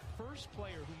take that. The first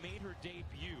player who made her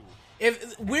debut.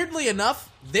 If weirdly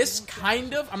enough, this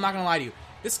kind of, I'm not gonna lie to you,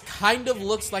 this kind of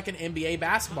looks like an NBA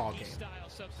basketball game.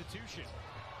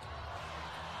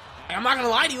 I'm not gonna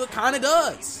lie to you, it kind of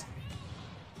does.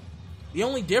 The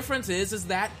only difference is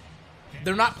that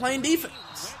they're not playing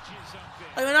defense.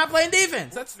 Like, they're not playing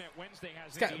defense. That's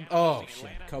oh shit.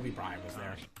 Kobe Bryant was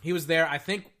there. He was there. I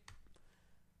think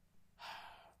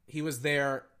he was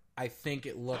there. I think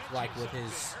it looked like with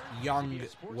his young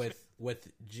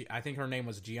I think her name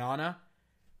was Gianna,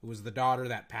 who was the daughter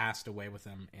that passed away with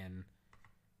him in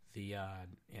the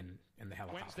in the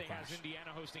helicopter Wednesday crash. has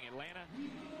Indiana hosting Atlanta.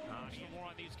 For more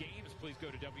on these games, please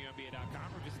go to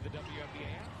WNBA.com or visit the WNBA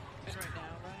app. And right now,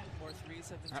 Ryan, more threes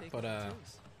have been I taken.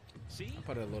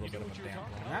 put a little bit of a damper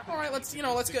on that. All right, let's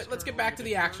get back to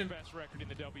the action. Best record in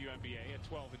the WNBA at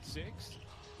 12-6.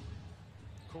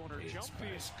 Corner jump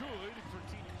is good for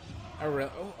team. I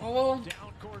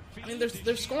mean,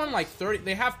 they're scoring like 30.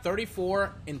 They have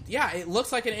 34, and yeah, it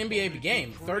looks like an NBA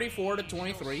game.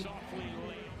 34-23.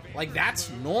 Like that's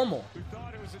normal.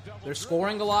 They're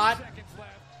scoring a lot.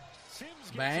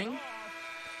 Bang.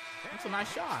 That's a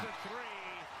nice shot.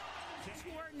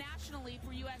 Tour nationally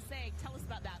for USA. Tell us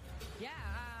about that. Yeah,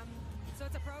 so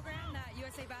it's a program that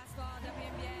USA Basketball,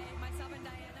 WNBA, myself and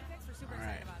Diana picks. We're super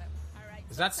excited about it. All right.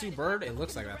 Is that Sue Bird? It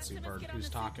looks like that's Sue Bird who's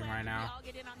talking right now.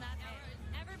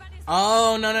 Everybody's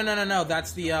Oh no!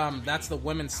 That's the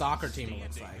women's soccer team. It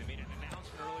looks like. They made an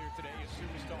announcement earlier today, as Sue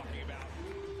was talking about,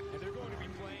 and they're going to be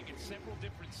playing in several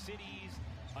different cities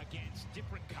against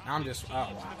different. I'm just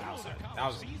that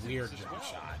was a weird jump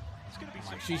shot.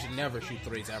 Like, she should never shoot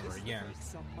threes ever again.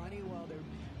 Some money while they're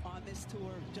on this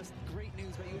tour. Just great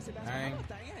news by USA Basketball. Dang. How about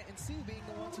Diana and Sue being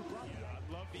the ones who brought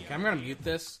that? Okay, I'm gonna mute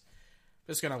this.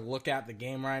 Just gonna look at the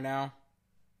game right now.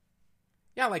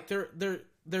 Yeah, like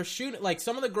they're shooting. Like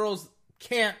some of the girls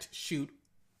can't shoot.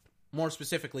 More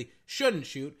specifically, shouldn't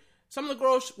shoot. Some of the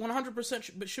girls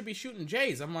 100% should be shooting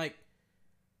J's. I'm like,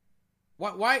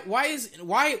 why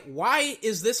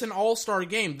is this an all-star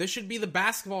game? This should be the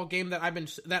basketball game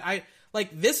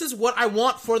this is what I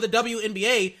want for the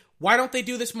WNBA. Why don't they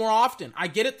do this more often? I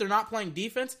get it, they're not playing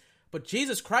defense, but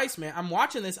Jesus Christ, man, I'm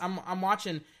watching this. I'm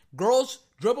watching girls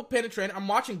dribble penetrating. I'm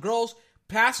watching girls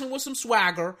passing with some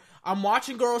swagger. I'm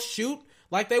watching girls shoot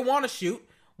like they want to shoot.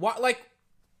 Why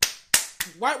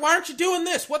aren't you doing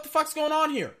this? What the fuck's going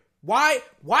on here? Why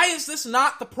is this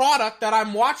not the product that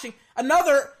I'm watching?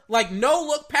 Another,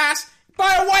 no-look pass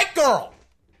by a white girl.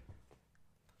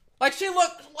 She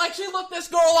looked this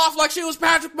girl off like she was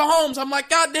Patrick Mahomes. I'm like,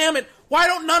 God damn it. Why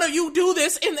don't none of you do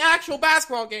this in the actual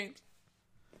basketball games?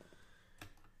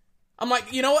 I'm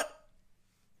like, you know what?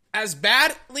 As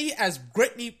badly as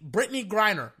Brittany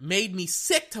Griner made me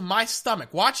sick to my stomach,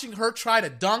 watching her try to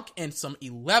dunk in some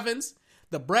 11s,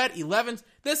 the bread 11s,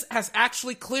 this has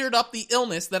actually cleared up the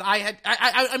illness that I had.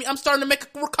 I mean, I'm starting to make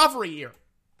a recovery here.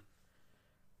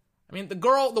 I mean,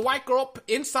 the white girl,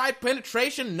 inside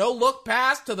penetration, no look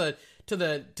pass to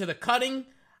the cutting.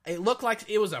 It looked like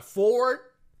it was a forward.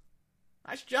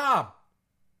 Nice job.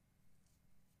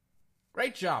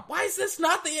 Great job. Why is this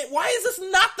not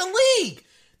the league?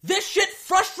 This shit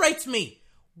frustrates me.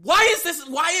 Why is this?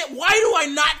 Why do I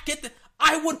not get the?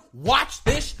 I would watch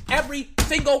this every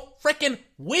single freaking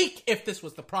week if this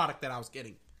was the product that I was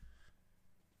getting.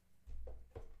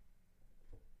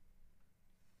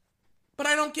 But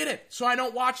I don't get it, so I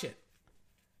don't watch it.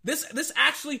 This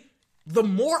actually, the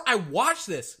more I watch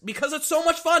this, because it's so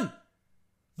much fun,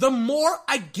 the more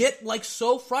I get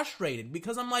so frustrated,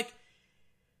 because I'm like,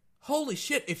 holy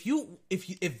shit,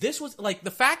 if this was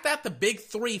the fact that the Big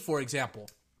Three, for example,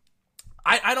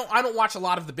 I don't watch a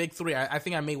lot of the Big Three. I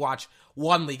think I may watch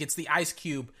one league. It's the Ice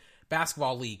Cube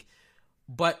Basketball League.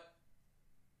 But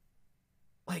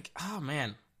oh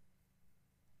man.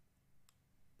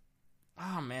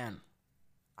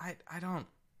 I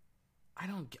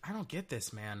don't get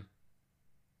this, man.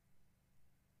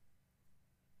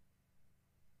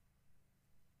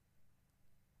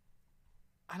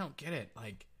 I don't get it.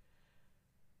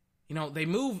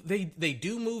 They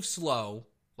do move slow,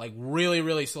 really,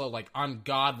 really slow,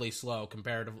 ungodly slow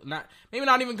comparatively. Maybe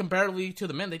not even comparatively to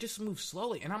the men. They just move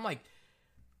slowly. And I'm like,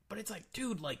 but it's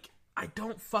dude, I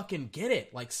don't fucking get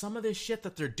it. Some of this shit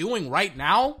that they're doing right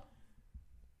now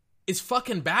is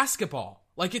fucking basketball.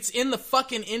 It's in the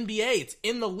fucking NBA. It's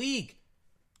in the league.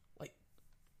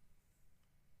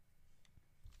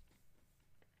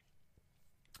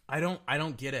 I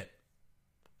don't get it.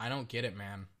 I don't get it,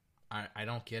 man. I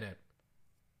don't get it.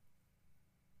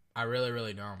 I really,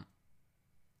 really don't.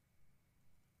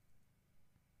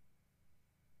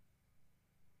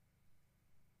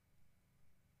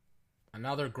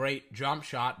 Another great jump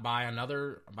shot by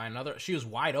another. She was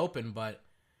wide open, but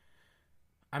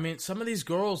I mean, some of these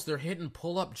girls, they're hitting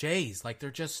pull-up J's.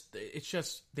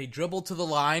 They dribble to the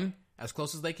line as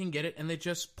close as they can get it, and they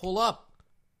just pull up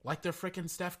like they're freaking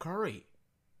Steph Curry.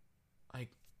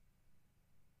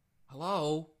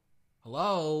 Hello?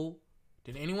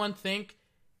 Did anyone think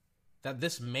that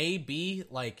this may be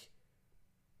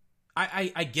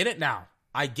I get it now.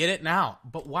 I get it now.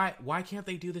 But why can't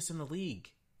they do this in the league?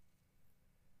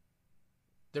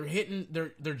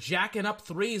 They're jacking up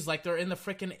threes like they're in the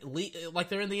freaking league, like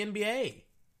they're in the NBA.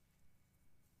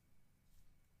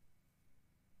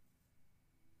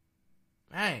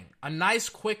 Bang. A nice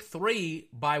quick 3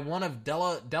 by one of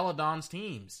Della Don's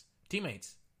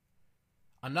teammates.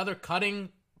 Another cutting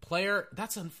player.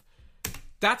 That's a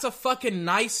fucking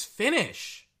nice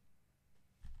finish.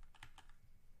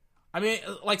 I mean,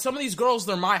 like, some of these girls,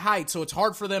 they're my height, so it's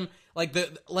hard for them. Like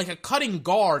a cutting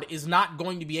guard is not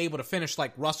going to be able to finish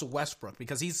like Russell Westbrook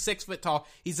because he's 6 foot tall.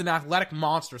 He's an athletic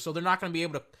monster, so they're not going to be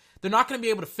able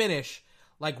to finish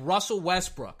like Russell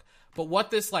Westbrook. But what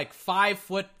this like 5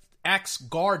 foot X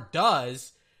guard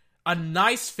does, a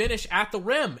nice finish at the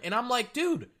rim, and I'm like,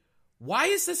 dude, why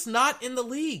is this not in the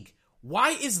league? Why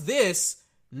is this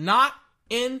not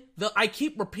in the? I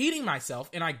keep repeating myself,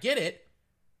 and I get it.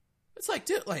 It's like,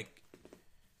 dude, like.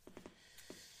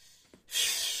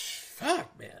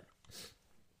 Fuck, man.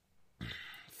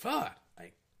 Fuck.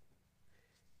 Like,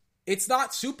 it's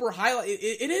not super highlight.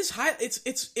 It is high.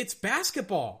 It's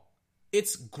basketball.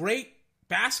 It's great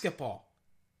basketball.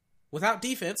 Without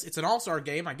defense, it's an all-star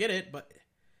game. I get it, but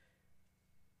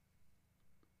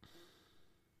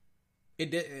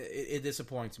it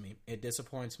disappoints me. It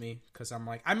disappoints me because I'm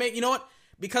like, you know what?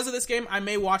 Because of this game, I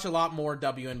may watch a lot more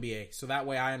WNBA, so that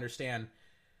way I understand.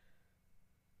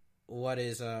 What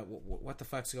the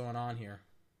fuck's going on here?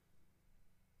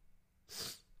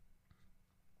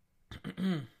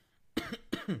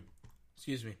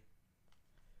 Excuse me.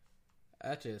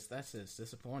 That's just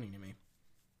disappointing to me.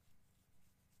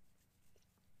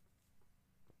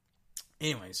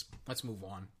 Anyways, let's move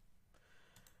on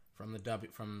from the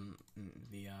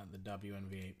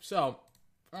WNBA. So,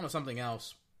 on to something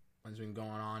else that's been going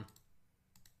on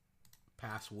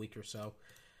past week or so.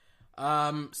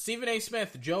 Stephen A.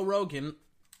 Smith, Joe Rogan,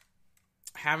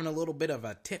 having a little bit of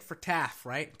a tit for tat,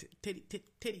 right?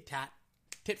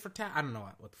 Tit for tat. I don't know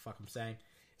what the fuck I'm saying.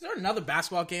 Is there another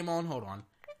basketball game on? Hold on.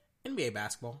 NBA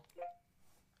basketball.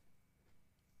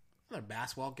 Another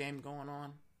basketball game going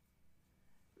on.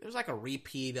 There's like a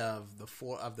repeat of the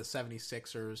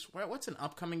 76ers. What's an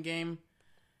upcoming game?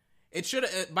 It should.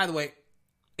 By the way.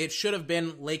 It should have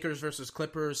been Lakers versus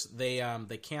Clippers. They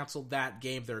canceled that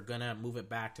game. They're gonna move it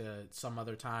back to some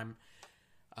other time.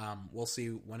 We'll see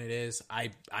when it is.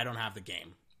 I don't have the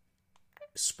game.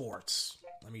 Sports.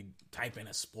 Let me type in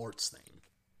a sports thing.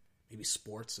 Maybe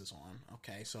sports is on.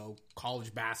 Okay, so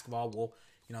college basketball.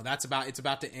 It's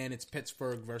about to end. It's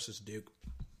Pittsburgh versus Duke.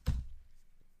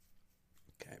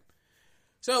 Okay.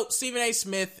 So Stephen A.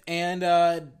 Smith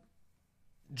and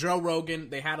Joe Rogan,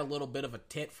 they had a little bit of a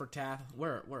tit for tat.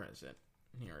 Where is it?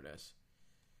 Here it is.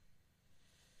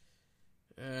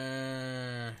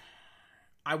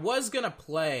 I was going to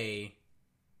play...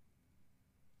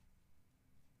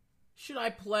 Should I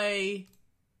play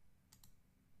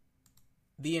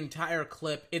the entire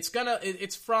clip? It's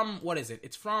from... What is it?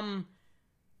 It's from...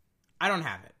 I don't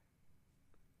have it.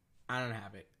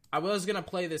 I was going to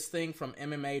play this thing from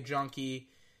MMA Junkie.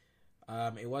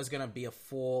 It was going to be a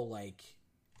full,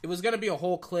 It was going to be a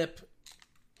whole clip.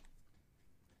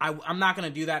 I'm not going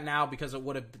to do that now because it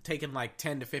would have taken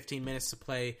 10 to 15 minutes to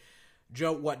play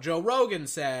what Joe Rogan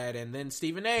said, and then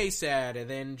Stephen A. said, and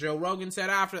then Joe Rogan said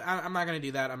after. I'm not going to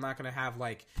do that. I'm not going to have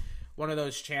one of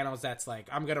those channels that's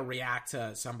I'm going to react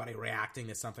to somebody reacting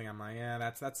to something. I'm like, yeah,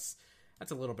 that's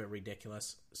a little bit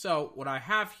ridiculous. So what I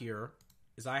have here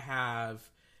is I have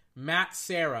Matt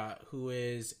Serra, who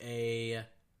is a...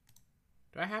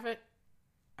 Do I have it?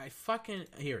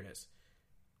 Here it is.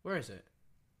 Where is it?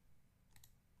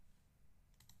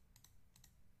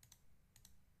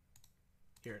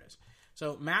 Here it is.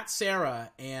 So Matt Serra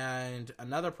and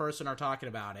another person are talking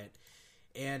about it.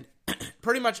 And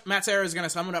pretty much Matt Serra is going to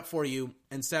sum it up for you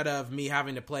instead of me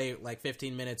having to play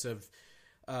 15 minutes of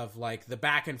the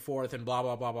back and forth and blah,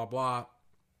 blah, blah, blah, blah.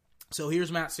 So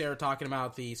here's Matt Serra talking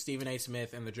about the Stephen A.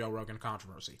 Smith and the Joe Rogan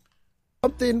controversy.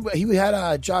 He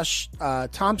had Josh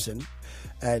Thompson,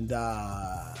 and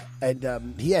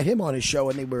he had him on his show,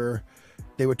 and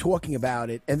they were talking about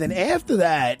it. And then after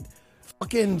that,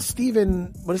 fucking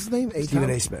Stephen, what is his name? Stephen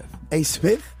A.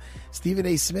 Smith. Stephen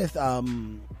A. Smith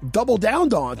doubled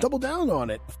down on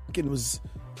it. Fucking was,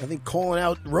 I think, calling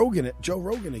out Joe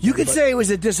Rogan again. You could say it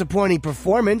was a disappointing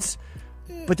performance.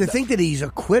 But to think that he's a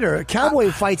quitter,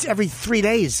 Cowboy fights every 3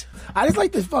 days. I just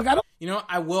like this fuck. I don't.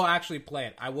 I will actually play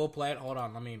it. Hold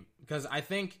on, because I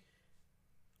think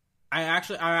I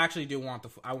actually do want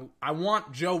I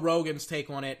want Joe Rogan's take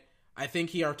on it. I think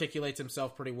he articulates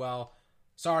himself pretty well.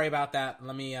 Sorry about that.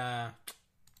 Let me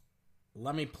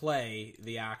play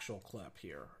the actual clip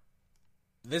here.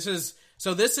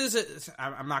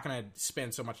 I'm not going to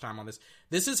spend so much time on this.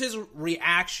 This is his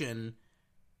reaction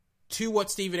to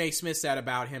what Stephen A. Smith said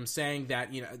about him, saying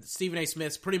that, Stephen A.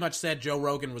 Smith pretty much said Joe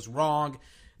Rogan was wrong.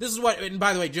 This is what, and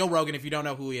by the way, Joe Rogan, if you don't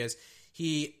know who he is,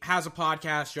 He has a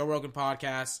podcast, Joe Rogan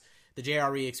Podcast, the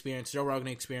JRE Experience, Joe Rogan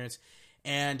Experience,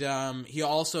 and he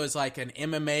also is like an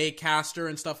MMA caster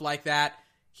and stuff like that.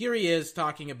 Here he is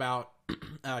talking about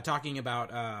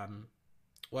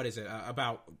what is it?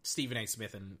 About Stephen A.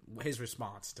 Smith and his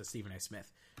response to Stephen A.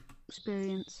 Smith.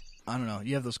 Experience. I don't know.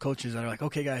 You have those coaches that are like,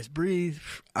 okay, guys, breathe.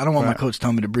 I don't want my coach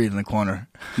telling me to breathe in the corner.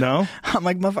 No? I'm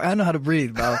like, I know how to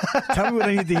breathe, bro. Tell me what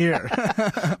I need to hear.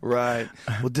 Right.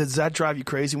 Well, does that drive you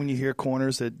crazy when you hear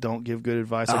corners that don't give good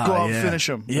advice? Like, go out and finish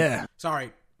them. Yeah.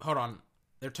 Sorry, hold on.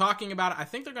 They're talking about it. I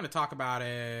think they're going to talk about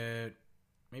it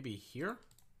maybe here?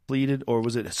 Pleaded, or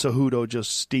was it Cejudo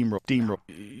just steamroll?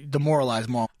 Demoralized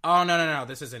Maul. Oh, no.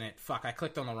 This isn't it. Fuck, I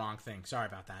clicked on the wrong thing. Sorry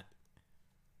about that.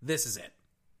 This is it.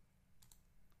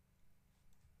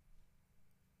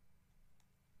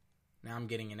 Now I'm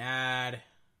getting an ad.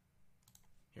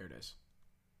 Here it is.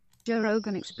 Joe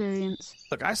Rogan Experience.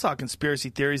 Look, I saw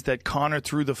conspiracy theories that Conor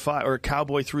threw the fight, or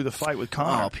Cowboy threw the fight with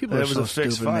Conor. Oh, people are so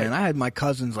stupid, man. I had my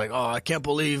cousins like, oh, I can't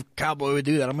believe Cowboy would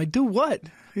do that. I'm like, do what?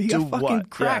 He got fucking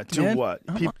cracked, man. Do what?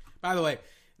 By the way,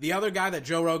 the other guy that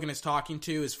Joe Rogan is talking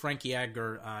to is Frankie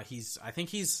Edgar. I think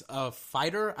he's a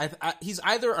fighter. He's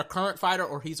either a current fighter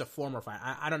or he's a former fighter.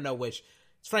 I don't know which.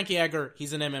 It's Frankie Edgar.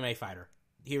 He's an MMA fighter.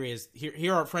 Here he is.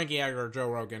 Here are Frankie Edgar, Joe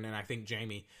Rogan, and I think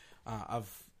Jamie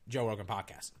of Joe Rogan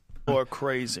Podcast. Or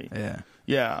crazy.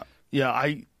 Yeah.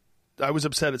 I was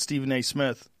upset at Stephen A.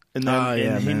 Smith, and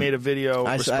then he made a video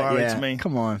responding to me.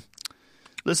 Come on.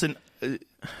 Listen,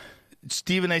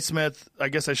 Stephen A. Smith, I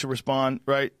guess I should respond,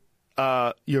 right?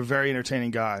 You're a very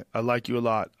entertaining guy. I like you a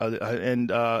lot.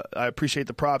 And I appreciate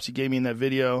the props you gave me in that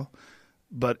video,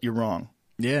 but you're wrong.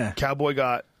 Yeah. Cowboy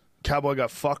got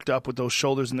fucked up with those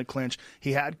shoulders in the clinch.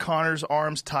 He had Conor's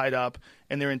arms tied up,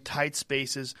 and they're in tight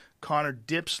spaces. Conor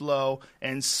dips low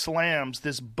and slams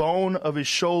this bone of his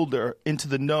shoulder into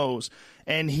the nose.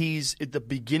 And he's at the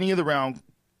beginning of the round.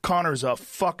 Conor's a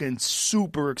fucking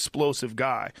super explosive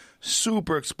guy.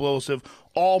 Super explosive.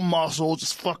 All muscle,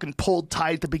 just fucking pulled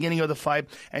tight at the beginning of the fight.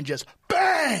 And just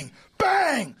bang,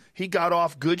 bang. He got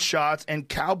off good shots, and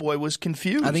Cowboy was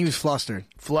confused. I think he was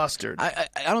flustered. I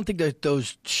don't think that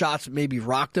those shots maybe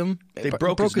rocked him. They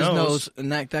broke his nose.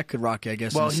 And that could rock you, I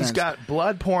guess. Well, in a he's sense. got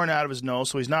blood pouring out of his nose,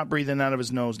 so he's not breathing out of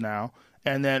his nose now.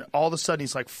 And then all of a sudden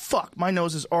he's like, fuck, my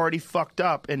nose is already fucked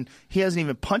up, and he hasn't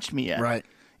even punched me yet. Right.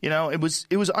 You know, it was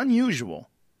unusual.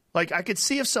 Like, I could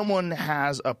see if someone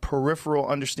has a peripheral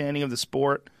understanding of the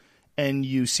sport and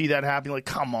you see that happening, like,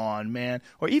 come on, man.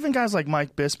 Or even guys like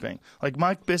Mike Bisping. Like,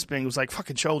 Mike Bisping was like,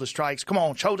 fucking shoulder strikes. Come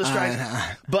on, shoulder strikes.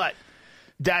 But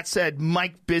that said,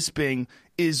 Mike Bisping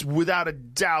is without a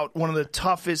doubt one of the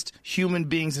toughest human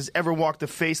beings that's ever walked the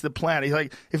face of the planet. He's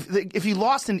like, if he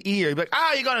lost an ear, he'd be like,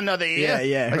 you got another ear.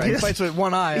 Yeah, like, right. He fights with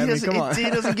one eye. Come on. He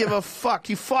doesn't give a fuck.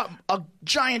 He fought a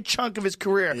giant chunk of his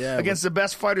career against the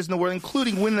best fighters in the world,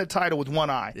 including winning the title with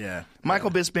one eye. Yeah. Michael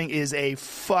Bisping is a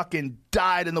fucking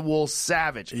dyed-in-the-wool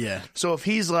savage. Yeah. So if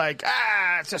he's like,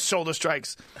 it's just shoulder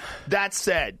strikes. That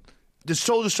said, the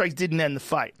shoulder strikes didn't end the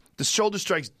fight. The shoulder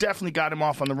strikes definitely got him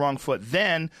off on the wrong foot.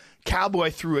 Then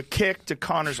Cowboy threw a kick to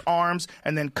Conor's arms,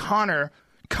 and then Conor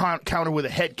countered with a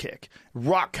head kick.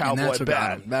 Rocked Cowboy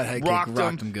bad. That head kick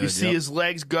rocked him good. You see his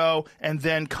legs go, and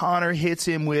then Conor hits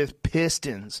him with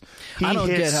pistons. He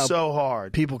hit so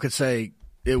hard. People could say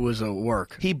it was a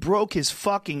work. He broke his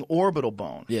fucking orbital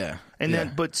bone. Yeah.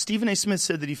 But Stephen A. Smith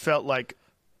said that he felt like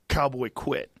Cowboy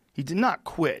quit. He did not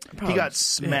quit. He got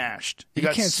smashed. You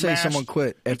can't say someone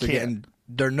quit after getting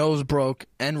their nose broke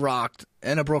and rocked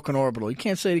and a broken orbital. You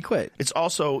can't say he quit. It's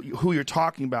also who you're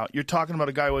talking about. You're talking about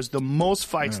a guy who has the most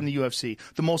fights in the UFC,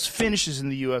 the most finishes in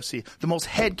the UFC, the most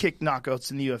head kick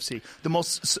knockouts in the UFC,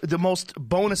 the most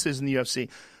bonuses in the UFC.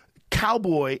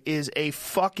 Cowboy is a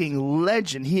fucking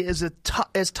legend. He is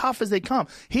as tough as they come.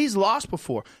 He's lost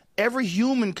before. Every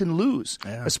human can lose,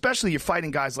 especially you're fighting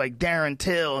guys like Darren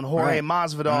Till and Jorge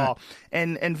Masvidal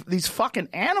and these fucking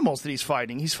animals that he's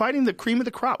fighting. He's fighting the cream of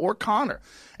the crop, or Conor.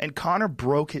 And Conor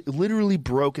literally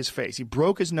broke his face. He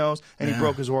broke his nose and he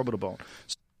broke his orbital bone.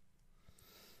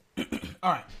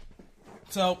 All right.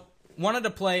 So, wanted to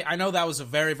play. I know that was a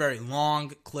very, very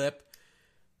long clip.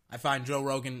 I find Joe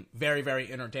Rogan very,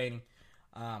 very entertaining.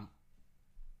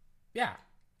 Yeah.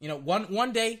 You know,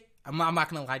 one day, I'm not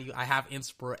going to lie to you, I have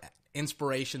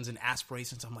inspirations and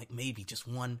aspirations. I'm like, maybe just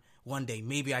one day,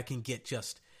 maybe I can get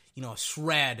just, a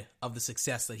shred of the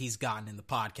success that he's gotten in the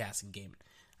podcasting game.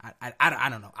 I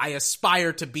don't know. I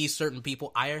aspire to be certain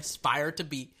people. I aspire to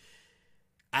be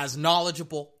as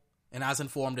knowledgeable and as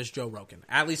informed as Joe Rogan.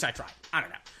 At least I try. I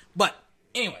don't know. But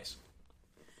anyways,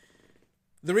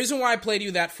 The reason why I played you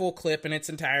that full clip in its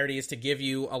entirety is to give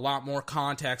you a lot more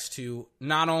context to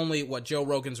not only what Joe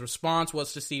Rogan's response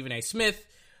was to Stephen A. Smith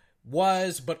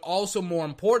was, but also more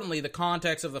importantly, the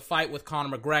context of the fight with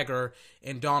Conor McGregor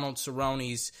and Donald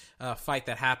Cerrone's fight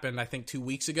that happened, I think, 2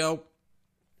 weeks ago.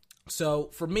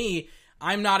 So for me,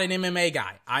 I'm not an MMA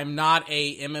guy. I'm not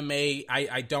a MMA.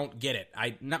 I don't get it.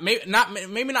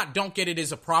 Maybe not don't get it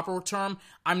is a proper term.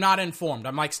 I'm not informed.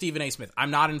 I'm like Stephen A. Smith.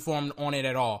 I'm not informed on it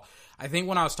at all. I think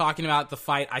when I was talking about the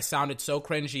fight, I sounded so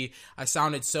cringy. I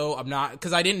sounded so obnoxious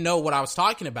because I didn't know what I was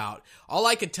talking about. All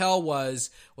I could tell was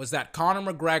that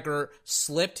Conor McGregor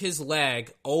slipped his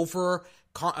leg over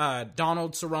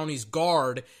Donald Cerrone's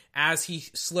guard as he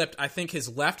slipped, I think,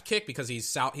 his left kick, because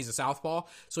he's a southpaw.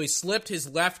 So he slipped his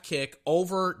left kick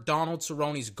over Donald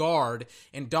Cerrone's guard,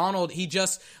 and Donald, he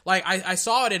just, like, I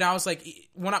saw it, and I was like,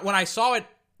 when I saw it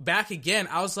back again,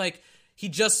 I was like, he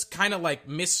just kind of like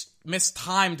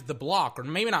mistimed the block, or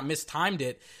maybe not mistimed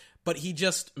it, but he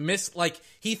just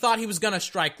he thought he was going to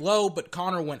strike low, but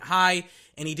Conor went high,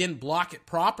 and he didn't block it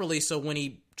properly, so when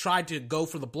he tried to go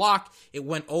for the block, it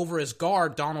went over his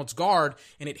guard, Donald's guard,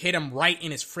 and it hit him right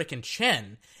in his freaking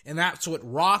chin, and that's what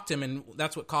rocked him, and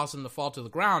that's what caused him to fall to the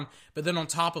ground. But then on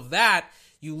top of that,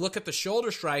 you look at the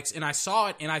shoulder strikes, and I saw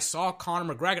it, and I saw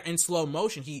Conor McGregor in slow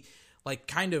motion. He, like,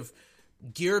 kind of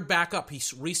geared back up, he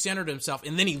recentered himself,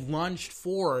 and then he lunged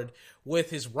forward with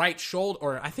his right shoulder,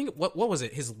 or I think, what was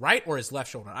it, his right or his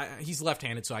left shoulder? He's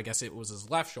left-handed, so I guess it was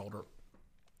his left shoulder.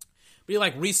 But he,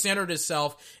 like, recentered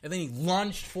himself, and then he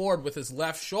lunged forward with his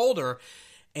left shoulder,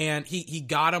 and he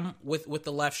got him with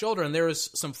the left shoulder. And there was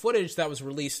some footage that was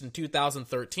released in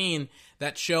 2013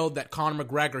 that showed that Conor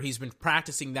McGregor, he's been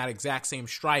practicing that exact same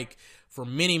strike for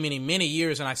many, many, many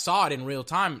years, and I saw it in real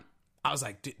time. I was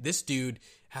like, this dude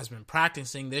has been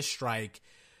practicing this strike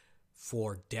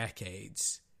for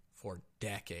decades.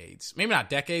 Maybe not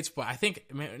decades, but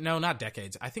not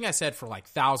decades. I think I said for like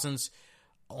thousands.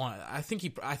 I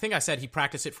think I said he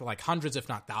practiced it for like hundreds, if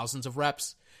not thousands of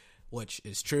reps, which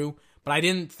is true. But I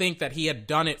didn't think that he had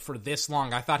done it for this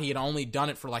long. I thought he had only done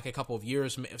it for like a couple of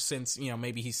years since,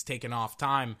 maybe he's taken off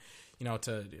time,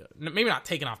 to maybe not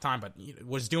taken off time, but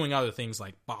was doing other things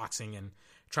like boxing and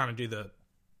trying to do the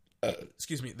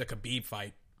Khabib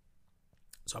fight.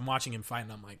 So I'm watching him fight,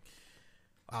 and I'm like,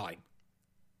 wow, like,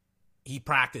 he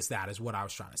practiced that is what I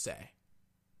was trying to say.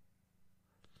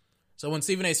 So when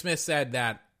Stephen A. Smith said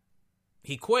that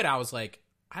he quit, I was like,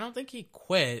 I don't think he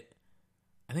quit.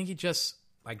 I think he just,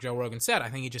 like Joe Rogan said, I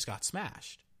think he just got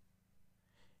smashed.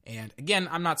 And again,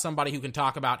 I'm not somebody who can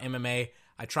talk about MMA.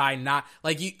 I try not,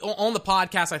 on the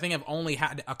podcast, I think I've only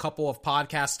had a couple of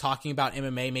podcasts talking about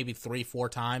MMA, maybe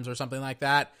 3-4 times or something like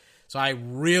that. So I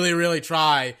really, really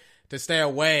try to stay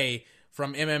away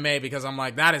from MMA, because I'm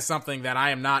like, that is something that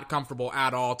I am not comfortable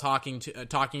at all talking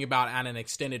about at an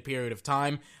extended period of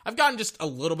time. I've gotten just a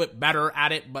little bit better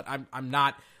at it, but I'm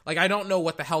not, like, I don't know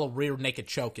what the hell a rear naked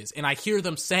choke is. And I hear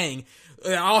them saying,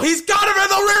 oh, he's got him in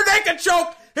the rear naked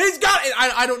choke! He's got it!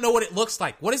 I don't know what it looks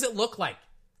like. What does it look like?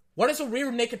 What is a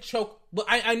rear naked choke?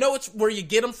 I know it's where you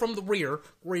get them from the rear,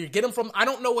 I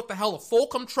don't know what the hell a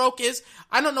Fulcrum choke is.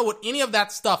 I don't know what any of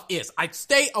that stuff is. I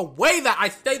stay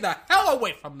the hell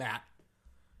away from that.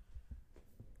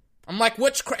 I'm like,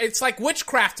 it's like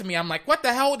witchcraft to me. I'm like, what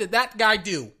the hell did that guy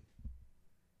do?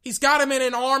 He's got him in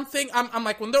an arm thing. I'm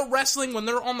like, when they're wrestling, when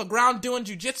they're on the ground doing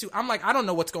jiu-jitsu, I'm like, I don't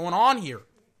know what's going on here.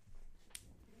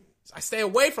 So I stay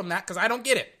away from that because I don't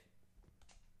get it.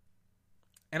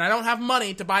 And I don't have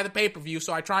money to buy the pay-per-view,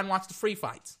 so I try and watch the free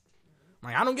fights.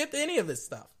 I'm like, I don't get to any of this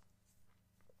stuff.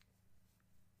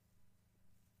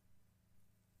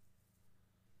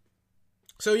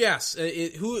 So yes,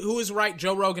 who is right?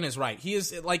 Joe Rogan is right. He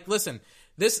is, like, listen,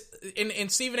 this in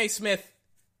Stephen A. Smith,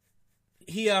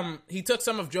 he took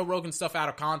some of Joe Rogan's stuff out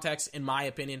of context, in my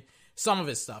opinion. Some of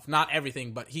his stuff, not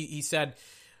everything, but he said,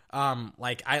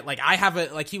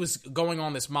 he was going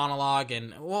on this monologue,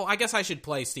 and, well, I guess I should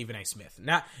play Stephen A. Smith.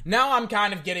 Now I'm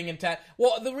kind of getting into,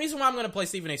 well, the reason why I'm going to play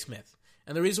Stephen A. Smith,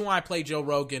 and the reason why I play Joe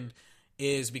Rogan,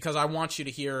 is because I want you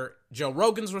to hear Joe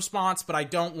Rogan's response, but I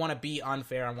don't want to be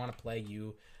unfair. I want to play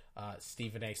you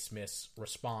Stephen A. Smith's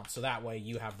response, so that way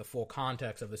you have the full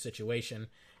context of the situation,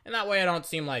 and that way I don't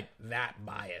seem like that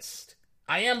biased.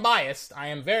 I am biased. I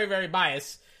am very, very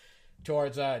biased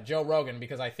towards Joe Rogan,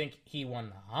 because I think he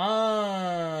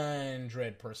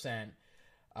 100%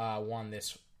 won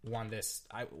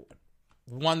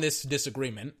this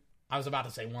disagreement. I was about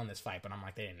to say won this fight, but I'm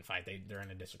like, they didn't fight. They're in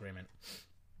a disagreement.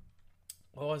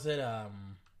 What was it?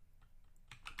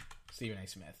 Stephen A.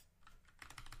 Smith.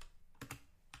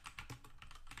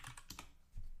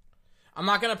 I'm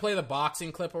not going to play the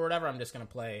boxing clip or whatever. I'm just going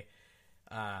to play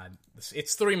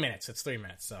It's 3 minutes. It's 3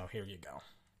 minutes. So here you go.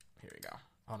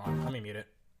 Hold on. Let me mute it.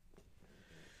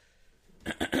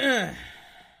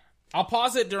 I'll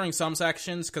pause it during some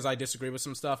sections because I disagree with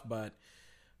some stuff, but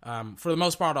for the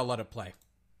most part, I'll let it play.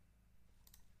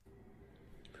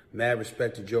 Mad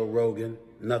respect to Joe Rogan.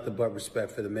 Nothing but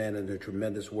respect for the man and the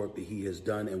tremendous work that he has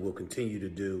done and will continue to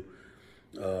do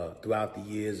throughout the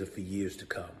years and for years to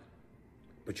come.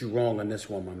 But you're wrong on this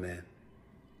one, my man.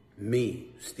 Me,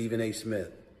 Stephen A.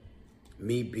 Smith,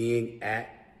 me being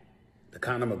at the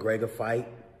Conor McGregor fight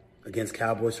against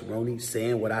Cowboy Cerrone,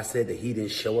 saying what I said, that he didn't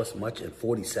show us much in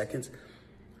 40 seconds,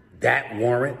 that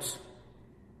warrants.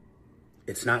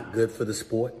 It's not good for the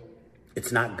sport.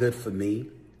 It's not good for me.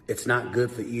 It's not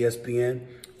good for ESPN.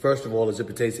 First of all, as it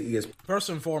pertains to ESPN. First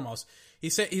and foremost,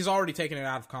 he's already taken it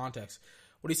out of context.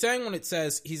 What he's saying when it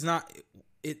says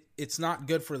it's not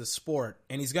good for the sport,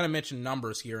 and he's going to mention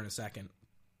numbers here in a second.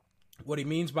 What he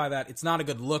means by that, it's not a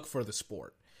good look for the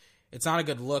sport. It's not a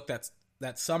good look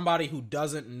that somebody who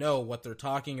doesn't know what they're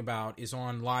talking about is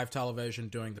on live television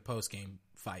doing the post-game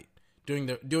fight, doing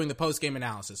the post-game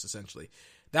analysis, essentially.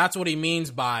 That's what he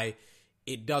means by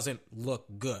it doesn't look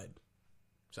good.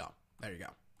 So, there you go.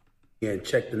 Yeah,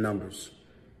 check the numbers.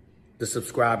 The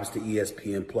subscribers to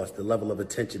ESPN Plus, the level of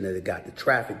attention that it got, the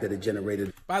traffic that it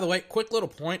generated. By the way, quick little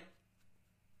point.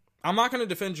 I'm not going to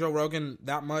defend Joe Rogan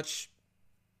that much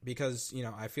because,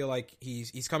 I feel like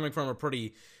he's coming from a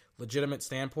pretty legitimate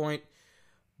standpoint.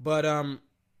 But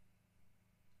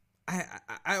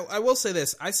I will say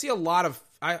this: I see a lot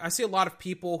of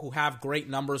people who have great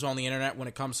numbers on the internet when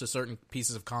it comes to certain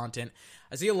pieces of content.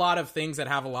 I see a lot of things that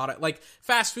have a lot of, like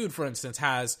fast food, for instance,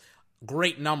 has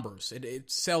great numbers. It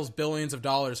sells billions of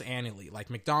dollars annually. Like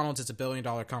McDonald's, it's $1 billion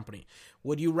company.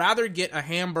 Would you rather get a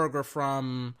hamburger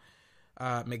from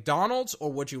McDonald's,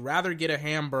 or would you rather get a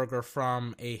hamburger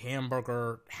from a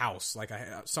hamburger house, like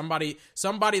somebody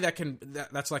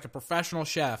that's like a professional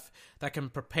chef that can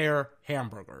prepare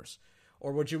hamburgers?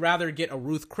 Or would you rather get a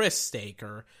Ruth Chris steak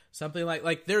or something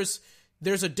like there's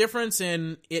a difference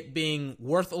in it being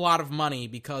worth a lot of money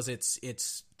because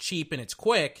it's cheap and it's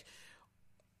quick,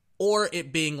 or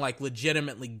it being like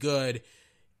legitimately good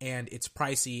and it's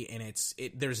pricey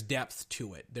and there's depth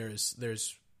to it.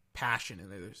 There's passion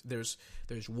and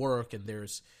there's work and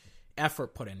there's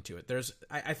effort put into it.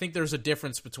 I think there's a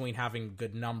difference between having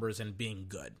good numbers and being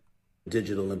good.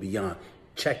 Digital and beyond.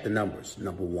 Check the numbers,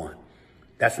 number one.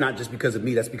 That's not just because of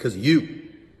me, that's because of you.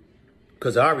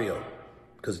 Because of Ario,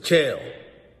 because of Chael,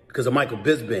 because of Michael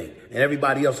Bisping and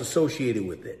everybody else associated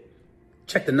with it.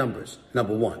 Check the numbers,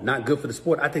 number one. Not good for the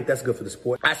sport? I think that's good for the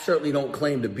sport. I certainly don't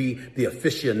claim to be the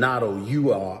aficionado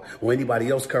you are or anybody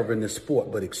else covering this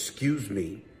sport, but excuse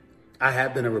me, I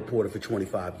have been a reporter for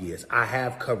 25 years. I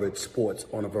have covered sports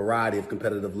on a variety of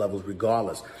competitive levels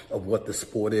regardless of what the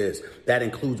sport is. That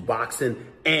includes boxing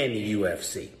and the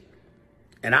UFC.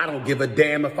 And I don't give a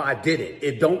damn if I did it.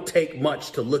 It don't take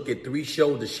much to look at 3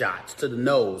 shoulder shots to the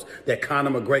nose that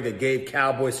Conor McGregor gave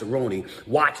Cowboy Cerrone,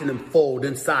 watching him fold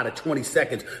inside of 20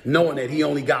 seconds, knowing that he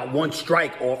only got 1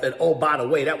 strike off, and oh, by the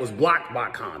way, that was blocked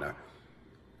by Conor.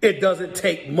 It doesn't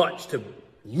take much to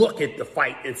look at the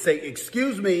fight and say,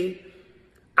 excuse me,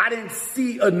 I didn't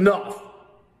see enough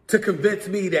to convince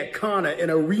me that Conor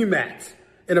in a rematch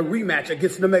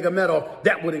against Nurmagomedov,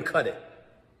 that wouldn't cut it.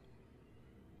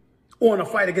 Or in a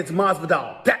fight against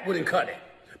Masvidal, that wouldn't cut it.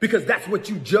 Because that's what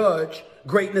you judge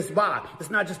greatness by. It's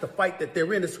not just the fight that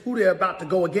they're in, it's who they're about to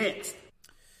go against.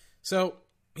 So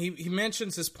he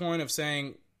mentions this point of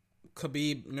saying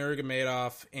Khabib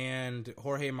Nurmagomedov and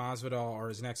Jorge Masvidal are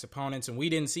his next opponents, and we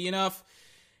didn't see enough.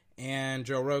 And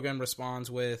Joe Rogan responds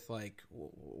with, like,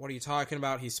 what are you talking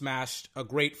about? He smashed a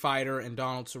great fighter and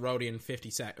Donald Cerrone in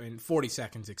 40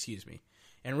 seconds, excuse me.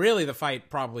 And really the fight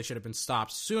probably should have been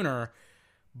stopped sooner.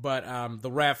 But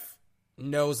the ref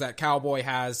knows that Cowboy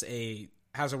has a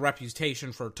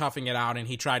reputation for toughing it out, and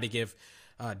he tried to give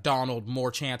Donald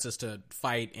more chances to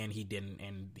fight, and he didn't,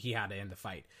 and he had to end the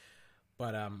fight.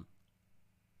 But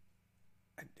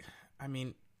I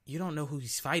mean, you don't know who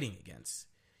he's fighting against.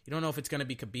 You don't know if it's going to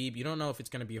be Khabib. You don't know if it's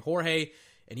going to be Jorge,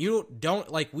 and you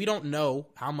don't we don't know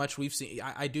how much we've seen.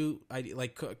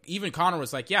 Even Conor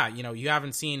was like, yeah, you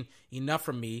haven't seen enough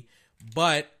from me,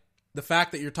 but the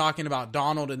fact that you're talking about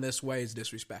Donald in this way is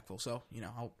disrespectful. So,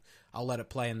 I'll let it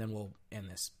play and then we'll end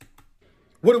this.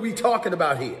 What are we talking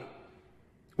about here?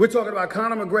 We're talking about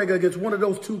Conor McGregor against one of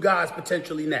those 2 guys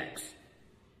potentially next.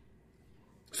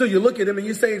 So you look at him and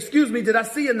you say, excuse me, did I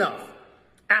see enough?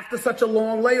 After such a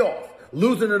long layoff,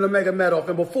 losing to Nurmagomedov,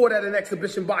 and before that an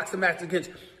exhibition boxing match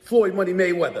against Floyd Money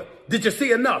Mayweather. Did you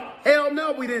see enough? Hell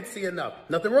no, we didn't see enough.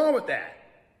 Nothing wrong with that.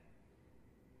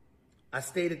 I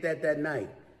stated that night.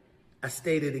 I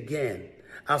stated again.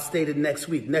 I'll state it next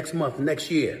week, next month,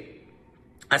 next year.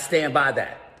 I stand by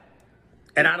that.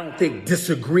 And I don't think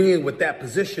disagreeing with that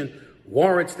position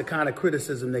warrants the kind of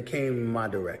criticism that came in my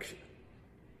direction.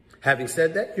 Having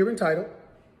said that, you're entitled.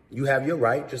 You have your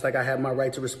right, just like I have my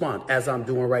right to respond, as I'm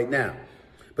doing right now.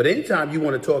 But anytime you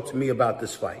want to talk to me about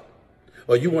this fight,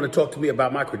 or you want to talk to me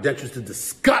about my credentials to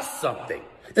discuss something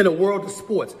in the world of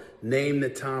sports, name the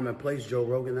time and place, Joe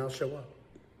Rogan, I'll show up.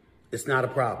 It's not a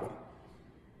problem.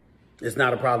 It's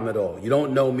not a problem at all. You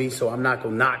don't know me, so I'm not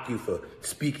going to knock you for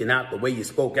speaking out the way you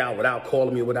spoke out without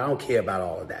calling me. I don't care about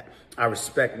all of that. I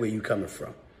respect where you're coming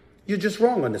from. You're just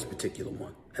wrong on this particular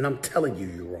one, and I'm telling you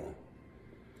you're wrong.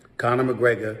 Conor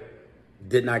McGregor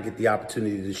did not get the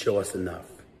opportunity to show us enough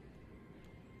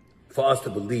for us to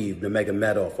believe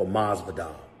Nurmagomedov or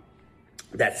Masvidal,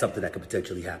 that's something that could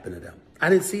potentially happen to them. I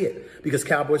didn't see it because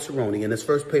Cowboy Cerrone in his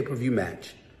first pay-per-view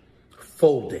match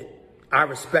folded. I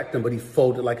respect him, but he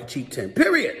folded like a cheap tin.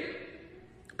 Period.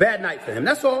 Bad night for him.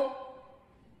 That's all.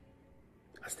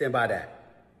 I stand by that.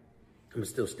 I'm going to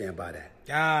still stand by that.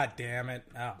 God damn it.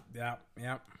 Oh, yep.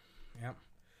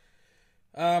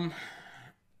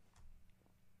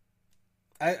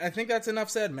 I think that's enough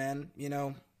said, man. You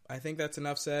know, I think that's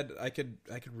enough said. I could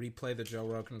replay the Joe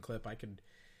Rogan clip. I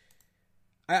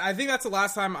think that's the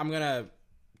last time I'm gonna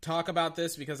talk about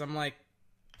this because I'm like,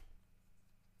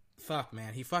 fuck,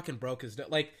 man, he fucking broke his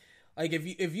like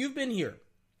if you've been here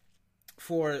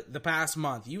for the past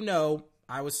month, you know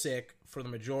I was sick for the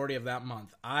majority of that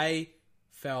month. I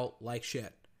felt like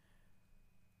shit.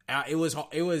 It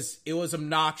was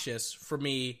obnoxious for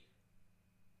me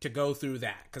to go through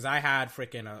that because I had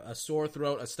freaking a sore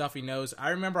throat, a stuffy nose. I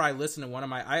remember I listened to one of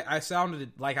my, I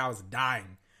sounded like I was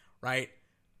dying, right?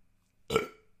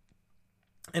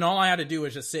 And all I had to do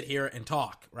was just sit here and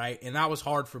talk, right? And that was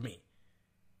hard for me.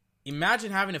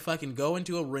 Imagine having to fucking go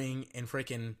into a ring and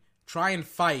freaking try and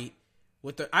fight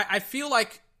with the, I feel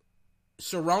like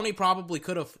Cerrone probably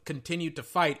could have continued to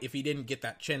fight if he didn't get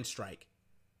that chin strike.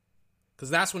 Because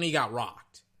that's when he got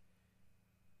rocked.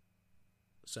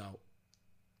 So,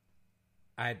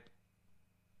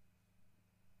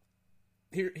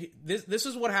 this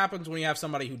is what happens when you have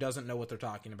somebody who doesn't know what they're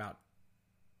talking about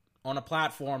on a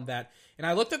platform that, and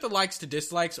I looked at the likes to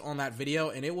dislikes on that video,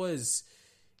 and it was,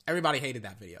 everybody hated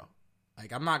that video.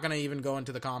 Like, I'm not going to even go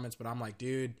into the comments, but I'm like,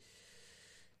 dude,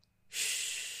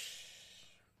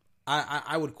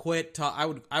 I would quit,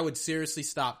 I would seriously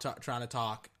stop trying to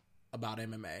talk about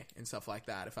MMA and stuff like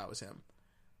that if I was him.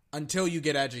 Until you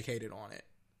get educated on it.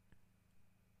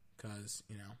 Because,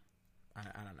 you know, I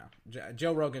don't know.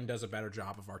 Joe Rogan does a better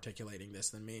job of articulating this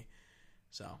than me.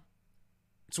 So,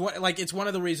 it's one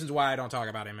of the reasons why I don't talk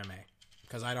about MMA.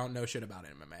 Because I don't know shit about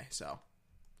MMA. So,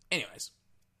 anyways.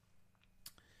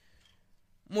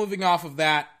 Moving off of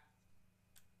that.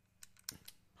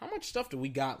 How much stuff do we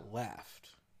got left?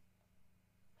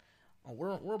 Oh,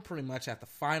 we're pretty much at the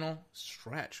final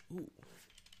stretch. Ooh.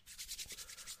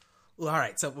 All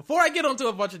right, so before I get onto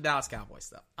a bunch of Dallas Cowboys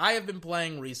stuff, I have been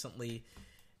playing recently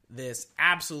this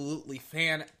absolutely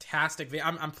fantastic video.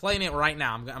 I'm playing it right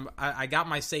now. I got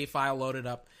my save file loaded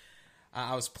up.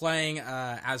 I was playing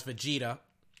as Vegeta.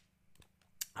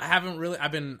 I haven't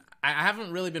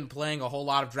really been playing a whole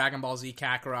lot of Dragon Ball Z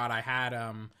Kakarot. I had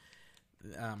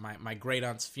my great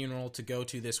aunt's funeral to go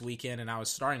to this weekend, and I was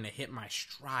starting to hit my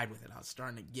stride with it. I was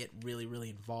starting to get really,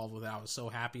 really involved with it. I was so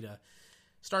happy to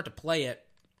start to play it.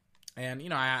 And, you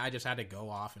know, I just had to go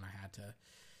off, and I had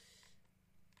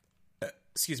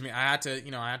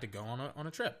to go on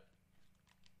a trip.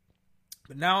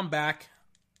 But now I'm back.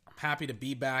 I'm happy to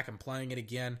be back. I'm playing it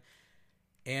again.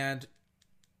 And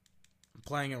I'm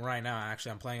playing it right now,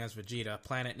 actually. I'm playing as Vegeta,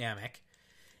 Planet Namek.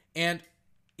 And,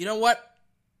 you know what?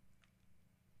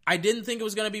 I didn't think it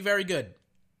was going to be very good.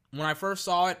 When I first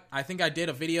saw it, I think I did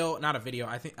I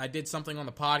think I did something on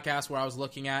the podcast where I was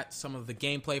looking at some of the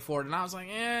gameplay for it, and I was like,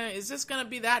 is this going to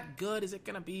be that good? Is it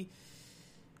going to be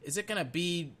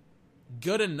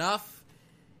good enough?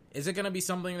 Is it going to be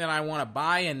something that I want to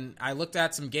buy? And I looked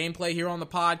at some gameplay here on the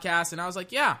podcast, and I was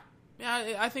like, yeah,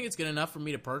 I think it's good enough for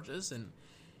me to purchase. And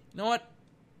you know what?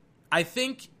 I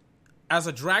think as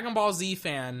a Dragon Ball Z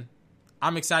fan,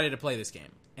 I'm excited to play this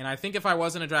game. And I think if I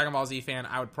wasn't a Dragon Ball Z fan,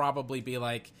 I would probably be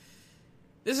like,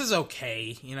 this is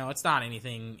okay. You know, it's not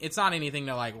anything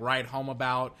to like write home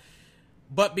about.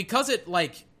 But because it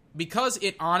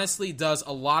honestly does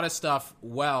a lot of stuff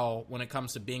well when it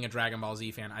comes to being a Dragon Ball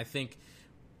Z fan, I think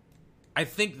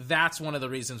that's one of the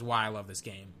reasons why I love this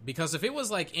game. Because if it was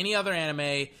like any other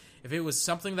anime, if it was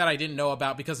something that I didn't know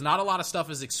about, because not a lot of stuff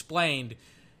is explained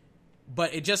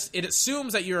But it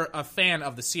assumes that you're a fan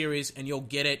of the series and you'll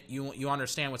get it. You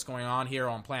understand what's going on here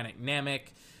on Planet Namek.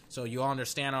 So you'll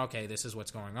understand, okay, this is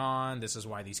what's going on. This is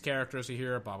why these characters are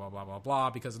here, blah, blah, blah, blah, blah,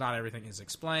 because not everything is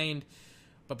explained.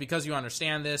 But because you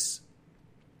understand this,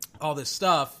 all this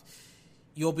stuff,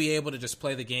 you'll be able to just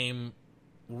play the game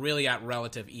really at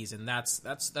relative ease. And that's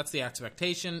the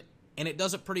expectation, and it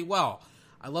does it pretty well.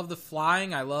 I love the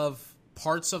flying. I love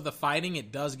parts of the fighting.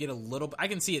 It does get a little... I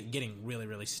can see it getting really,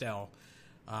 really stale.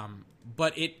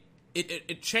 But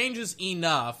it changes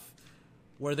enough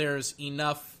where there's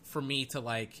enough for me to,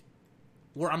 like...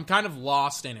 where I'm kind of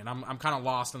lost in it. I'm kind of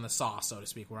lost in the sauce, so to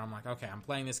speak, where I'm like, okay, I'm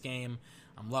playing this game.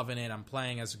 I'm loving it. I'm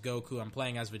playing as Goku. I'm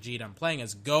playing as Vegeta. I'm playing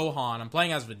as Gohan. I'm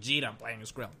playing as Vegeta. I'm playing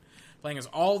as Krillin. I'm playing as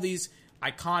all these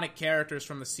iconic characters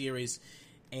from the series,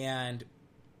 and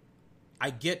I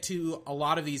get to a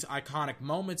lot of these iconic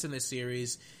moments in this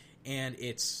series, and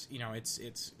it's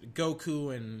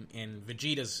Goku and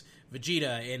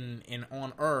Vegeta in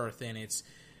on Earth, and it's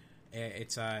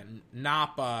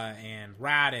Nappa and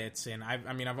Raditz, and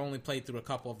I've only played through a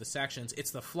couple of the sections. It's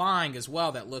the flying as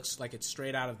well that looks like it's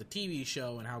straight out of the TV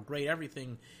show, and how great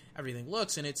everything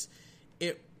looks, and it's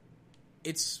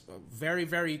very,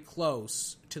 very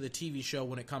close to the TV show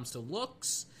when it comes to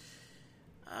looks.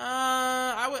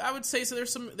 I would say so.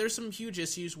 There's some huge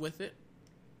issues with it.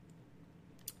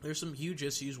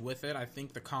 I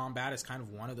think the combat is kind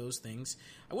of one of those things.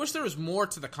 I wish there was more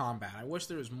to the combat. I wish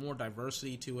there was more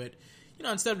diversity to it.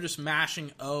 Instead of just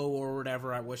mashing O or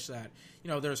whatever, I wish that,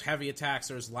 there's heavy attacks,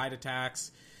 there's light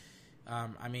attacks.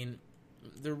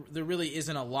 There really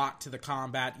isn't a lot to the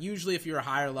combat. Usually if you're a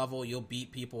higher level, you'll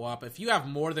beat people up. If you have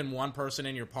more than one person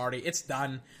in your party, it's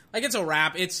done. Like, it's a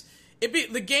wrap.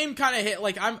 The game kind of hit,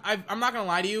 like, I'm not going to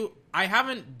lie to you, I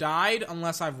haven't died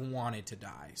unless I've wanted to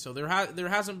die. So there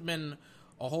hasn't been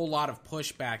a whole lot of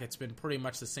pushback. It's been pretty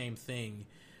much the same thing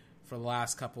for the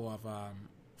last couple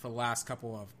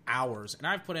of hours. And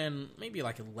I've put in maybe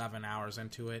like 11 hours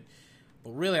into it.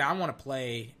 But really, I want to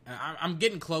play. I'm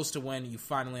getting close to when you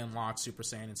finally unlock Super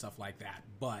Saiyan and stuff like that.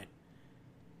 But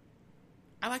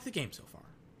I like the game so far.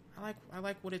 I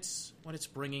like what it's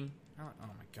bringing. Oh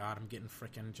my god, I'm getting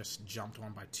freaking just jumped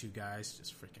on by two guys.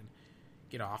 Just freaking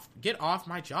get off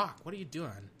my jock. What are you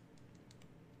doing?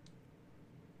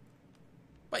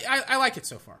 But I like it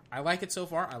so far. I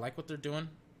like what they're doing.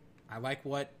 I like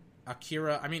what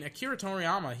Akira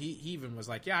Toriyama, he even was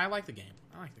like, yeah, I like the game.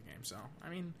 So,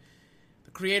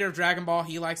 the creator of Dragon Ball,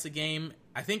 he likes the game.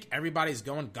 I think everybody's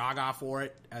going gaga for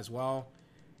it as well,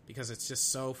 because it's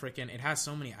just so freaking, it has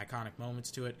so many iconic moments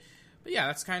to it. But yeah,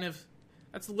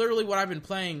 that's literally what I've been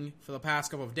playing for the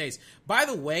past couple of days. By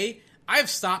the way, I've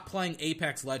stopped playing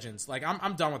Apex Legends. Like,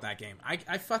 I'm done with that game.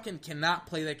 I fucking cannot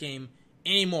play that game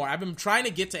anymore. I've been trying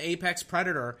to get to Apex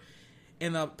Predator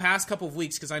in the past couple of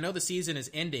weeks because I know the season is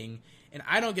ending, and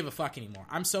I don't give a fuck anymore.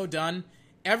 I'm so done.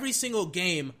 Every single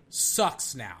game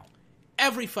sucks now.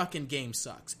 Every fucking game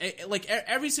sucks. Like,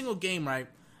 every single game, right?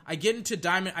 I get into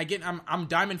Diamond, I'm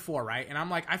Diamond 4, right? And I'm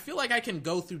like, I feel like I can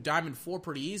go through Diamond 4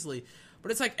 pretty easily.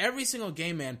 But it's like every single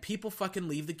game, man, people fucking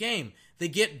leave the game. They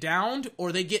get downed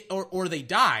or they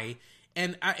die.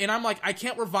 And I'm like, I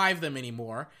can't revive them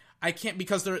anymore. I can't,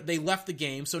 because they left the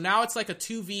game. So now it's like a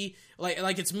 2v,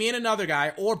 like it's me and another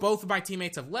guy, or both of my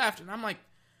teammates have left. And I'm like,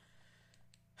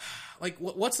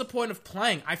 what's the point of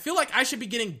playing? I feel like I should be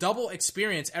getting double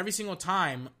experience every single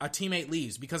time a teammate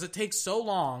leaves, because it takes so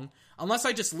long, unless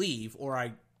I just leave or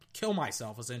I kill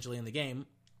myself essentially in the game.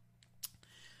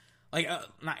 Like,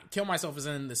 not kill myself as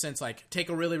in the sense, like, take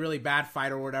a really, really bad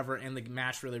fight or whatever in the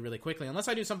match really, really quickly. Unless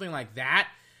I do something like that,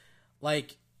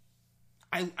 like,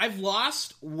 I've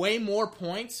lost way more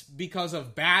points because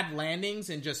of bad landings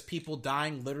and just people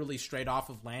dying literally straight off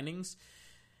of landings.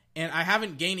 And I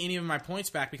haven't gained any of my points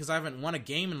back because I haven't won a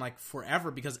game in, like,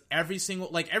 forever, because every single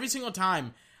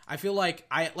time I feel like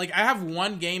I have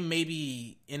one game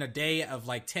maybe in a day of,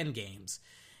 like, 10 games.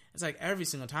 It's like every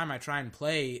single time I try and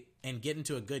play and get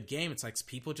into a good game, it's like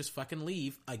people just fucking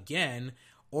leave again,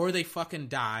 or they fucking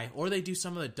die, or they do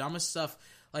some of the dumbest stuff.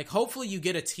 Like, hopefully you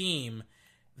get a team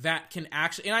that can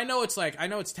actually, and I know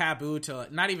it's taboo to,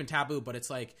 not even taboo, but it's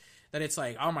like,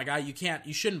 oh my god,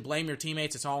 you shouldn't blame your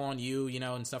teammates, it's all on you,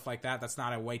 and stuff like that. That's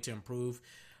not a way to improve.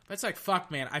 But it's like,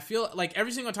 fuck, man, I feel like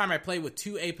every single time I play with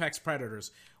two Apex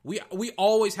Predators, we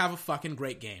always have a fucking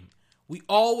great game. We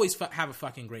always have a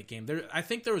fucking great game. I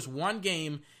think there was one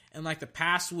game in, like, the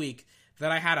past week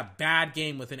that I had a bad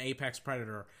game with an Apex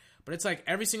Predator. But it's like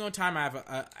every single time I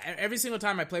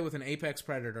play with an Apex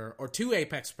Predator, or two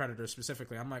Apex Predators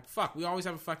specifically, I'm like, fuck, we always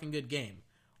have a fucking good game.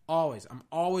 Always. I'm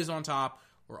always on top.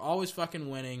 We're always fucking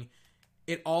winning.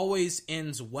 it always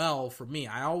ends well for me.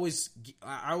 I always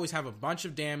have a bunch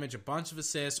of damage, a bunch of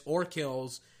assists or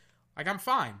kills. Like, I'm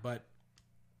fine, but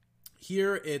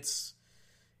here it's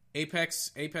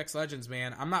Apex Legends,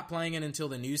 man. I'm not playing it until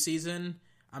the new season.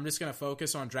 I'm just going to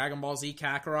focus on Dragon Ball Z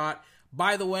Kakarot.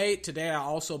 By the way, today I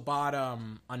also bought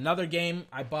another game.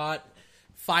 I bought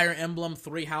Fire Emblem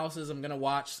 3 Houses. I'm going to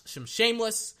watch some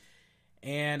Shameless,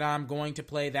 and I'm going to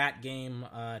play that game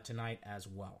tonight as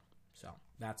well. So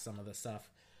that's some of the stuff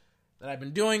that I've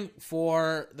been doing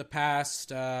for the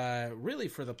past, really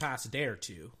for the past day or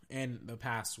two and the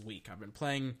past week. I've been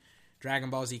playing Dragon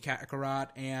Ball Z Kakarot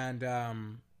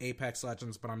and Apex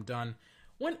Legends, but I'm done.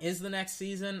 When is the next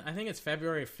season? I think it's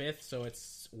February 5th, so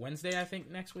it's Wednesday, I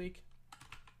think, next week.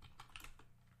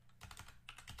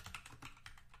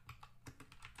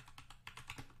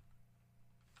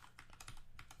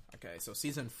 Okay, so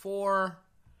season 4,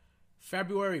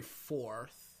 February 4th.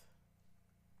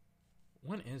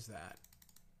 When is that?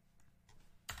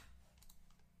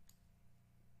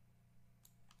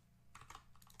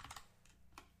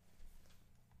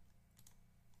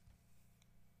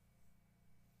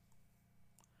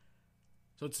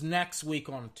 So it's next week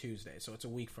on Tuesday. So it's a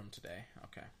week from today.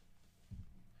 Okay.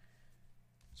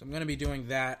 So I'm going to be doing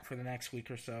that for the next week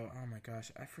or so. Oh my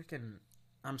gosh.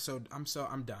 I'm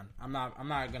done. I'm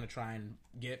not going to try and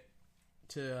get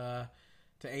to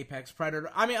Apex Predator.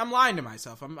 I mean, I'm lying to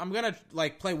myself. I'm going to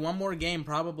like play one more game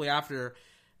probably after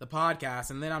the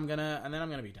podcast, and then I'm going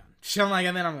to be done. So I'm like,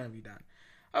 and then I'm going to be done.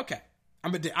 Okay.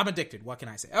 I'm addicted. What can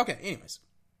I say? Okay. Anyways.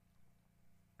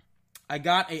 I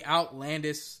got an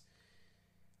Outlandis.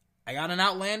 I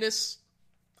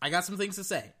got some things to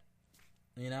say.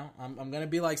 You know, I'm going to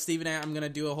be like Stephen A. I'm going to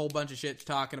do a whole bunch of shit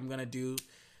talking. I'm going to do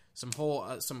some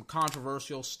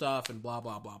controversial stuff and blah,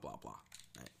 blah, blah, blah, blah.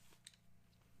 Right.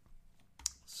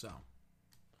 So,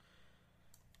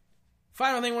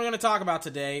 final thing we're going to talk about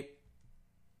today.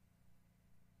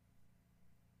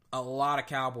 A lot of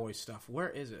Cowboys stuff. Where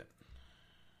is it?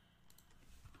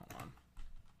 Hold on.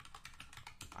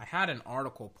 I had an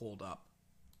article pulled up.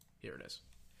 Here it is.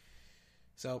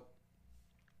 So,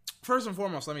 first and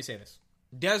foremost, let me say this.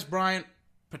 Dez Bryant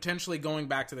potentially going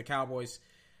back to the Cowboys.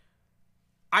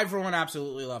 I, for one,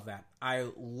 absolutely love that. I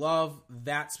love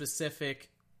that specific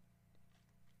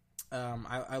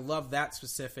I love that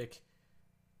specific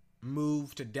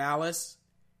move to Dallas.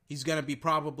 He's going to be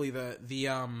probably the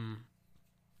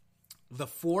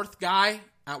fourth guy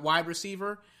at wide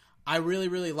receiver. I really,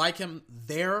 really like him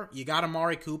there. You got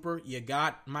Amari Cooper. You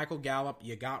got Michael Gallup.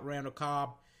 You got Randall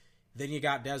Cobb. Then you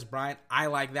got Dez Bryant. I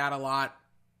like that a lot.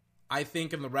 I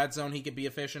think in the red zone he could be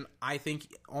efficient. I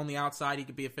think on the outside he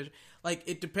could be efficient. Like,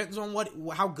 it depends on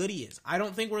how good he is. I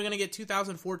don't think we're going to get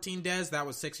 2014 Dez. That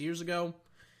was 6 years ago.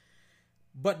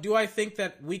 But do I think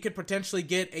that we could potentially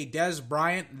get a Dez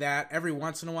Bryant that every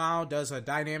once in a while does a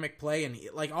dynamic play? And,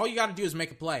 like, all you got to do is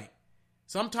make a play.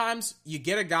 Sometimes you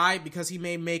get a guy because he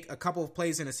may make a couple of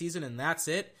plays in a season and that's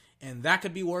it. And that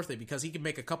could be worth it because he can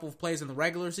make a couple of plays in the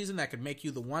regular season that could make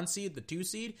you the 1 seed, the 2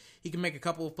 seed. He can make a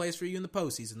couple of plays for you in the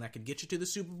postseason that could get you to the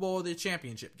Super Bowl or the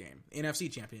championship game,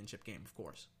 NFC championship game, of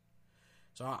course.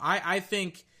 So I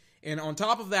think, and on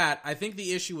top of that, I think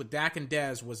the issue with Dak and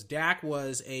Dez was Dak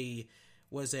was a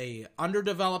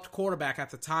underdeveloped quarterback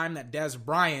at the time that Dez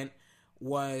Bryant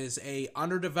was a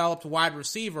underdeveloped wide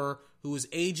receiver who was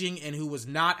aging and who was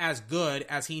not as good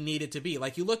as he needed to be.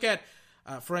 Like, you look at,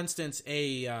 for instance,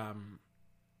 a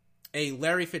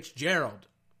Larry Fitzgerald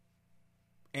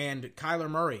and Kyler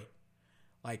Murray.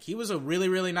 Like, he was a really,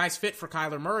 really nice fit for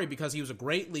Kyler Murray because he was a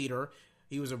great leader.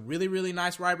 He was a really, really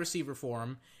nice wide receiver for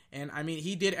him. And, I mean,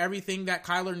 he did everything that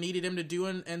Kyler needed him to do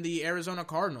in the Arizona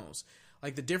Cardinals.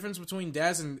 Like, the difference between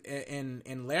Dez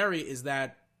and Larry is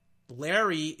that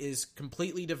Larry is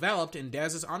completely developed and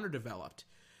Dez is underdeveloped.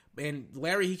 And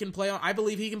Larry, he can play on, I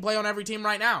believe he can play on every team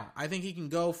right now. I think he can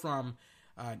go from,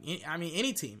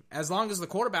 any team, as long as the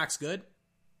quarterback's good.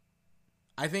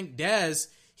 I think Dez,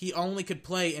 he only could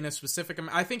play in a specific,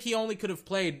 I think he only could have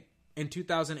played in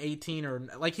 2018 or,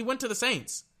 like, he went to the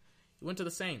Saints.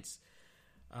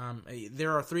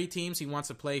 There are 3 teams he wants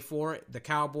to play for: the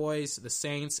Cowboys, the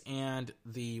Saints, and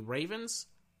the Ravens.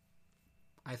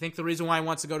 I think the reason why he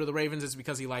wants to go to the Ravens is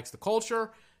because he likes the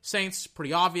culture. Saints,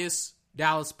 pretty obvious.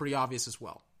 Dallas, pretty obvious as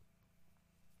well.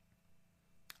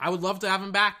 I would love to have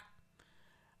him back.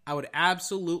 I would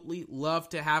absolutely love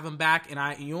to have him back.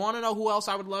 And you want to know who else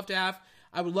I would love to have?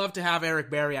 I would love to have Eric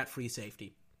Berry at free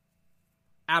safety.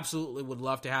 Absolutely would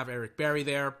love to have Eric Berry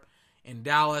there in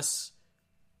Dallas.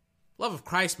 Love of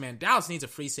Christ, man. Dallas needs a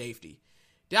free safety.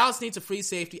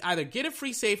 Either get a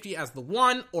free safety as the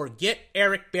 1 or get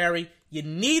Eric Berry. You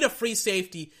need a free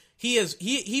safety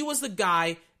He was the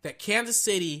guy that Kansas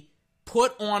City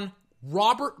put on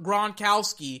Robert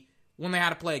Gronkowski when they had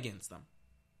to play against them.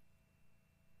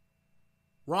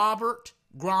 Robert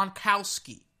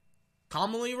Gronkowski,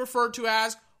 commonly referred to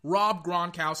as Rob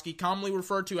Gronkowski, commonly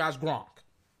referred to as Gronk.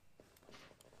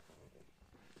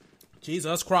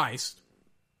 Jesus Christ.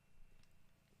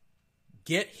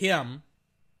 Get him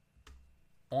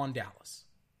on Dallas.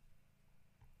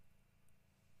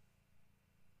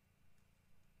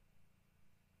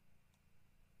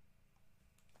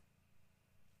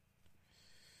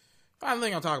 Final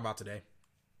thing I'll talk about today.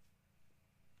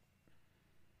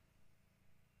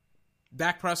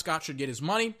 Dak Prescott should get his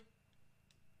money.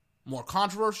 More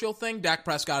controversial thing, Dak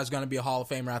Prescott is going to be a Hall of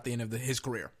Famer at the end of his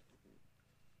career.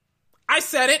 I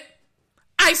said it.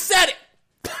 I said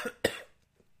it.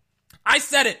 I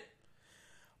said it.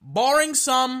 Barring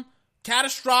some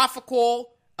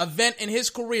catastrophical event in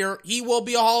his career, he will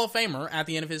be a Hall of Famer at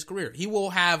the end of his career. He will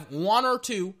have one or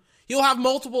two. He'll have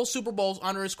multiple Super Bowls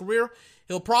under his career.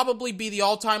 He'll probably be the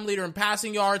all-time leader in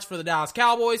passing yards for the Dallas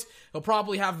Cowboys. He'll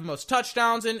probably have the most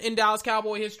touchdowns in Dallas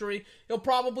Cowboy history. He'll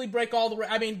probably break all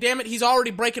the... I mean, damn it, he's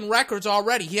already breaking records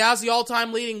already. He has the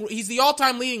all-time leading... He's the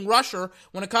all-time leading rusher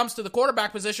when it comes to the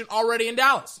quarterback position already in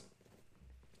Dallas.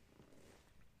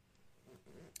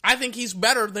 I think he's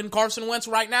better than Carson Wentz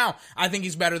right now. I think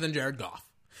he's better than Jared Goff.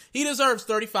 He deserves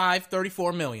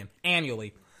 $34 million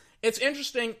annually. It's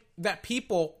interesting that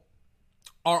people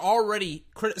are already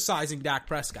criticizing Dak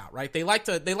Prescott, right? They like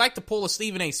to pull a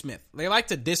Stephen A. Smith. They like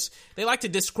to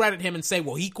discredit him and say,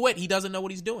 well, he quit. He doesn't know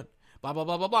what he's doing. Blah, blah,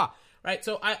 blah, blah, blah. Right?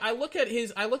 So I look at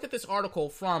this article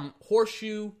from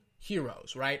Horseshoe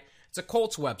Heroes, right? It's a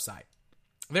Colts website.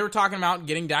 They were talking about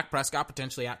getting Dak Prescott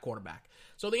potentially at quarterback.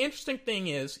 So the interesting thing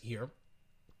is here,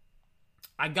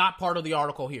 I got part of the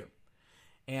article here.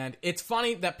 And it's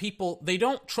funny that people, they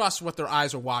don't trust what their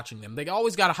eyes are watching them. They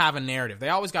always got to have a narrative. They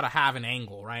always got to have an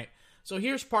angle, right? So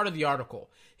here's part of the article.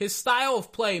 His style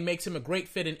of play makes him a great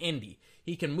fit in Indy.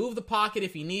 He can move the pocket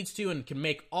if he needs to and can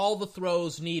make all the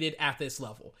throws needed at this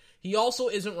level. He also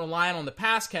isn't relying on the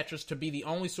pass catchers to be the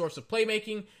only source of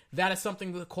playmaking. That is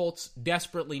something the Colts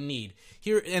desperately need.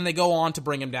 Here, and they go on to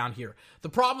bring him down here. The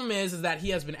problem is that he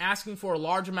has been asking for a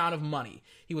large amount of money.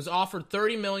 He was offered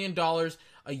 $30 million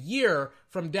a year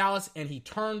from Dallas, and he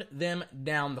turned them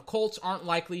down. The Colts aren't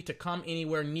likely to come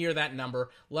anywhere near that number,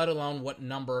 let alone what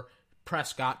number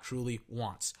Prescott truly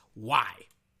wants. Why?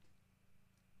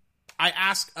 I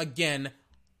ask again,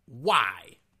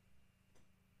 why?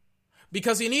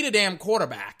 Because you need a damn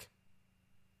quarterback.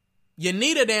 You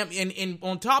need a damn, and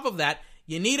on top of that,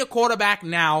 you need a quarterback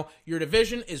now. Your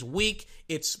division is weak.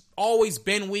 It's always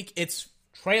been weak. It's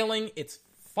trailing. It's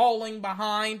falling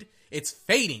behind. It's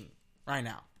fading right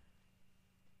now.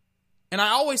 And I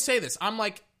always say this. I'm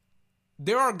like,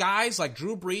 there are guys like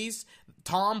Drew Brees,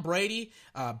 Tom Brady,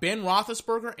 Ben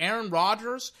Roethlisberger, Aaron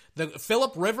Rodgers,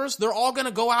 Phillip Rivers. They're all going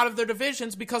to go out of their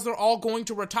divisions because they're all going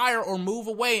to retire or move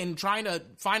away and trying to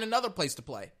find another place to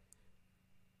play.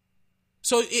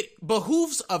 So it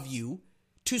behooves of you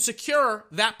to secure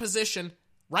that position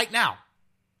right now.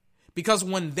 Because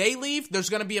when they leave, there's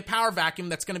going to be a power vacuum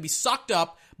that's going to be sucked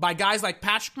up by guys like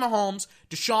Patrick Mahomes,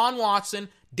 Deshaun Watson,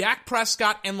 Dak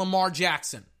Prescott, and Lamar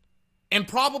Jackson. And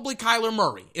probably Kyler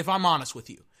Murray, if I'm honest with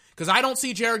you. Because I don't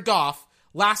see Jared Goff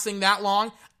lasting that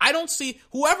long. I don't see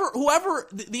whoever,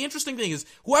 the interesting thing is,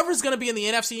 whoever's going to be in the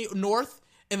NFC North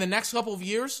in the next couple of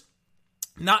years,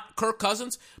 not Kirk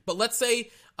Cousins, but let's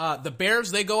say the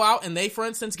Bears, they go out and they, for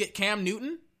instance, get Cam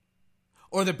Newton.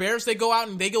 Or the Bears, they go out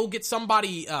and they go get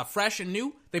somebody fresh and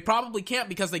new. They probably can't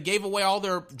because they gave away all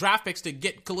their draft picks to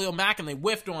get Khalil Mack and they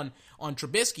whiffed on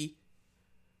Trubisky.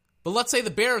 But let's say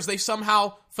the Bears, they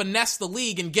somehow finesse the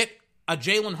league and get a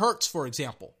Jalen Hurts, for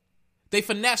example. They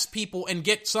finesse people and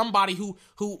get somebody who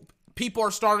people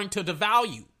are starting to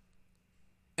devalue.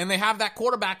 And they have that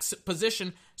quarterback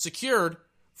position secured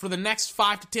for the next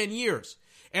 5 to 10 years.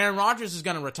 Aaron Rodgers is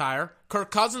going to retire.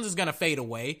 Kirk Cousins is going to fade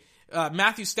away.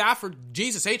 Matthew Stafford,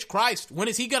 Jesus H. Christ, when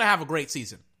is he going to have a great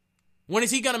season? When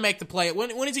is he going to make the play?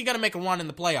 When is he going to make a run in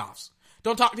the playoffs?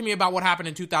 Don't talk to me about what happened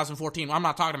in 2014. I'm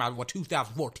not talking about what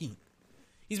 2014.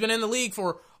 He's been in the league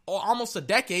for almost a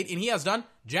decade, and he has done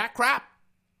jack crap.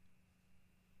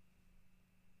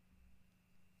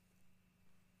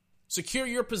 Secure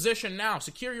your position now.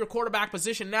 Secure your quarterback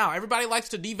position now. Everybody likes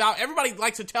to devalue. Everybody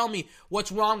likes to tell me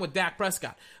what's wrong with Dak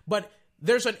Prescott. But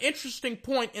there's an interesting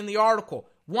point in the article.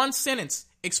 One sentence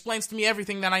explains to me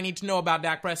everything that I need to know about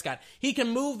Dak Prescott. He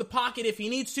can move the pocket if he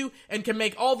needs to and can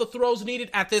make all the throws needed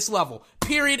at this level.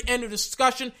 Period. End of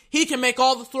discussion. He can make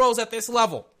all the throws at this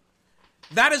level.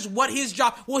 That is what his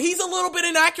job. Well, he's a little bit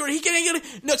inaccurate. He can't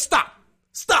get. No, stop.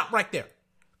 Stop right there.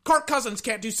 Kirk Cousins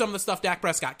can't do some of the stuff Dak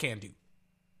Prescott can do.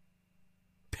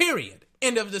 Period.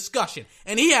 End of discussion.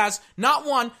 And he has not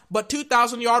one, but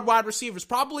 2,000-yard wide receivers.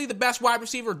 Probably the best wide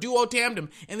receiver duo tandem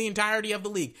in the entirety of the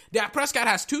league. Dak Prescott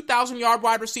has 2,000-yard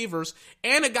wide receivers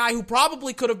and a guy who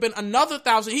probably could have been another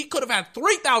 1,000. He could have had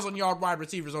 3,000-yard wide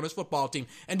receivers on his football team.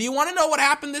 And do you want to know what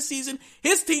happened this season?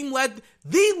 His team led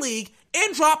the league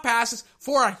in drop passes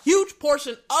for a huge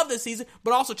portion of the season.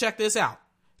 But also check this out.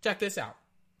 Check this out.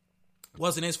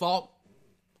 Wasn't his fault.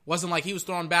 Wasn't like he was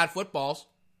throwing bad footballs.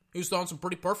 He was throwing some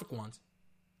pretty perfect ones.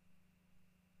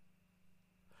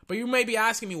 But you may be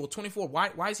asking me, well, 24,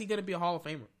 why is he going to be a Hall of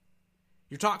Famer?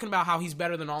 You're talking about how he's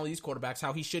better than all these quarterbacks,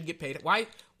 how he should get paid. Why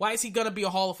is he going to be a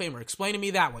Hall of Famer? Explain to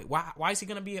me that way. Why is he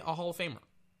going to be a Hall of Famer?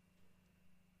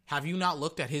 Have you not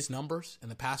looked at his numbers in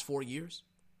the past 4 years?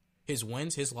 His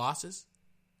wins, his losses,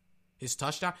 his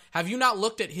touchdown? Have you not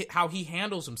looked at how he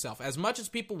handles himself? As much as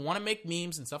people want to make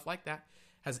memes and stuff like that,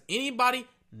 has anybody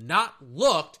not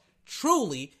looked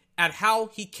truly at how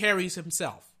he carries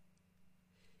himself?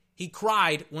 He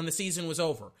cried when the season was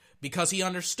over because he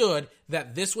understood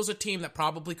that this was a team that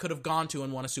probably could have gone to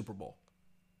and won a Super Bowl.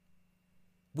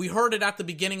 We heard it at the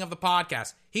beginning of the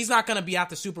podcast. He's not going to be at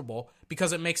the Super Bowl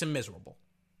because it makes him miserable.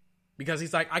 Because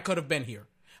he's like, I could have been here.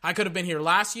 I could have been here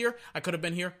last year. I could have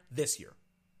been here this year.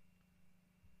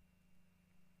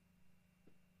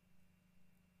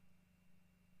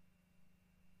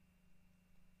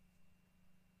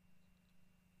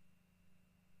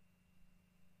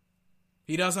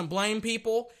 He doesn't blame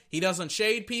people. He doesn't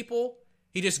shade people.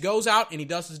 He just goes out and he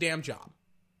does his damn job.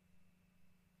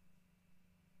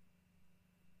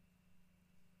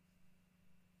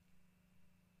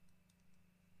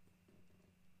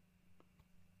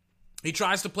 He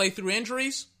tries to play through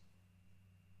injuries.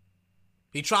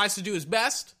 He tries to do his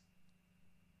best.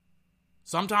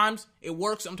 Sometimes it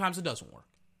works, sometimes it doesn't work.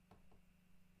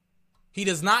 He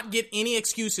does not get any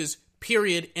excuses,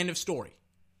 period, end of story.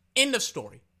 End of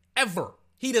story. Ever.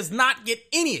 He does not get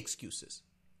any excuses.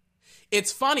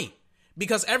 It's funny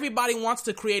because everybody wants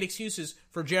to create excuses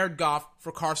for Jared Goff,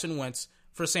 for Carson Wentz,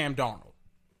 for Sam Darnold.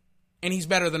 And he's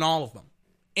better than all of them.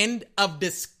 End of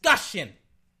discussion.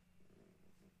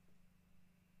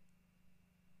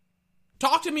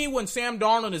 Talk to me when Sam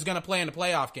Darnold is going to play in a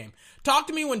playoff game. Talk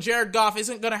to me when Jared Goff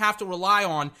isn't going to have to rely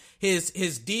on his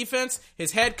defense,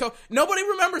 his head coach. Nobody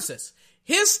remembers this.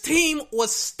 His team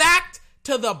was stacked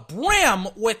to the brim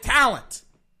with talent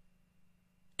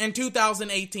in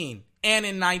 2018 and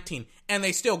in 19, and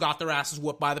they still got their asses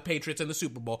whooped by the Patriots in the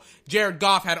Super Bowl. Jared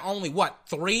Goff had only,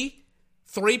 three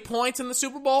points in the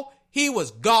Super Bowl? He was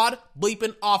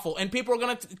god-bleeping awful. And people are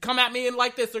going to come at me and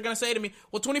like this. They're going to say to me,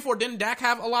 well, 24, didn't Dak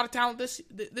have a lot of talent this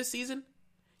season?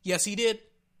 Yes, he did.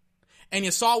 And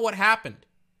you saw what happened.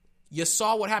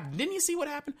 Didn't you see what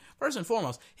happened? First and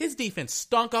foremost, his defense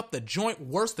stunk up the joint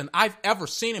worse than I've ever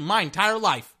seen in my entire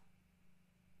life.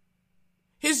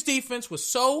 His defense was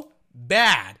so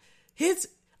bad.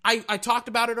 I talked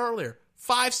about it earlier.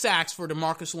 5 sacks for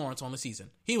DeMarcus Lawrence on the season.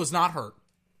 He was not hurt.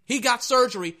 He got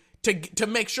surgery to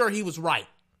make sure he was right.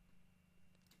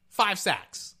 5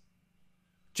 sacks.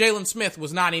 Jalen Smith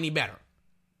was not any better.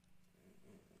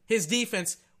 His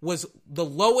defense was the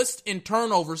lowest in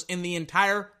turnovers in the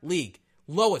entire league.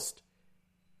 Lowest.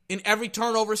 In every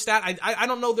turnover stat, I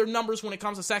don't know their numbers when it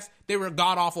comes to sacks. They were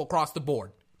god-awful across the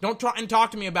board. Don't try and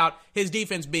talk to me about his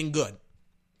defense being good.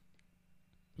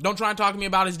 Don't try and talk to me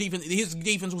about his defense. His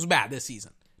defense was bad this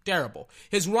season. Terrible.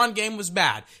 His run game was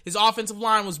bad. His offensive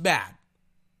line was bad.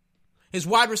 His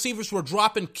wide receivers were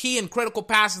dropping key and critical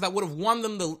passes that would have won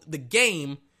them the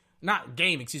game.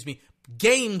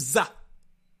 Games.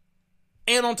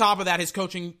 And on top of that, his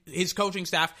coaching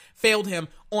staff failed him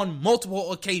on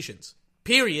multiple occasions.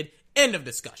 Period. End of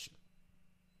discussion.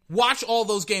 Watch all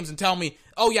those games and tell me,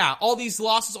 oh yeah, all these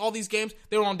losses, all these games,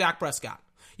 they were on Dak Prescott.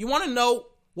 You want to know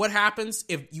what happens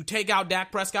if you take out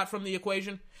Dak Prescott from the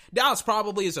equation? Dallas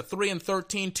probably is a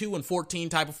 3-13, 2-14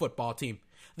 type of football team.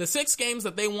 The 6 games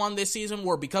that they won this season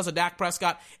were because of Dak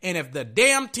Prescott, and if the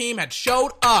damn team had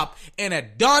showed up and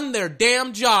had done their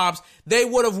damn jobs, they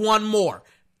would have won more.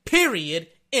 Period.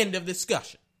 End of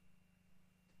discussion.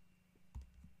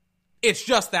 It's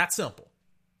just that simple.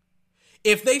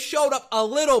 If they showed up a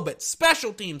little bit,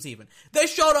 special teams even, they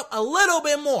showed up a little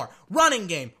bit more, running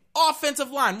game, offensive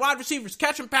line, wide receivers,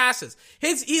 catching passes.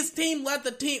 His team led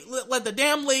the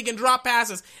damn league in drop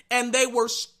passes, and they were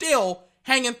still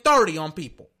hanging 30 on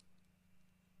people.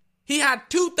 He had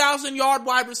 2,000-yard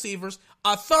wide receivers,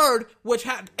 a third which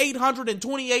had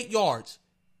 828 yards.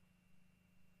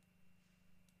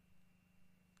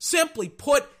 Simply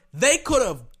put, they could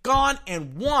have gone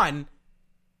and won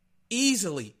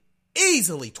easily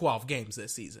 12 games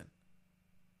this season.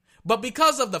 But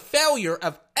because of the failure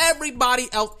of everybody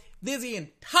else, the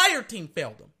entire team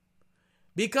failed them.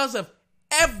 Because of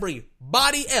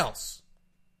everybody else,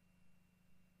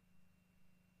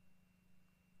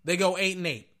 they go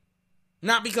 8-8.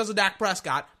 Not because of Dak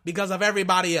Prescott, because of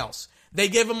everybody else. They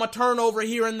give him a turnover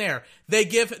here and there.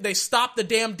 They stop the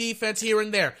damn defense here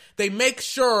and there. They make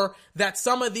sure that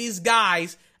some of these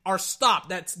guys are stopped,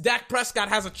 that Dak Prescott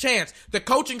has a chance. The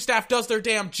coaching staff does their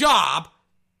damn job.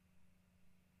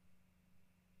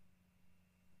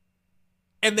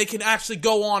 And they can actually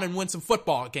go on and win some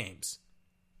football games.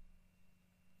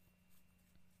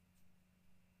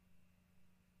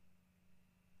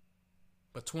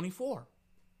 But 24.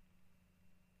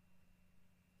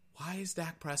 Why is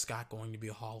Dak Prescott going to be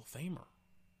a Hall of Famer?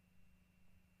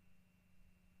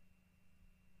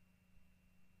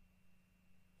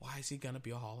 Why is he going to be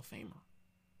a Hall of Famer?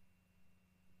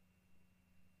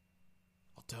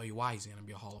 I'll tell you why he's going to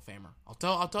be a Hall of Famer.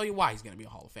 I'll tell you why he's going to be a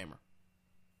Hall of Famer.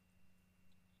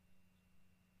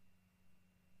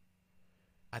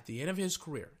 At the end of his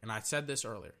career, and I said this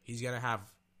earlier, he's going to have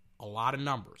a lot of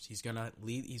numbers. He's going to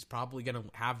lead. He's probably going to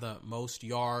have the most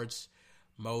yards,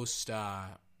 most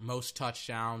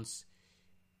touchdowns.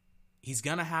 He's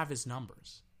going to have his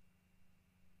numbers.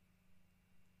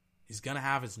 He's going to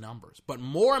have his numbers. But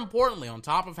more importantly, on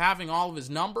top of having all of his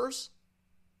numbers,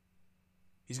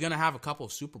 he's going to have a couple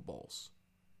of Super Bowls.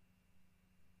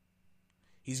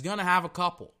 He's going to have a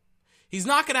couple. He's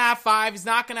not going to have 5. He's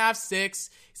not going to have 6.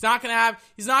 He's not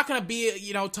going to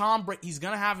be, Tom Brady. He's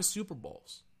going to have his Super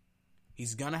Bowls.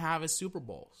 He's going to have his Super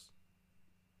Bowls.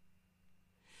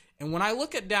 And when I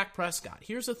look at Dak Prescott,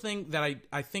 here's the thing that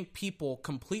I think people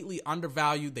completely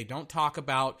undervalue. They don't talk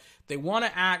about. They want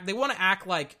to act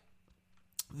like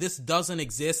this doesn't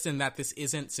exist and that this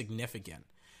isn't significant.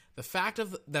 The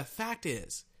fact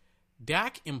is,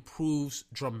 Dak improves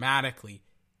dramatically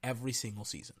every single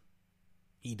season.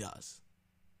 He does.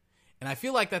 And I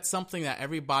feel like that's something that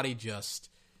everybody just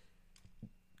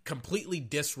completely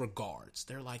disregards.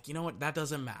 They're like, you know what? That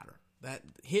doesn't matter. That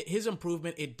his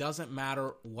improvement, it doesn't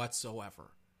matter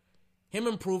whatsoever. Him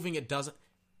improving, it doesn't.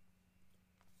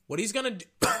 What he's going to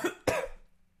do,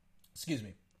 excuse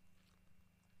me.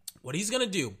 What he's going to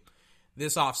do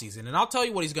this offseason, and I'll tell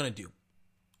you what he's going to do.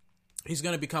 He's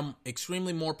going to become he's going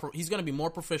to be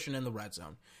more proficient in the red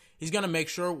zone. He's going to make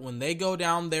sure when they go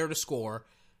down there to score,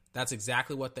 that's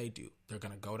exactly what they do. They're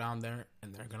going to go down there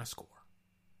and they're going to score.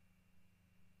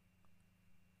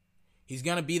 He's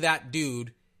going to be that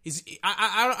dude.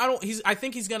 I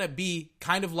think he's going to be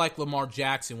kind of like Lamar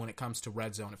Jackson when it comes to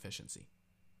red zone efficiency.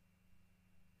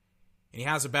 And he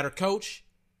has a better coach.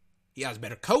 He has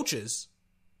better coaches.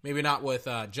 Maybe not with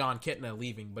John Kitna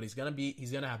leaving, but he's going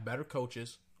to have better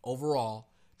coaches overall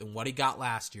than what he got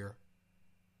last year.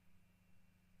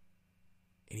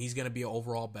 And he's going to be an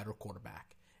overall better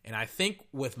quarterback. And I think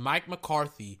with Mike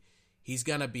McCarthy, he's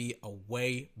going to be a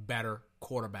way better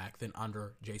quarterback than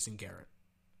under Jason Garrett.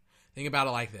 Think about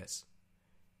it like this.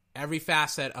 Every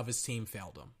facet of his team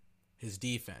failed him. His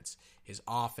defense, his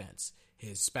offense,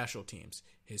 his special teams,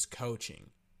 his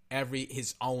coaching,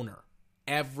 his owner.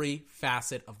 Every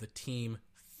facet of the team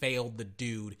failed the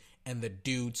dude, and the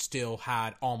dude still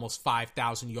had almost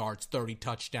 5,000 yards, 30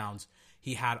 touchdowns.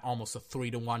 He had almost a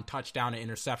 3-to-1 touchdown to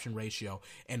interception ratio.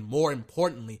 And more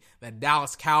importantly, the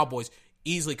Dallas Cowboys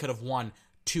easily could have won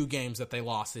 2 games that they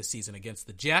lost this season against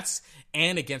the Jets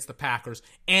and against the Packers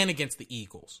and against the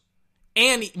Eagles.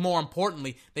 And more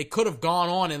importantly, they could have gone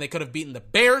on and they could have beaten the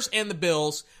Bears and the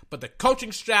Bills, but the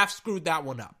coaching staff screwed that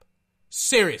one up.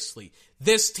 Seriously,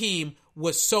 this team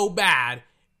was so bad,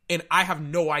 and I have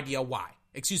no idea why.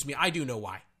 Excuse me, I do know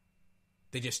why.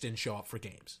 They just didn't show up for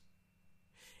games.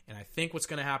 And I think what's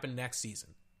going to happen next season,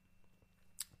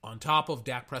 on top of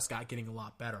Dak Prescott getting a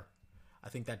lot better, I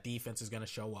think that defense is going to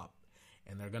show up,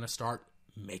 and they're going to start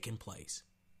making plays.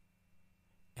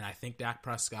 And I think Dak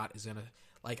Prescott is going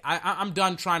to, I'm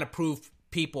done trying to prove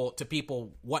to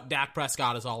people what Dak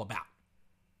Prescott is all about.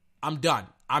 I'm done.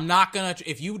 I'm not going to,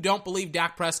 if you don't believe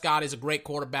Dak Prescott is a great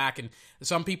quarterback, and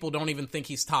some people don't even think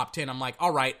he's top 10, I'm like,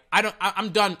 all right, I'm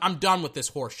done with this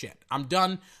horse shit. I'm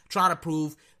done trying to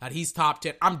prove that he's top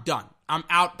 10. I'm done. I'm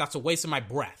out. That's a waste of my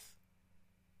breath.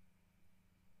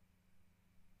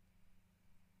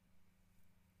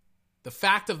 The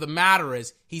fact of the matter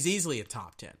is, he's easily a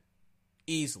top 10.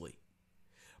 Easily.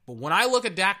 But when I look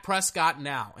at Dak Prescott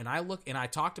now, and I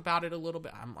talked about it a little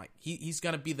bit, I'm like, he's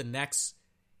going to be the next.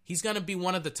 He's going to be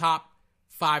one of the top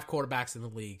 5 quarterbacks in the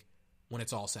league when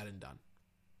it's all said and done.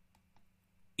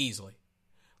 Easily.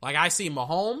 Like, I see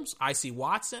Mahomes, I see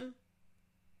Watson,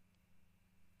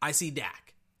 I see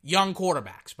Dak. Young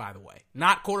quarterbacks, by the way.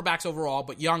 Not quarterbacks overall,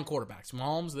 but young quarterbacks.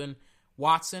 Mahomes, then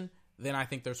Watson, then I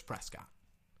think there's Prescott.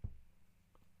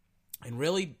 And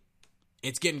really,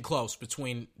 it's getting close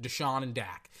between Deshaun and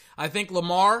Dak. I think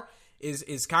Lamar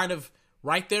is kind of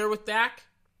right there with Dak,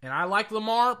 and I like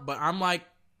Lamar, but I'm like,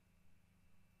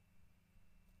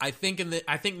 I think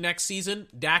next season,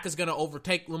 Dak is going to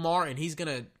overtake Lamar, and he's going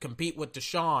to compete with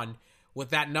Deshaun with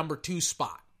that number 2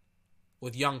 spot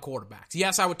with young quarterbacks.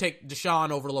 Yes, I would take Deshaun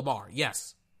over Lamar.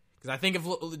 Yes. Because I think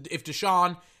if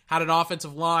Deshaun had an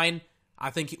offensive line,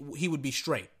 I think he would be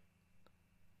straight.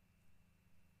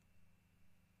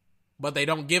 But they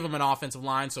don't give him an offensive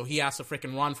line, so he has to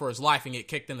freaking run for his life and get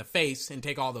kicked in the face and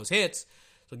take all those hits.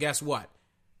 So guess what?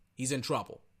 He's in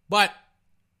trouble. But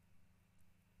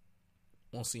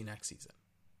we'll see next season.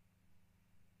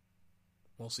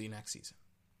 We'll see next season.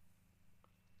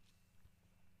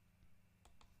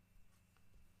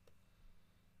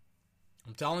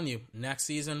 I'm telling you, next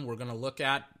season we're going to look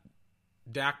at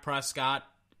Dak Prescott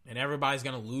and everybody's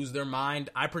going to lose their mind.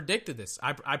 I predicted this.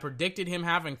 I predicted him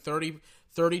having 30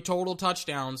 total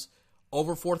touchdowns,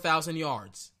 over 4,000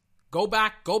 yards. Go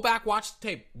back, watch the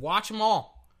tape. Watch them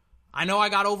all. I know I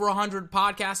got over 100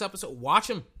 podcast episodes. Watch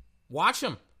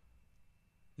them.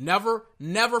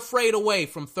 Never frayed away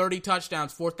from 30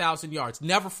 touchdowns, 4,000 yards.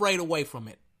 Never frayed away from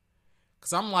it.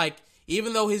 Because I'm like,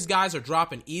 even though his guys are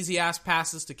dropping easy-ass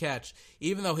passes to catch,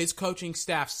 even though his coaching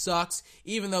staff sucks,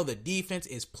 even though the defense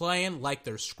is playing like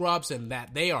they're scrubs and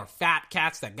that they are fat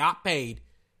cats that got paid,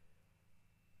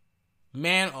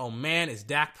 man, oh man, is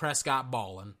Dak Prescott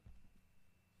balling.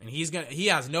 And he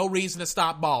has no reason to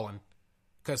stop balling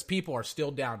because people are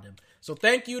still down him. So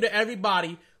thank you to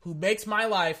everybody who makes my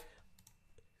life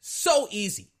so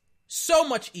easy, so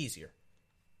much easier.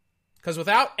 Because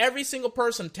without every single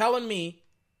person telling me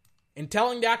and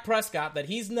telling Dak Prescott that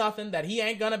he's nothing, that he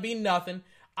ain't going to be nothing,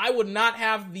 I would not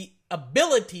have the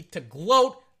ability to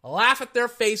gloat, laugh at their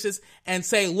faces, and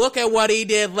say, look at what he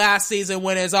did last season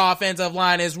when his offensive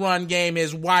line, his run game,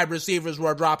 his wide receivers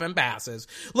were dropping passes.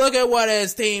 Look at what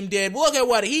his team did. Look at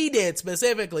what he did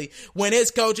specifically when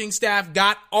his coaching staff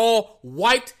got all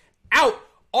wiped out.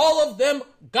 All of them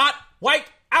got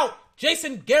wiped out.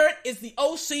 Jason Garrett is the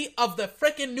OC of the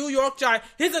freaking New York Giants.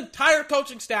 His entire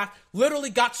coaching staff literally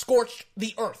got scorched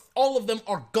the earth. All of them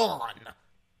are gone.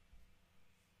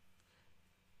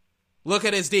 Look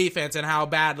at his defense and how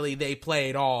badly they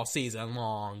played all season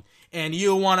long. And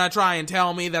you want to try and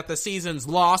tell me that the season's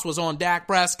loss was on Dak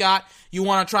Prescott? You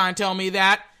want to try and tell me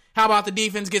that? How about the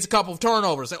defense gets a couple of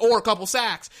turnovers or a couple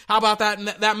sacks? How about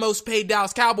that most paid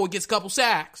Dallas Cowboy gets a couple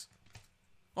sacks?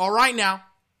 All right now.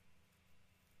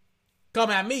 Come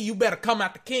at me, you better come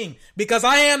at the king, because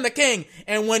I am the king.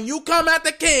 And when you come at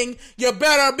the king, you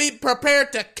better be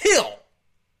prepared to kill.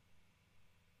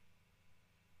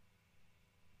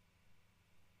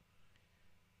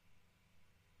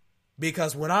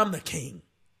 Because when I'm the king,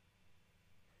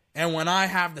 and when I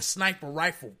have the sniper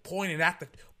rifle pointed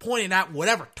at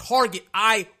whatever target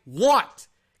I want,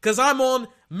 because I'm on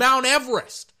Mount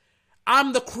Everest,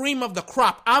 I'm the cream of the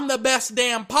crop. I'm the best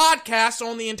damn podcast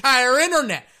on the entire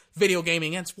internet. Video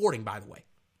gaming and sporting, by the way.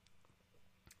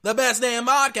 The best damn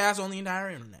podcast on the entire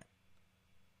internet.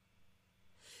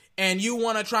 And you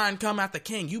want to try and come at the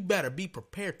king, you better be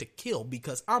prepared to kill,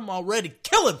 because I'm already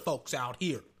killing folks out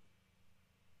here.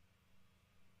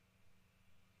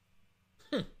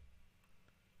 But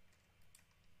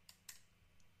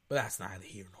that's neither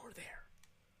here nor there.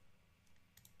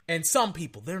 And some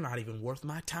people, they're not even worth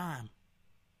my time.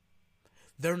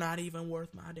 They're not even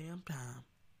worth my damn time.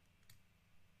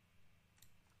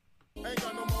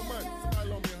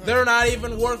 They're not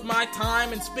even worth my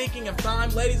time. And speaking of time,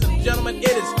 ladies and gentlemen,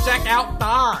 it is checkout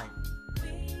time.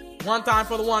 One time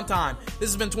for the one time. This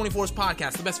has been 24's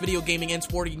Podcast, the best video gaming and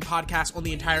sporting podcast on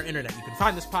the entire internet. You can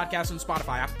find this podcast on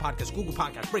Spotify, Apple Podcasts, Google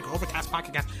Podcasts, Breaker, Overcast,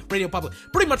 Pocket Cast, Radio Public.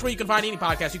 Pretty much where you can find any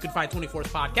podcast, you can find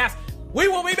 24's Podcast. We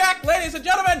will be back, ladies and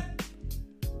gentlemen.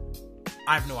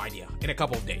 I have no idea. In a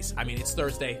couple of days. I mean, it's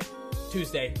Thursday,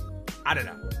 Tuesday. I don't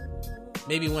know.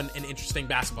 Maybe when an interesting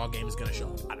basketball game is going to show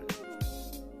up. I don't know.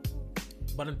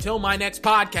 But until my next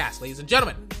podcast, ladies and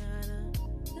gentlemen,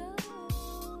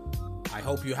 I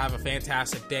hope you have a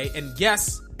fantastic day. And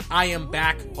yes, I am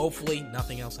back. Hopefully,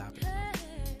 nothing else happens.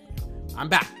 I'm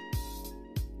back.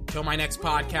 Until my next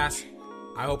podcast,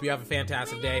 I hope you have a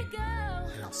fantastic day.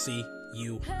 And I'll see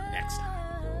you next time.